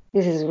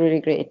 this is really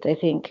great, I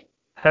think.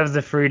 Have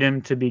the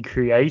freedom to be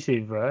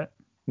creative, right?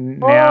 Oh,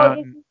 Now,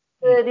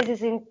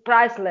 this is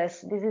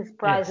priceless. This is yes.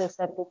 priceless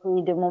at the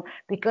freedom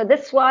because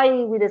that's why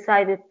we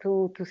decided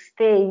to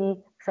stay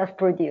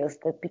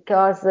self-produced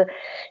because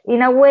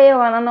in a way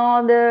or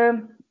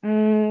another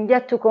you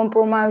have to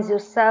compromise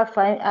yourself.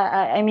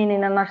 I mean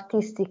in an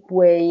artistic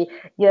way.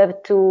 You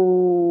have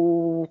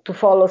to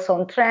follow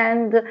some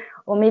trend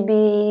or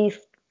maybe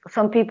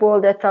some people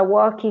that are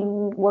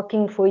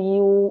working for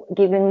you,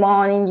 giving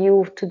money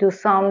you to do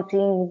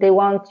something. They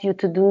want you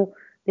to do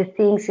the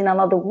things in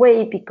another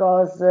way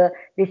because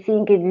they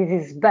think this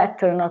is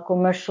better in a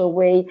commercial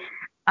way.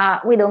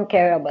 We don't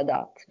care about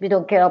that. We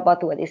don't care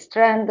about what is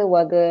trend.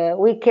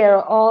 We care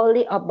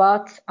only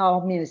about our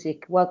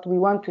music, what we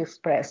want to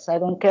express. I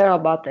don't care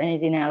about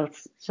anything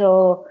else.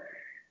 So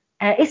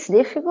it's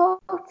difficult,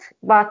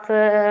 but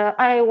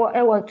I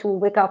want to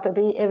wake up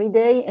every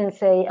day and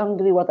say I'm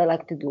doing what I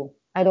like to do.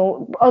 I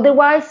don't.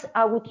 Otherwise,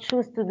 I would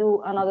choose to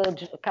do another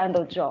kind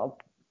of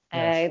job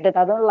Yes. that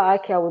I don't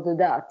like. I would do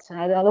that.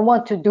 I don't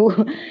want to do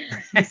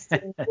this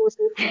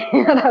music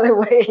in another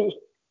way.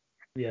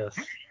 Yes.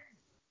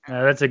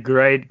 No, that's a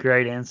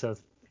great answer.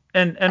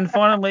 And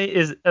finally,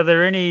 are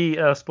there any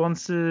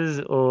sponsors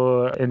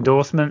or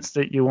endorsements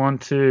that you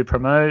want to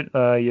promote?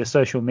 Your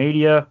social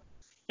media?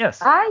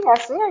 Yes.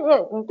 Yes,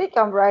 yeah. They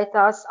can write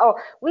us. Oh,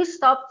 we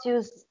stopped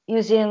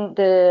using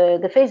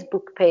the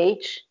Facebook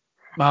page.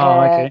 Oh,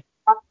 Uh, okay.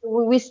 but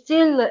we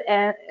still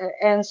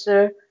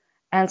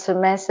answer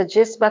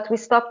messages, but we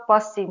stopped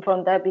posting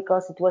from there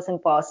because it was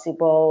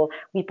impossible.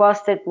 We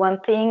posted one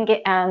thing,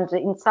 and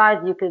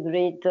inside you could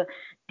read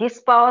this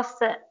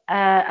post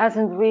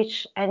hasn't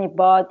reached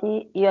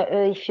anybody.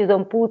 If you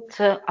don't put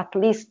at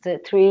least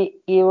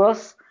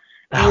 €3,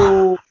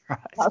 you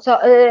Right. so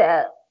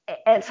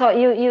so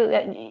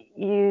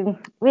you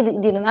we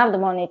didn't have the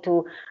money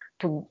to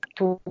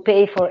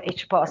pay for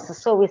each post.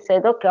 So we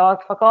said, okay,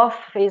 fuck off,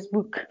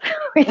 Facebook.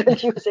 We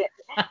don't use it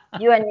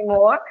you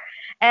anymore.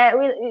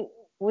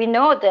 We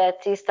know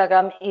that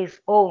Instagram is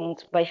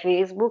owned by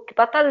Facebook,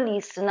 but at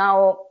least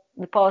now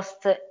the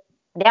posts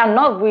they are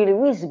not really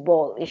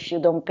visible if you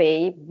don't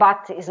pay,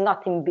 but it's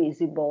not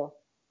invisible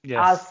as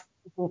Yes.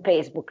 in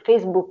Facebook.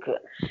 Facebook,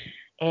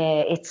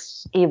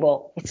 it's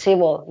evil. It's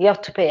evil. You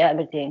have to pay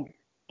everything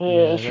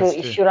Yeah, if you that's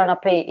if true. you run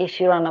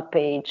a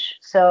page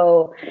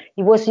so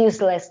it was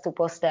useless to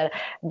post there,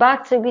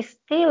 but we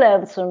still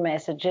answer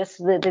messages.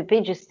 The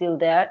page is still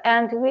there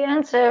and we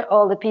answer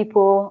all the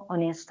people on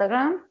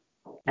Instagram,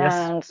 Yes.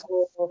 and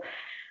so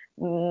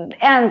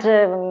and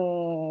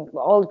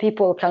all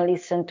people can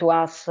listen to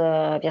us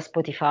via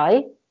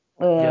Spotify.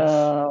 Yes.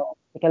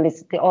 You can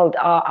listen to all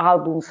our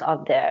albums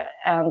are there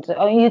and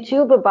on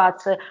YouTube, but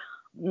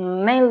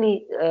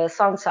mainly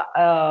songs,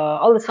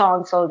 all the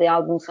songs, all the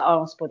albums are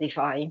on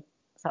Spotify,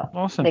 so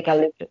Awesome. they can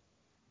listen.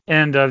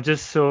 And I've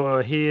just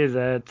saw here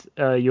that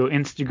your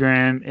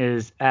Instagram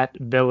is at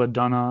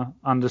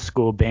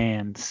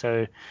Belladonna_band.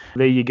 So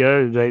there you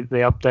go. They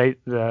update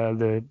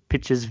the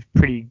pictures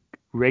pretty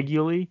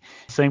regularly.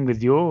 Same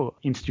with your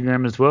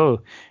Instagram as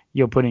well.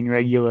 You're putting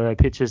regular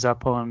pictures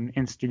up on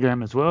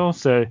Instagram as well.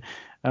 So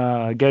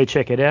go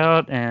check it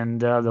out. And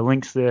the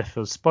link's there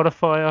for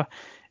Spotify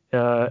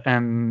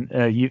and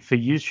for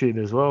YouTube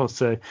as well.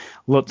 So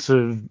lots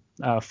of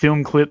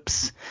film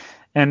clips.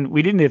 And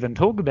we didn't even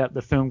talk about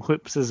the film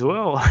clips as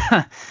well.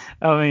 I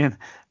mean,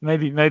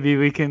 maybe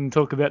we can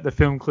talk about the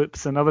film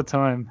clips another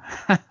time.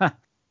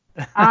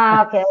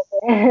 Ah, okay,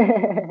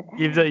 okay.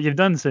 You've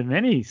done so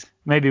many.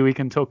 Maybe we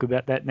can talk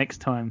about that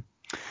next time.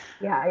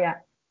 Yeah, yeah.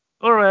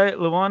 All right,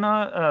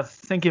 Luana,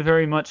 thank you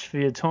very much for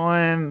your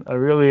time. I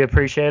really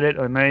appreciate it.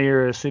 I know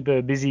you're a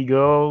super busy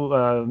girl,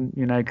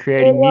 You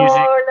creating music.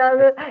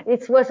 know,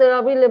 it was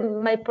really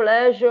my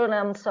pleasure, and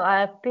I'm so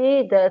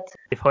happy that.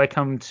 If I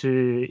come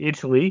to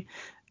Italy,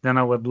 then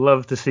I would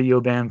love to see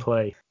your band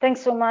play.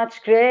 Thanks so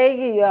much, Greg.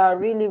 You are a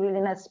really,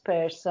 really nice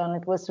person.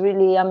 It was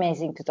really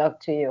amazing to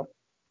talk to you.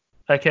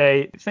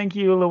 Okay, thank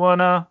you,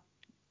 Luana.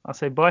 I'll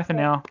say bye for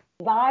now.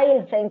 Bye,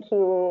 and thank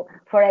you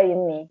for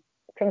having me.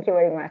 Thank you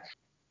very much.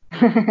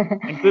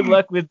 And good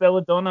luck with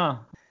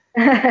Belladonna.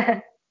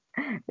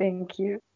 Thank you.